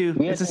have to.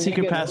 we It's a have to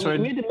secret make it- password.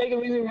 We had to make it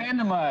really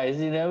randomized.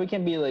 You know, we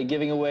can't be like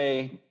giving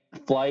away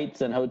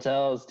flights and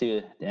hotels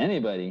to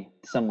anybody,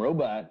 some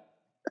robot.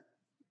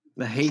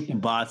 I hate the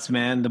bots,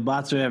 man. The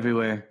bots are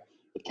everywhere.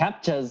 The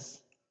CAPTCHAs.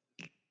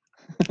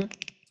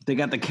 They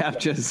got the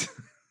captchas.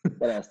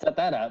 Gotta set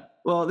that up.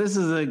 Well, this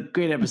is a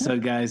great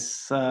episode, guys.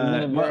 It's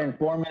been a very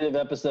informative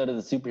episode of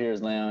the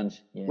Superheroes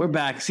Lounge. Yeah. We're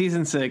back,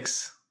 season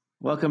 6.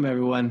 Welcome,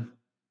 everyone.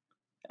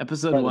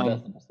 Episode Probably the 1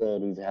 best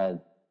episode we've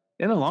had.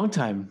 in a long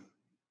time.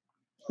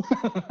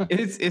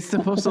 It's the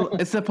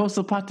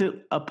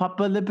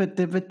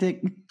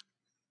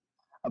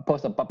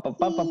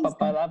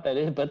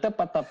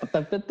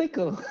post-apocalyptic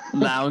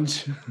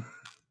lounge.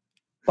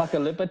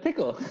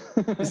 Apocalyptical.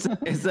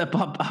 It's the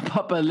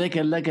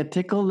papa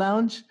tickle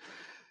lounge,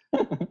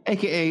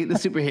 aka the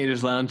Super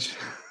Haters Lounge.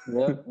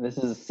 Yep, this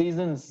is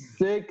season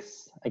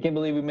 6. I can't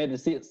believe we made it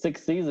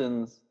 6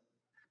 seasons.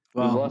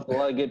 We've Well, lost a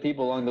lot of good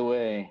people along the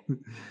way.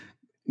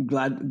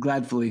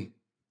 gladfully.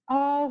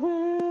 I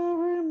will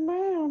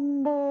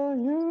remember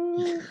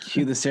you.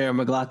 Cue the Sarah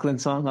McLachlan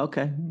song.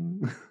 Okay.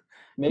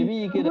 Maybe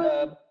you could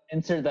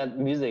insert that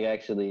music,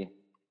 actually.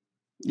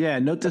 Yeah,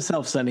 note to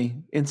self, Sonny.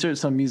 Insert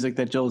some music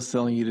that Joel's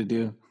telling you to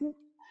do.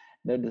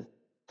 No,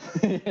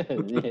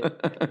 yeah.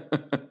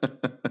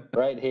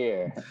 Right right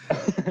here.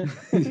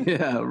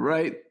 Yeah,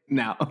 right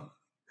now.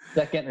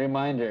 Second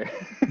reminder.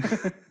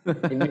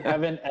 If you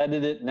haven't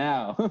edited it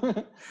now,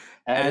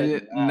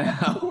 Edit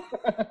now.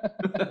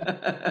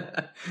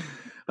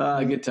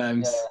 Good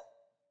times.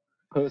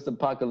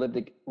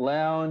 Post-Apocalyptic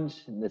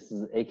Lounge. This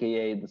is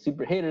AKA the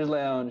Super Haters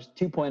Lounge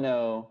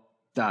 2.0.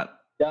 Dot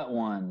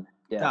 .1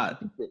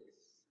 dot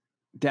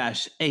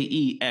dash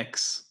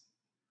AEX.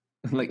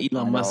 Like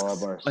Elon Musk.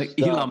 Like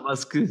stuff. Elon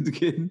Musk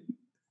kid.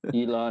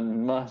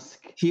 Elon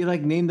Musk. He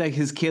like named like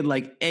his kid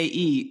like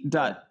AE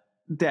dot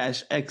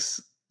dash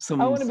X.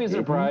 I wouldn't be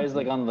surprised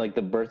like on like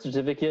the birth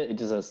certificate it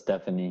just says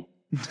Stephanie.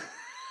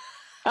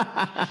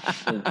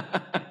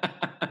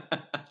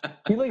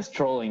 He likes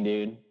trolling,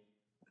 dude.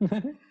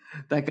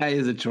 That guy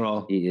is a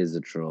troll. He is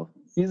a troll.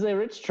 He's a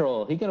rich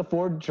troll. He can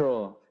afford to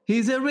troll.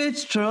 He's a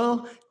rich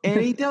troll and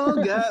he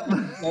don't got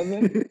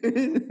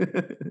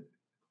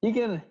He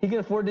can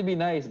afford to be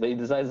nice, but he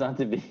decides not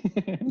to be.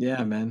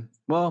 Yeah, man.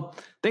 Well,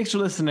 thanks for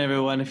listening,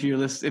 everyone. If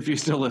you're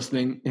still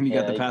listening and you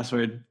got the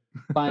password,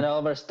 find all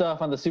of our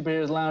stuff on the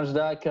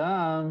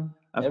superheroeslounge.com.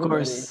 Of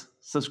course,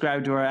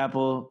 subscribe to our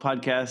Apple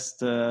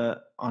podcast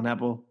on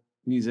Apple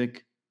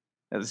Music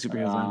at the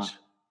Superheroes Lounge.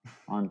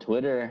 On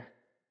Twitter.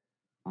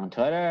 On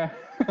Twitter.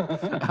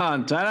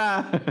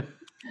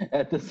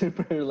 At the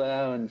Superhero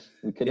Lounge.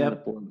 We couldn't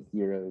afford the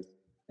heroes.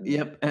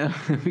 Yep,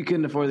 we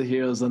couldn't afford the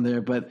heroes on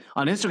there, but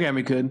on Instagram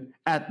we could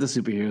at the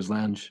Superheroes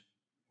Lounge.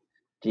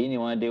 Gene, you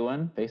want to do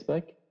one?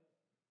 Facebook?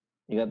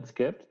 You got the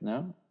script?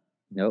 No?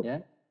 Nope.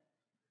 Yeah.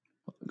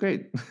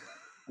 Great.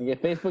 You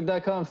get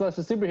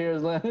facebook.com/the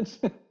Superheroes Lounge.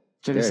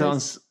 Check us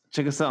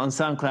out on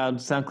SoundCloud,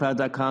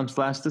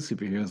 soundcloud.com/the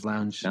Superheroes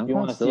Lounge. You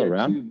want to see our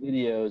 2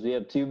 videos? We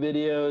have 2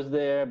 videos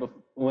there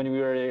when we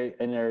were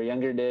in our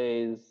younger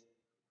days.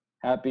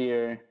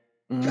 Happier.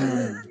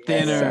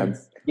 Thinner.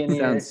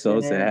 Sounds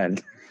so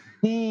sad.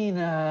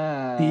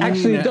 Tina.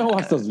 Actually, don't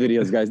watch those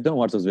videos, guys. Don't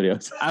watch those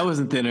videos. I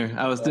wasn't thinner.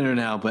 I was thinner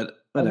now,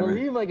 but whatever. I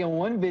believe like in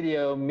one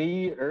video,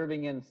 me,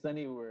 Irving, and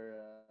Sonny were...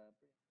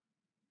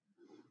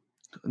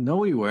 No,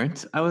 we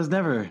weren't. I was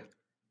never...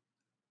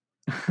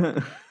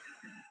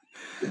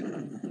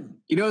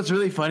 You know what's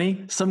really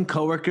funny? Some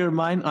coworker of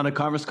mine on a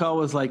conference call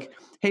was like,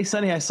 "Hey,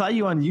 Sonny, I saw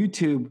you on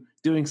YouTube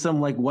doing some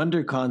like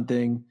WonderCon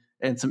thing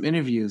and some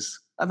interviews.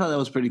 I thought that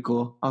was pretty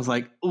cool." I was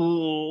like,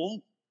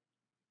 "Ooh."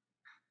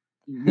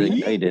 Like,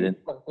 no, you didn't.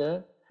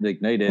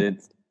 Like, no, you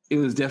didn't. It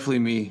was definitely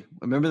me.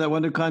 Remember that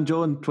WonderCon,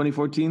 Joel, in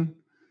 2014?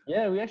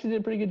 Yeah, we actually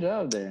did a pretty good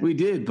job there. We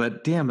did,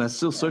 but damn, that's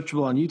still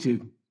searchable on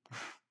YouTube.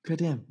 God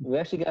damn. We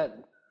actually got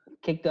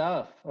kicked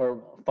off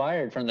or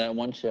fired from that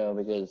one show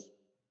because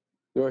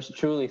yours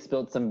truly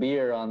spilled some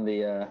beer on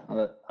the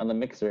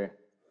mixer.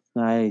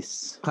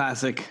 Nice.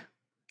 Classic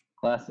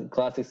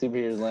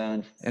Superheroes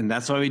Lounge. And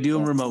that's why we do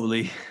them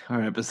remotely,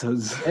 our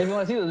episodes. And if you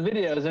want to see those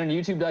videos, they're on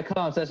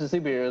youtube.com/the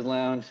Superheroes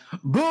Lounge.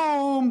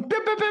 Boom!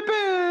 Beep, beep, beep,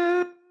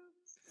 beep.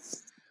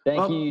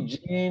 Thank you,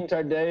 Eugene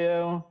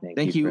Tardeo.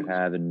 Thank you for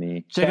having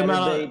me. Check him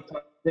out on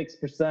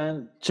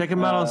 6%. Check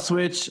him out on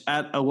Switch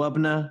at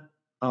Awubna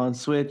on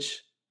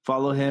Switch.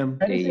 Follow him.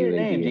 How do you say your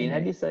name, Gene? How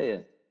do you say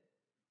it?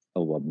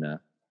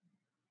 Awubna.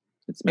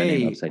 It's my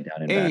name upside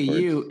down and backwards.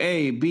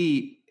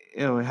 A-U-A-B.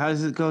 Oh, how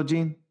does it go,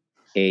 Gene?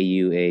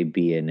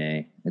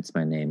 A-U-A-B-N-A. It's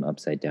my name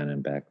upside down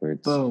and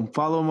backwards. Boom.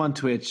 Follow him on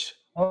Twitch.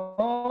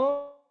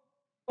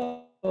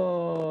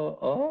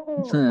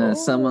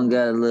 Someone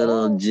got a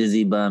little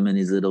jizzy bum in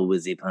his little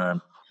whizzy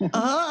palm. And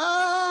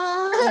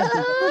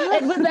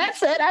with that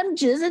said, I'm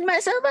jizzing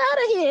myself out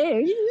of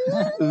here.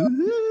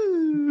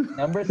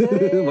 Number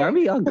 6. Why are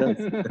we all guns?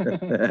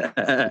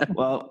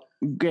 Well,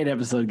 great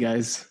episode,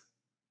 guys.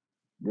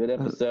 Good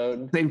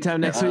episode. Same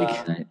time next week.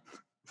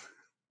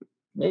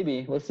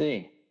 Maybe. We'll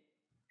see.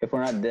 If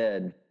we're not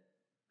dead.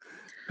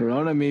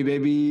 Corona me,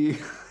 baby.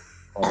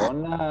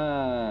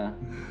 Corona.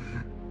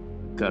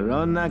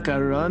 Corona.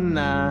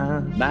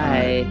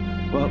 Bye.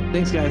 Well,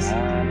 thanks, guys.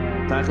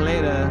 Talk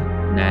later.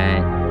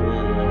 Night.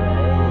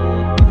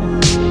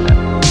 Bye.